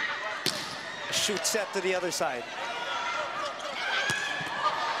on them. Shoot set to the other side.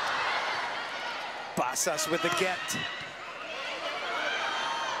 Pasas with the get.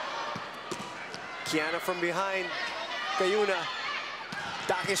 Kiana from behind. Cayuna.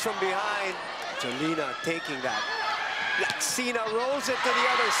 Dakis from behind. Jolina taking that. Laxina rolls it to the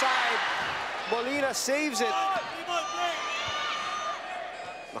other side. Molina saves it.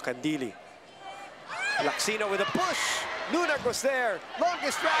 Macandili. Laxina with a push. Nunag was there.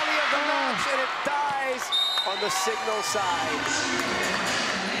 Longest rally of the match, and it dies on the Signal side.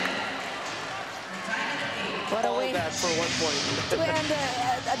 What a way that for 1 point. to end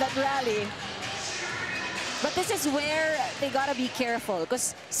that rally. But this is where they gotta be careful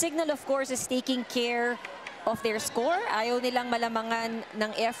because Signal, of course, is taking care of their score. Ayaw nilang malamangan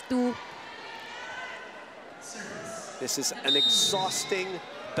ng F2. This is an exhausting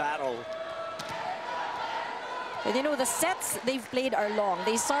battle. And you know, the sets they've played are long.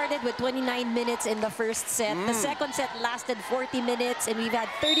 They started with 29 minutes in the first set. The second set lasted 40 minutes, and we've had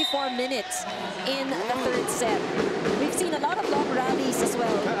 34 minutes in the third set. We've seen a lot of long rallies as well.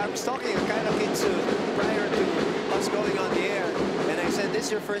 I was talking to Kyla Kinsu prior to us going on the air, and I said,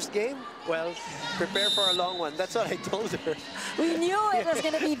 "This your first game? Well, prepare for a long one." That's what I told her. We knew it was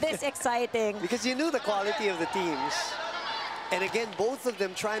going to be this exciting. Because you knew the quality of the teams. And again, both of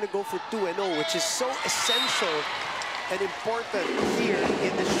them trying to go for 2-0, which is so essential and important here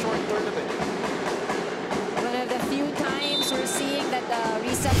in this short tournament. One of the few times we're seeing that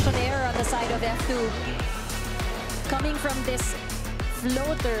reception error on the side of F2. Coming from this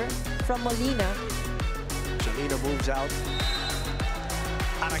floater from Molina. Julina moves out.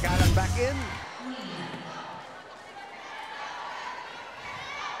 Aragalan back in.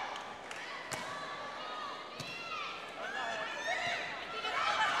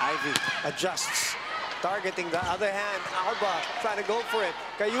 Ivy adjusts, targeting the other hand. Alba trying to go for it.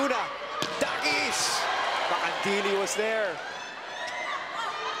 Cayuna, Dakis. Macandili was there.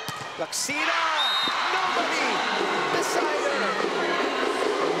 Laxina, nobody beside her.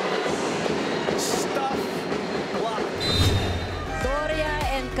 Stuff block. Doria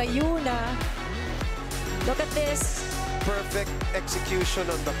and Cayuna. Look at this. Perfect execution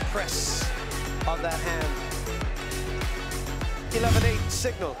on the press of that hand. 11-8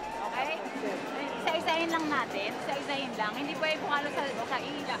 signal. Okay? Isa-isahin lang natin. Isa-isahin lang. Hindi pwede kung ano sa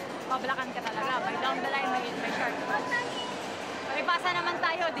ila. Pablakan ka talaga. By down the line, may short. May pasa naman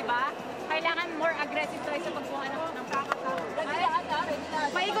tayo, di ba? Kailangan more aggressive tayo sa pagkuha ng kakaka.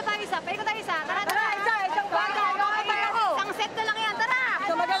 Paikot tayo isa. Paikot tayo isa. Tara, tara. Isang bata. Isang set na lang yan. Tara!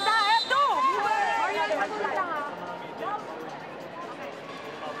 So maganda, F2!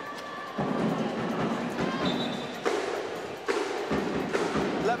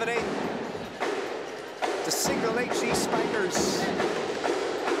 The Signal HC Spikers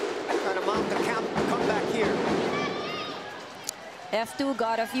trying to mount the comeback here. F2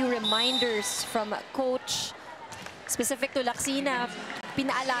 got a few reminders from coach specific to Laxina.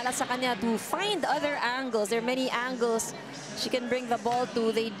 Pinaalala sa kanya to find other angles. There are many angles she can bring the ball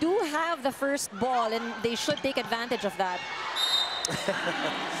to. They do have the first ball and they should take advantage of that.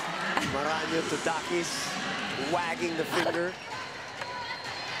 Maranyo to Dakis, wagging the finger.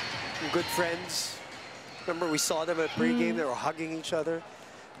 Good friends. Remember, we saw them at pregame. They were hugging each other.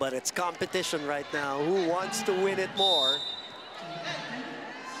 But it's competition right now. Who wants to win it more?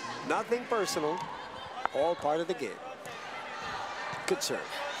 Nothing personal. All part of the game. Good serve.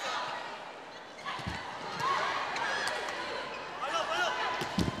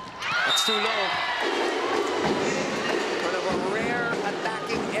 That's too low. One of a rare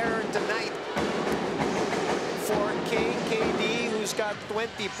attacking error tonight for KKD, who's got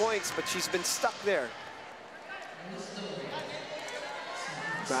 20 points, but she's been stuck there.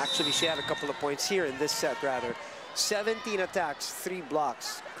 Actually, she had a couple of points here in this set, rather. 17 attacks, 3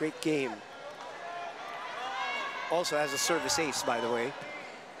 blocks. Great game. Also has a service ace, by the way.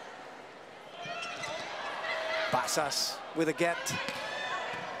 Pasas with a get.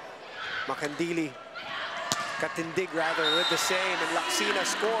 Macandili. Katindig, rather, with the same. And Laxina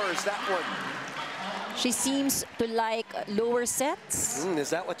scores that one. She seems to like lower sets. Is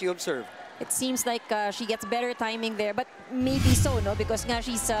that what you observed? It seems like she gets better timing there, but maybe so, no? Because nga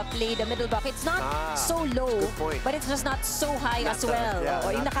she's played a middle block. It's not so low, but it's just not so high as well. Yeah,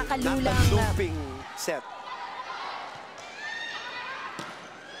 Yung nakakalulang. Not the looping set.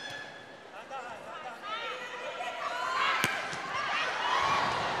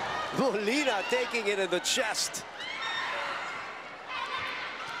 Molina taking it in the chest.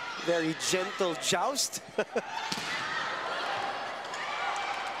 Very gentle joust.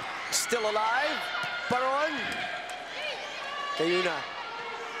 Still alive. Baron. Cayuna.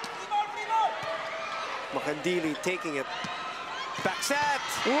 Macandili taking it. Back set.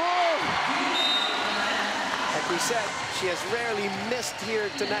 Whoa. Like we said, she has rarely missed here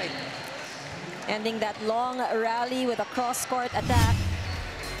tonight. Ending that long rally with a cross-court attack.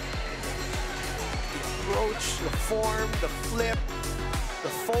 The approach, the form, the flip, the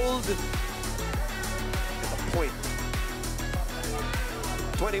fold, and the point.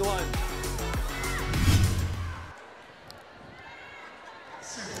 21.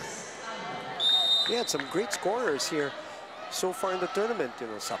 We had some great scorers here so far in the tournament. You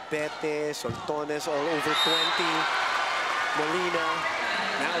know, Sapete, Soltones, all over 20. Molina,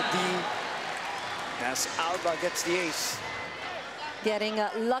 now D, as Alba gets the ace. Getting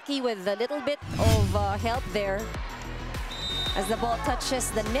lucky with a little bit of help there. As the ball touches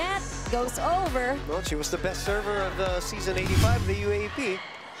the net, goes over. Well, she was the best server of the season 85, the UAP.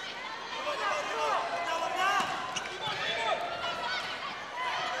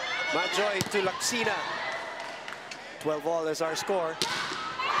 Majoy to Laxina. 12-all is our score.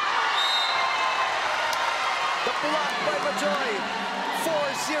 The block by Majoy.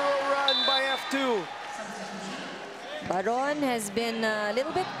 4-0 run by F2. Baron has been a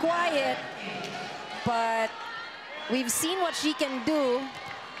little bit quiet, but we've seen what she can do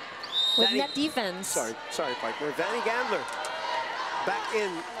with net defense. Sorry, partner. Vanny Gandler back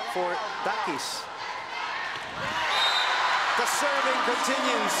in for Dakis. The serving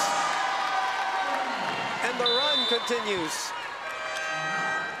continues. And the run continues.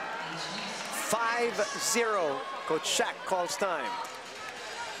 5-0. Coach Shaq calls time.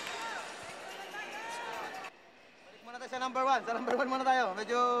 sa number 1. Sa number 1 muna tayo.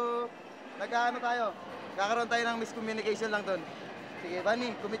 Medyo nagkaano tayo. Kakaroon tayo ng miscommunication lang doon. Sige,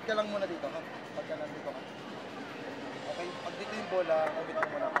 Bunny, commit ka lang muna dito. Ha? Pagka nandito ka. Okay, pag dito yung bola, commit ka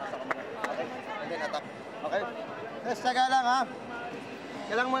muna. Pasa ka muna. Okay? And then attack. Okay? Yes, tsaga lang ha.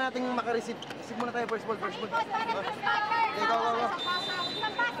 Kailangan muna natin makareceive. Receive muna tayo first ball, first ball. Okay, go, go, go.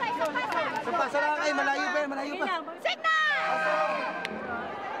 Isang pasa lang. Ay, malayo pa, malayo pa. Signal!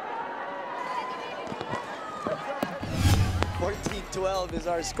 14-12 is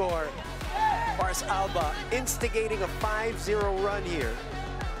our score. Mars Alba instigating a 5-0 run here.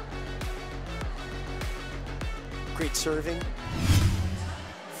 Great serving.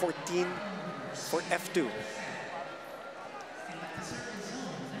 14 for F2.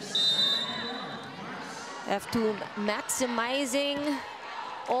 F2 maximizing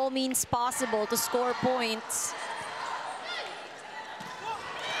all means possible to score points.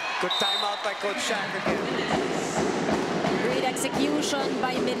 Good timeout by Coach Shaq again. Great execution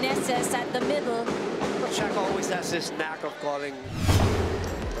by Meneses at the middle. Coach Shaq always has this knack of calling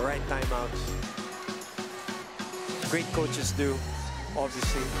the right timeouts. Great coaches do,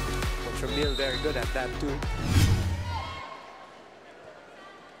 obviously. Coach Ramil very good at that too.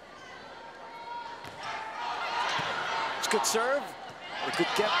 It's good serve. A good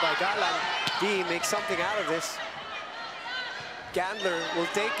get by Galan. D makes something out of this. Gandler will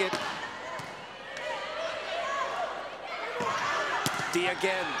take it. D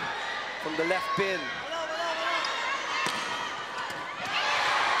again from the left pin.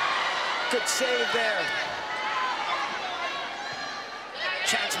 Good save there.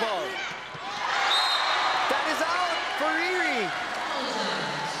 Chance ball. That is out for Riri.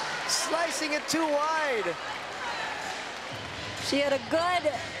 Slicing it too wide. She had a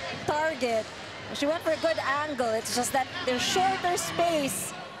good target. She went for a good angle. It's just that there's shorter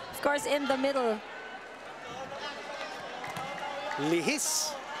space, of course, in the middle.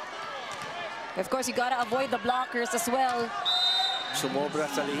 Lihis. Of course, you gotta avoid the blockers as well. Sumobra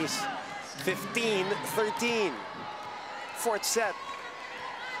sa Lihis. 15-13. Fourth set.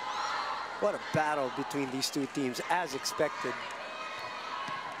 What a battle between these two teams, as expected.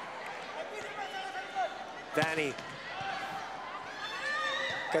 Vanny.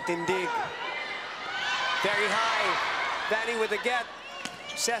 Katindig. Very high. Vanny with a get.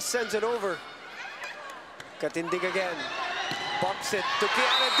 Sess sends it over. Katindig again. Bumps it to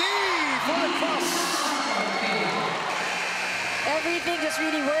Kiana D for the cross. Everything just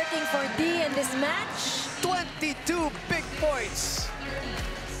really working for D in this match. 22 big points.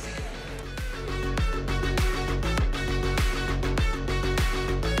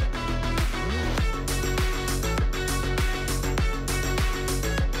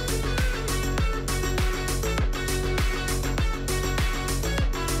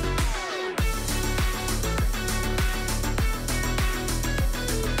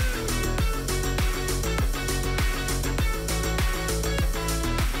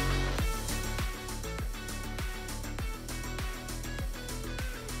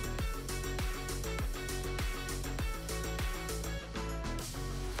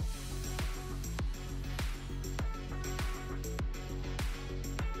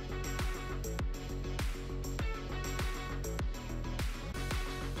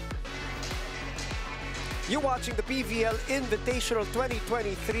 You're watching the PVL Invitational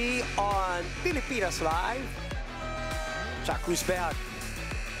 2023 on Pilipinas Live. Jack Cruzbeat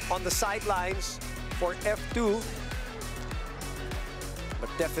on the sidelines for F2. But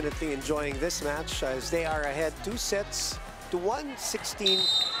definitely enjoying this match as they are ahead 2 sets to 1,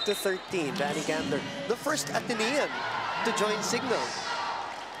 16-13. Vanny Gandler, the first Atenean to join Signal.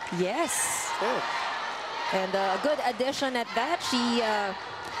 Yes. Yeah. And a good addition at that. She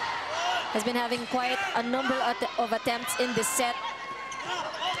has been having quite a number of attempts in this set.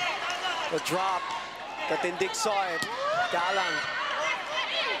 The drop. Katindig saw it. Galang.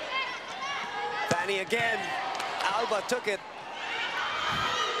 Vanny again. Alba took it.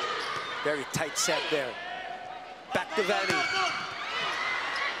 Very tight set there. Back to Vanny.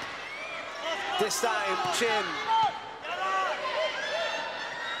 This time, Chin.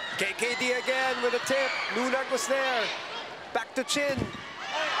 KKD again with a tip. Nunag was there. Back to Chin.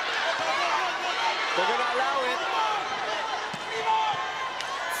 They're gonna allow it.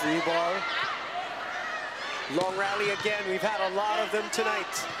 Free ball. Long rally again. We've had a lot of them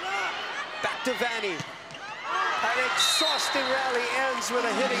tonight. Back to Vanny. An exhausting rally ends with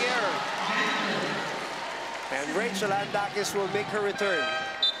a hitting error. And Rachel Andakis will make her return.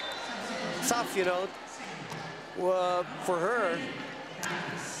 Tough, you know, for her,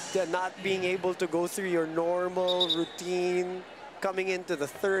 not being able to go through your normal routine coming into the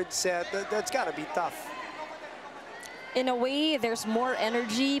third set. That's got to be tough. in a way, there's more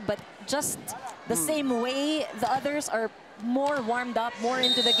energy, but just the same way, the others are more warmed up, more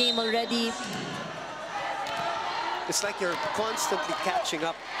into the game already. It's like you're constantly catching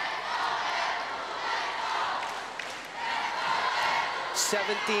up.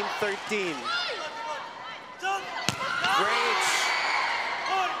 17-13. Great.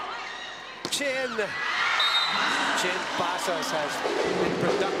 Chin Pasas has been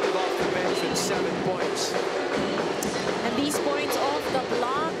productive off the bench with 7 points. And these points off the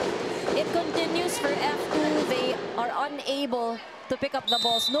block, it continues for F2. They are unable to pick up the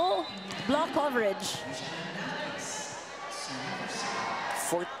balls. No block coverage.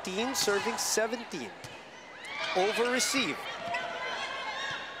 14 serving 17. Over receive.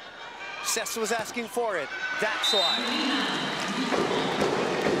 Cess was asking for it. That's why.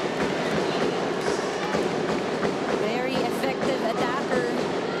 Very effective attacker.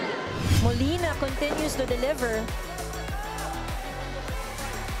 Molina continues to deliver.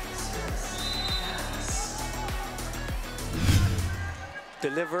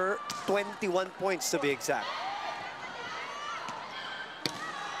 Deliver 21 points to be exact.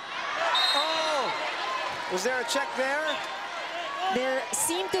 Oh! Was there a check there? There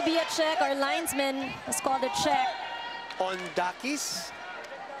seemed to be a check. Our linesman has called a check. On Dakis,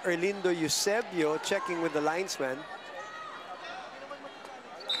 Erlindo Eusebio checking with the linesman.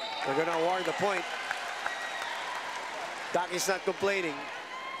 They're going to award the point. Dakis not complaining.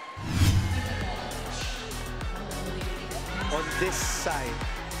 On this side.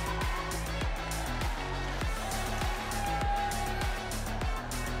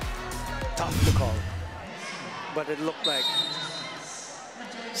 Tough to call. But it looked like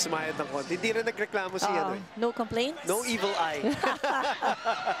sumayad ng konti. Hindi rin nagreklamo si ano eh. No complaints? No evil eye.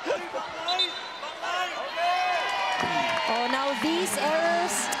 Oh, now these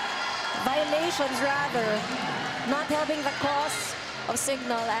errors, violations rather, not helping the cause of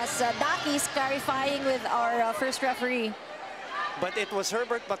Signal as Daki is clarifying with our first referee. But it was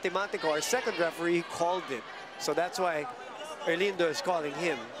Herbert Matematico, our second referee, who called it. So that's why Erlindo is calling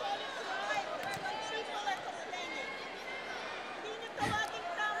him.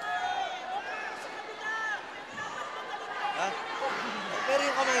 Pero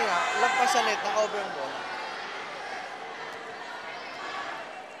yung kamay nga, lampas sa net, naka-over yung ball.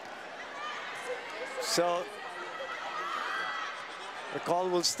 So, the call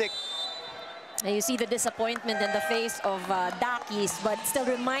will stick. And you see the disappointment in the face of Dakis, but still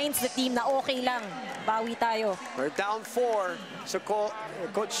reminds the team na okay lang. Bawi tayo. We're down 4, so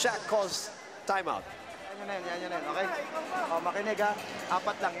Coach Shaq calls timeout. Yan yun, okay? O, makinig ha,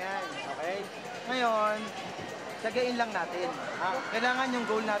 4 lang yan, okay? Ngayon, sagain lang natin. Ha? Kailangan yung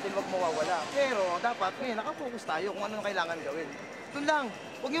goal natin wag mawawala. Pero dapat ngayon nakafocus tayo kung ano kailangan gawin. Doon lang.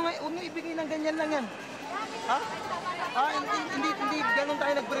 Huwag niyo ibigay ng ganyan lang yan. Ha? Hindi ganun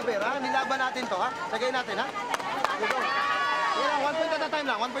tayo nag-prepare ha. Nilaban natin to ha. Sagain natin ha. Go. Yan, 1 point at a time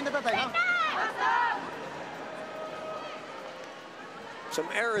lang. 1 point at a time ha. Some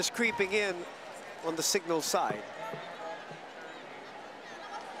errors creeping in on the Signal side.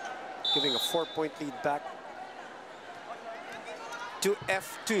 Giving a 4-point lead back to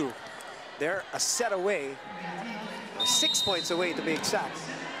F2. They're a set away, 6 points away to be exact,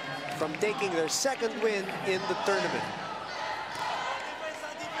 from taking their second win in the tournament.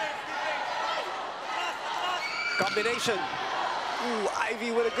 Combination. Ooh,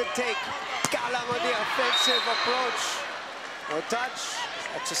 Ivy with a good take. Galang on the offensive approach. No touch.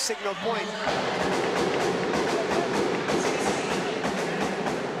 That's a Signal point.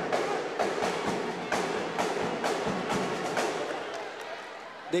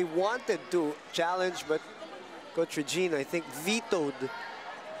 They wanted to challenge, but Coach Regine, I think, vetoed.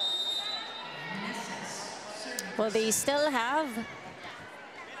 Well, they still have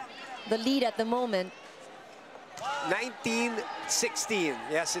the lead at the moment. 19-16.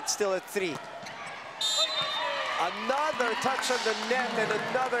 Yes, it's still at 3. Another touch on the net and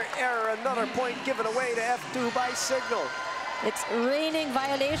another error, another point given away to F2 by Signal. It's raining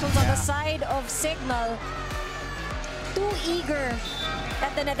violations on the side of Signal. Too eager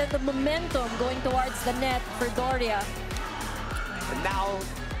at the net, and the momentum going towards the net for Doria. And now,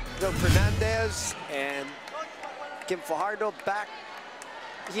 Joe Fernandez and Kim Fajardo back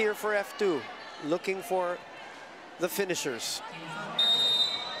here for F2, looking for the finishers.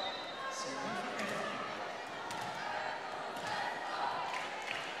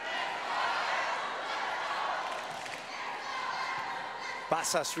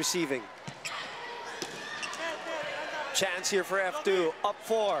 Basas receiving. Chance here for F2, up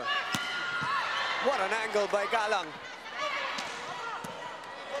 4. What an angle by Galang.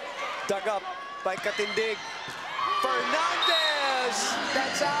 Dug up by Katindig. Fernandez!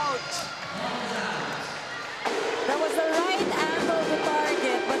 That's out. That was the right angle to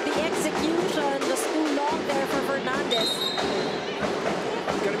target, but the execution was too long there for Fernandez.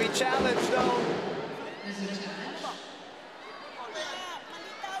 Gonna be challenged though.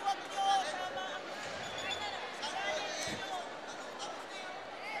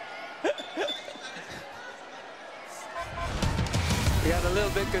 We got a little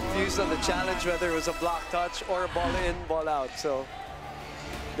bit confused on the challenge, whether it was a block touch or a ball in, ball out. So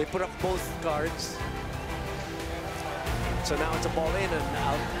they put up both cards. So now it's a ball in and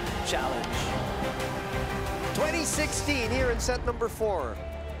out challenge. 2016 here in set number 4.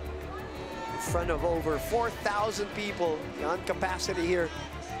 In front of over 4,000 people on capacity here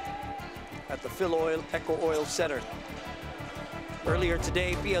at the Phil Oil Eco Oil Center. Earlier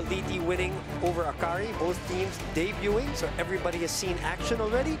today, PLDT winning over Akari, both teams debuting, so everybody has seen action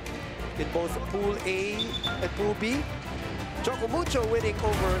already in both Pool A and Pool B. Chocomucho winning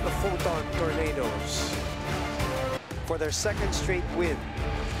over the Photon Tornadoes for their second straight win.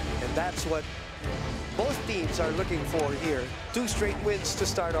 And that's what both teams are looking for here. 2 straight wins to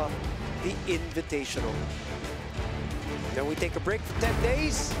start off the Invitational. Then we take a break for 10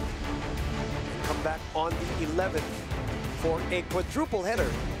 days and come back on the 11th for a quadruple header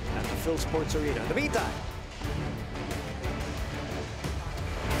at the Phil Sports Arena. In the meantime,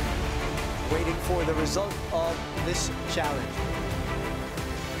 waiting for the result of this challenge.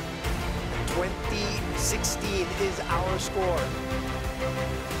 2016 is our score.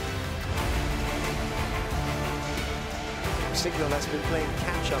 Signal has been playing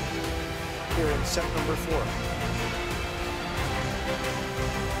catch-up here in set number 4.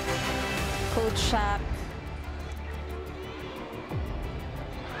 Coach Shaq.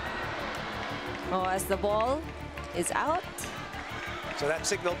 Oh, as the ball is out. So that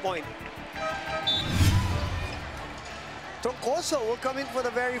signal point. Troncoso will come in for the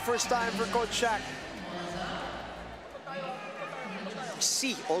very first time for Coach Shaq.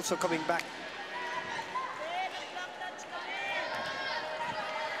 C also coming back.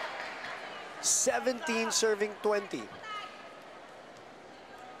 $17 serving 20.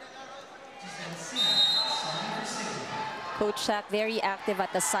 Coach Shaq very active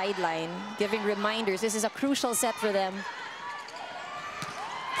at the sideline, giving reminders. This is a crucial set for them.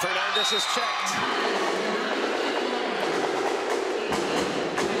 Fernandez is checked.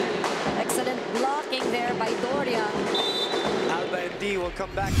 Excellent blocking there by Doria. Alba and D will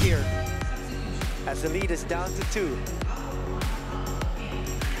come back here as the lead is down to 2.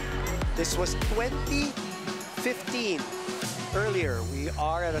 This was 2015 earlier. We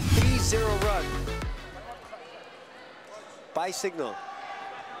are at a 3-0 run by Signal.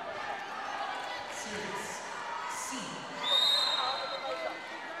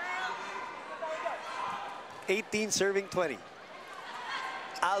 $18 serving 20.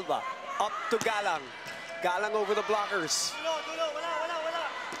 Alba up to Galang. Galang over the blockers.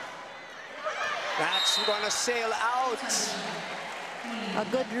 That's gonna sail out. A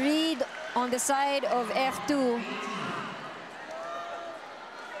good read on the side of F2.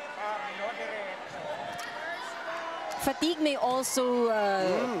 Fatigue may also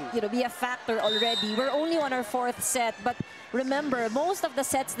be a factor already. We're only on our 4th set, but remember, most of the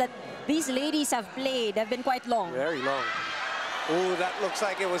sets that these ladies have played have been quite long. Very long. Oh, that looks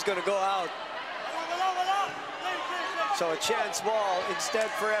like it was going to go out. So a chance ball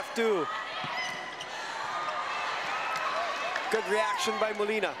instead for F2. Good reaction by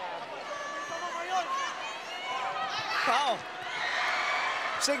Molina. Oh!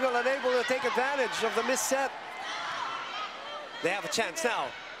 Signal unable to take advantage of the missed set. They have a chance now.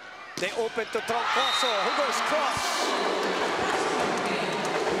 They open to Troncoso, who goes cross.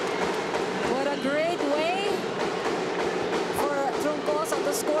 What a great way for Troncoso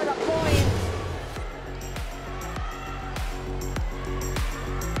to score a point.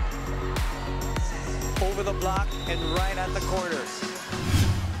 Over the block and right at the corner.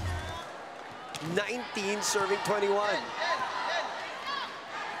 19 serving 21.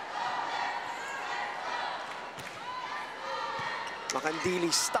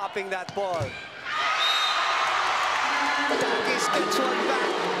 Macandili stopping that ball. Takis gets one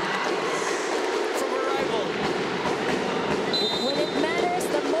back from a rival. When it matters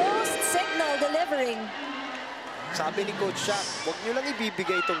the most, Signal delivering. Sabi ni Coach Shaq, huwag niyo lang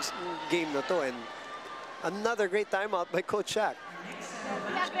ibibigay itong game na to. And another great timeout by Coach Shaq.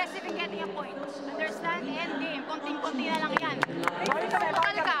 Be aggressive in getting a point. Understand? End game. Konting-konti na lang yan.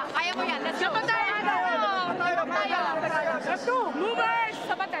 Bakal ka. Kaya mo yan. Let's go. Let's go! Movers!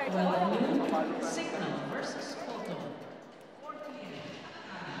 Sabater! Signal versus Photon. 4 p.m.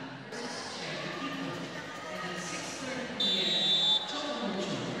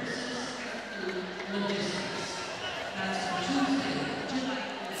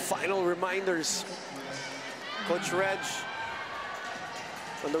 reminders. Coach Reg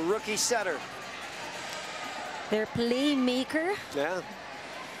on the rookie setter. Their playmaker. Yeah.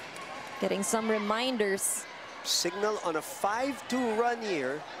 Getting some reminders. Signal on a 5-2 run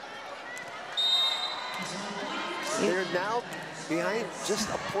here. They're now behind just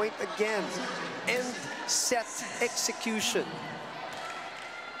a point again. End set execution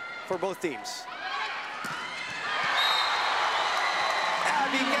for both teams.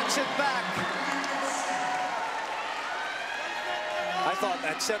 Abby gets it back. I thought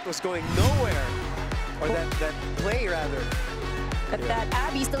that set was going nowhere. Or that play, rather. But that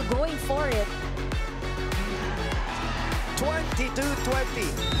Abby still going for it.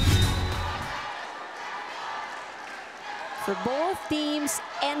 22-20. For both teams,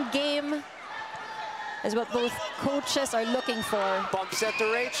 end game is what both coaches are looking for. Bump set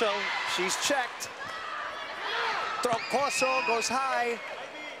to Rachel. She's checked. Troncoso goes high.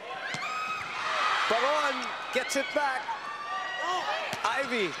 Baron gets it back.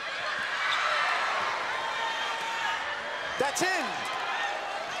 Ivy. That's in.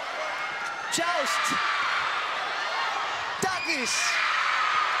 Joust. Dagis.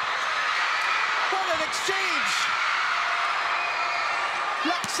 What an exchange.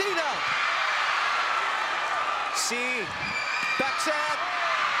 Laksina. C. Back set.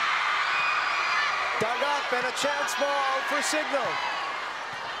 Dug up and a chance ball for Signal.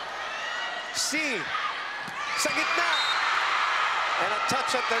 C. Sa gitna. And a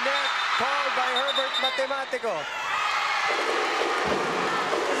touch at the net called by Herbert Matematico.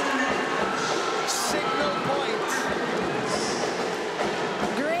 Signal point.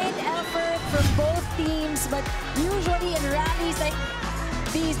 Great effort from both teams, but usually in rallies like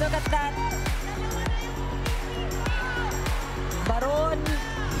these, look at that. Baron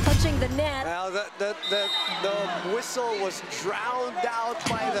touching the net. Well, the whistle was drowned out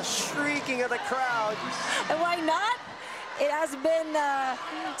by the shrieking of the crowd. And why not? It has been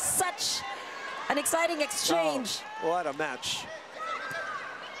such an exciting exchange. Oh, what a match.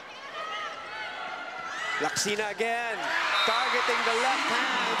 Laksina again, targeting the left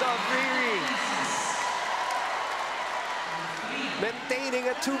hand of Riri. Maintaining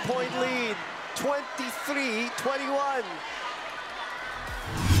a 2-point lead, 23-21.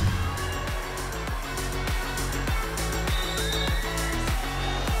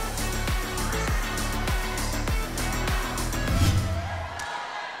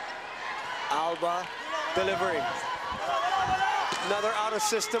 Alba delivering. Another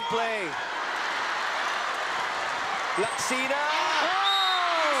out-of-system play. Laksina.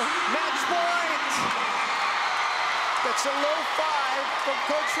 Oh! Match point. That's a low 5 from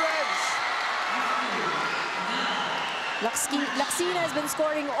Coach Reds. Laksina has been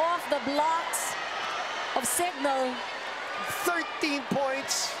scoring off the blocks of Signal. 13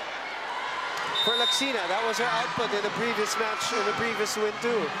 points for Laksina. That was her output in the previous match, in the previous win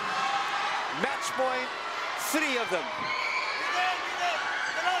too. Match point, 3 of them.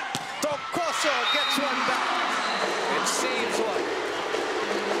 Troncoso gets one back and saves one.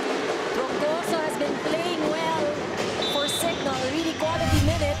 Troncoso has been playing well for Signal, really quality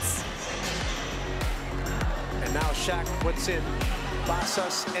minutes. And now Shaq puts in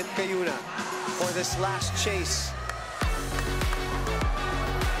Basas and Cayuna for this last chase.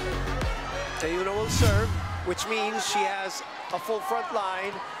 Cayuna will serve, which means she has a full front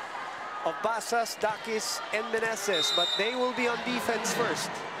line of Basas, Dakis, and Meneses, but they will be on defense first.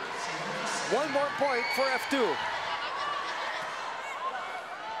 One more point for F2.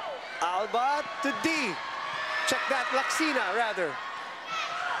 Alba to D. Check that, Laksina, rather.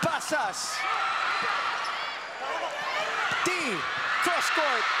 Basas. D. Cross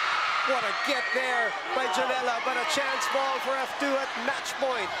court. What a get there by Janela, but a chance ball for F2 at match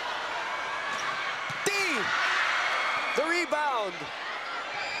point. D. The rebound.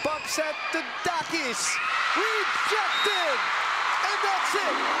 Bump set to Dakis. Rejected. And that's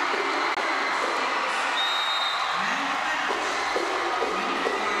it.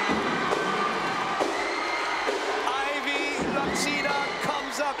 Ivy Laksina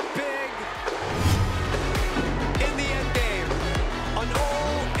comes up big in the end game. On O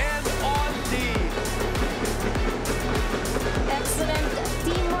and on D. Excellent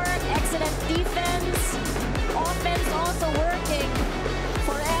teamwork, excellent defense. Offense also working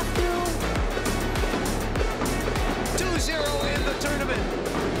for F2. 2-0 in the tournament.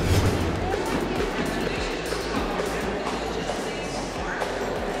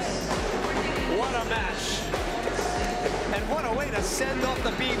 What a match. And what a way to send off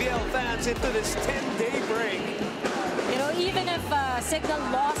the PVL fans into this 10-day break. You know, even if Signal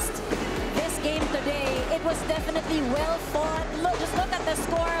lost this game today, it It was definitely well fought. Look, just look at the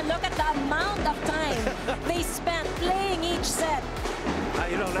score. Look at the amount of time they spent playing each set.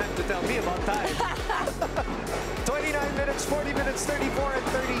 You don't have to tell me about time. 29 minutes, 40 minutes, 34 and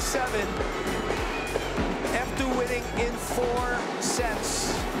 37. F2 winning in 4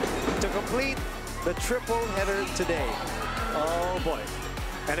 sets to complete the triple header today. Oh boy.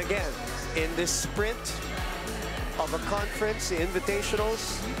 And again, in this sprint of a conference, the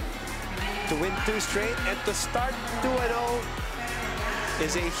invitationals, to win 2 straight and to start 2-0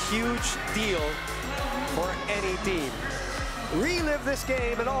 is a huge deal for any team. Relive this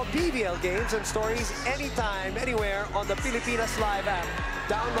game and all PVL games and stories anytime, anywhere on the Pilipinas Live app.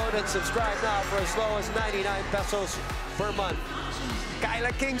 Download and subscribe now for as low as 99 pesos per month.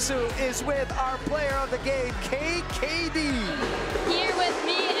 Kyla Kingsu is with our player of the game, KKD. Here with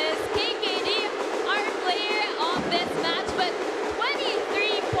me is KKD, our player of this match with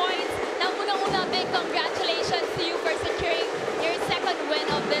 23 points. Now, unang-una, big congratulations to you for securing your second win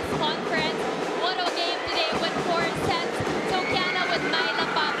of this conference. What a game today with 4 sets. So, Kiana with Myla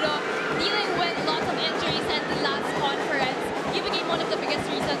Pablo dealing with lots of injuries in the last conference. You became one of the biggest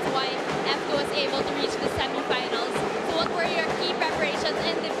reasons why F2 was able to reach the semifinals. So, what were your key preparations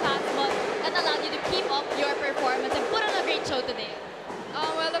in the past month that allowed you to keep up your performance and put on a great show today?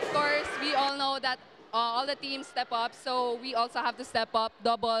 Well, of course, we all know that all the teams step up, so we also have to step up,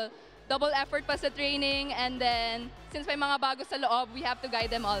 double effort pa sa training, and then since may mga bago sa loob, we have to guide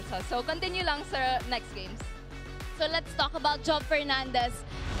them also. So continue lang sa next games. So let's talk about Job Fernandez.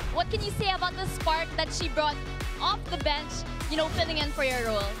 What can you say about the spark that she brought off the bench, you know, filling in for your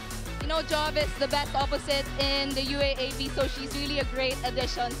role? You know, Job is the best opposite in the UAAP, so she's really a great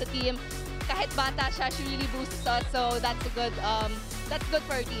addition sa team. Kahit bata siya, she really boosts us, so that's good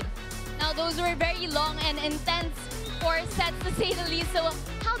for our team. Now, those were very long and intense 4 sets, to say the least. So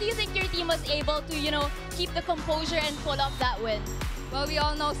how do you think your team was able to, you know, keep the composure and pull off that win? Well, we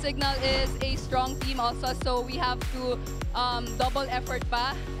all know Signal is a strong team also, so we have to double effort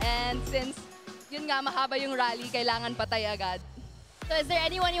pa. And since yun nga, mahaba yung rally, kailangan patay agad. So is there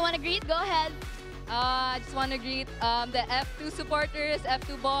anyone you want to greet? Go ahead. I just want to greet the F2 supporters,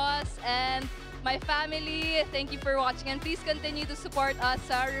 F2 boss, and my family. Thank you for watching, and please continue to support us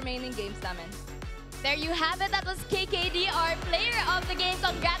sa remaining games namin. There you have it. That was KKD, our player of the game.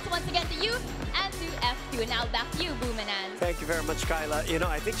 Congrats once again to you and to F2. Now back to you, Boomanan. Thank you very much, Kyla. You know,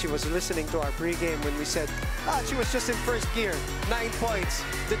 I think she was listening to our pregame when we said, she was just in first gear, 9 points.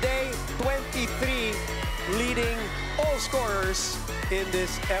 Today, 23, leading all scorers in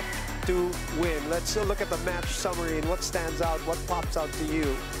this F2 win. Let's look at the match summary and what stands out, what pops out to you.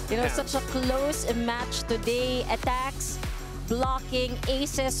 You know, such a close match today. Attacks, blocking,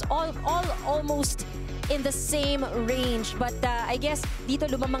 aces, all almost in the same range. But I guess dito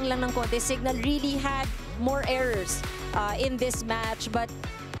lumamang lang ng konti. Signal really had more errors in this match. But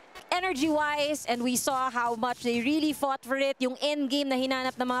energy-wise, and we saw how much they really fought for it. Yung end game na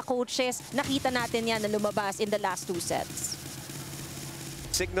hinanap ng mga coaches, nakita natin yan na lumabas in the last 2 sets.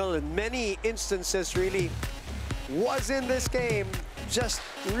 Signal in many instances really was in this game, just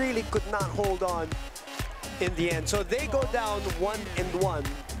really could not hold on in the end. So they go down 1-1,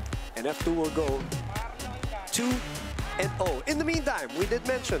 and F2 will go 2-0. In the meantime, we did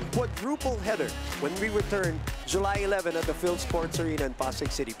mention quadruple header when we return July 11 at the Phil Sports Arena in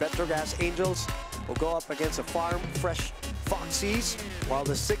Pasig City. Petrogas Angels will go up against the Farm Fresh Foxies, while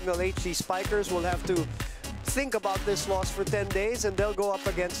the Signal HC Spikers will have to think about this loss for 10 days, and they'll go up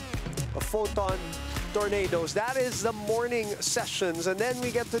against a Photon Tornadoes. That is the morning sessions, and then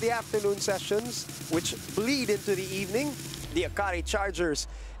we get to the afternoon sessions, which bleed into the evening. The Akari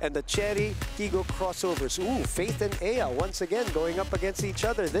Chargers and the Cherry Tigo Crossovers. Ooh, Faith and Aya once again going up against each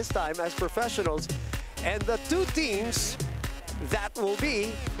other, this time as professionals. And the 2 teams that will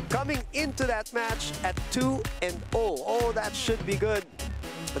be coming into that match at 2-0. Oh, that should be good.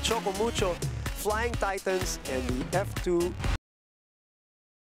 The Choco Mucho Flying Titans and the F2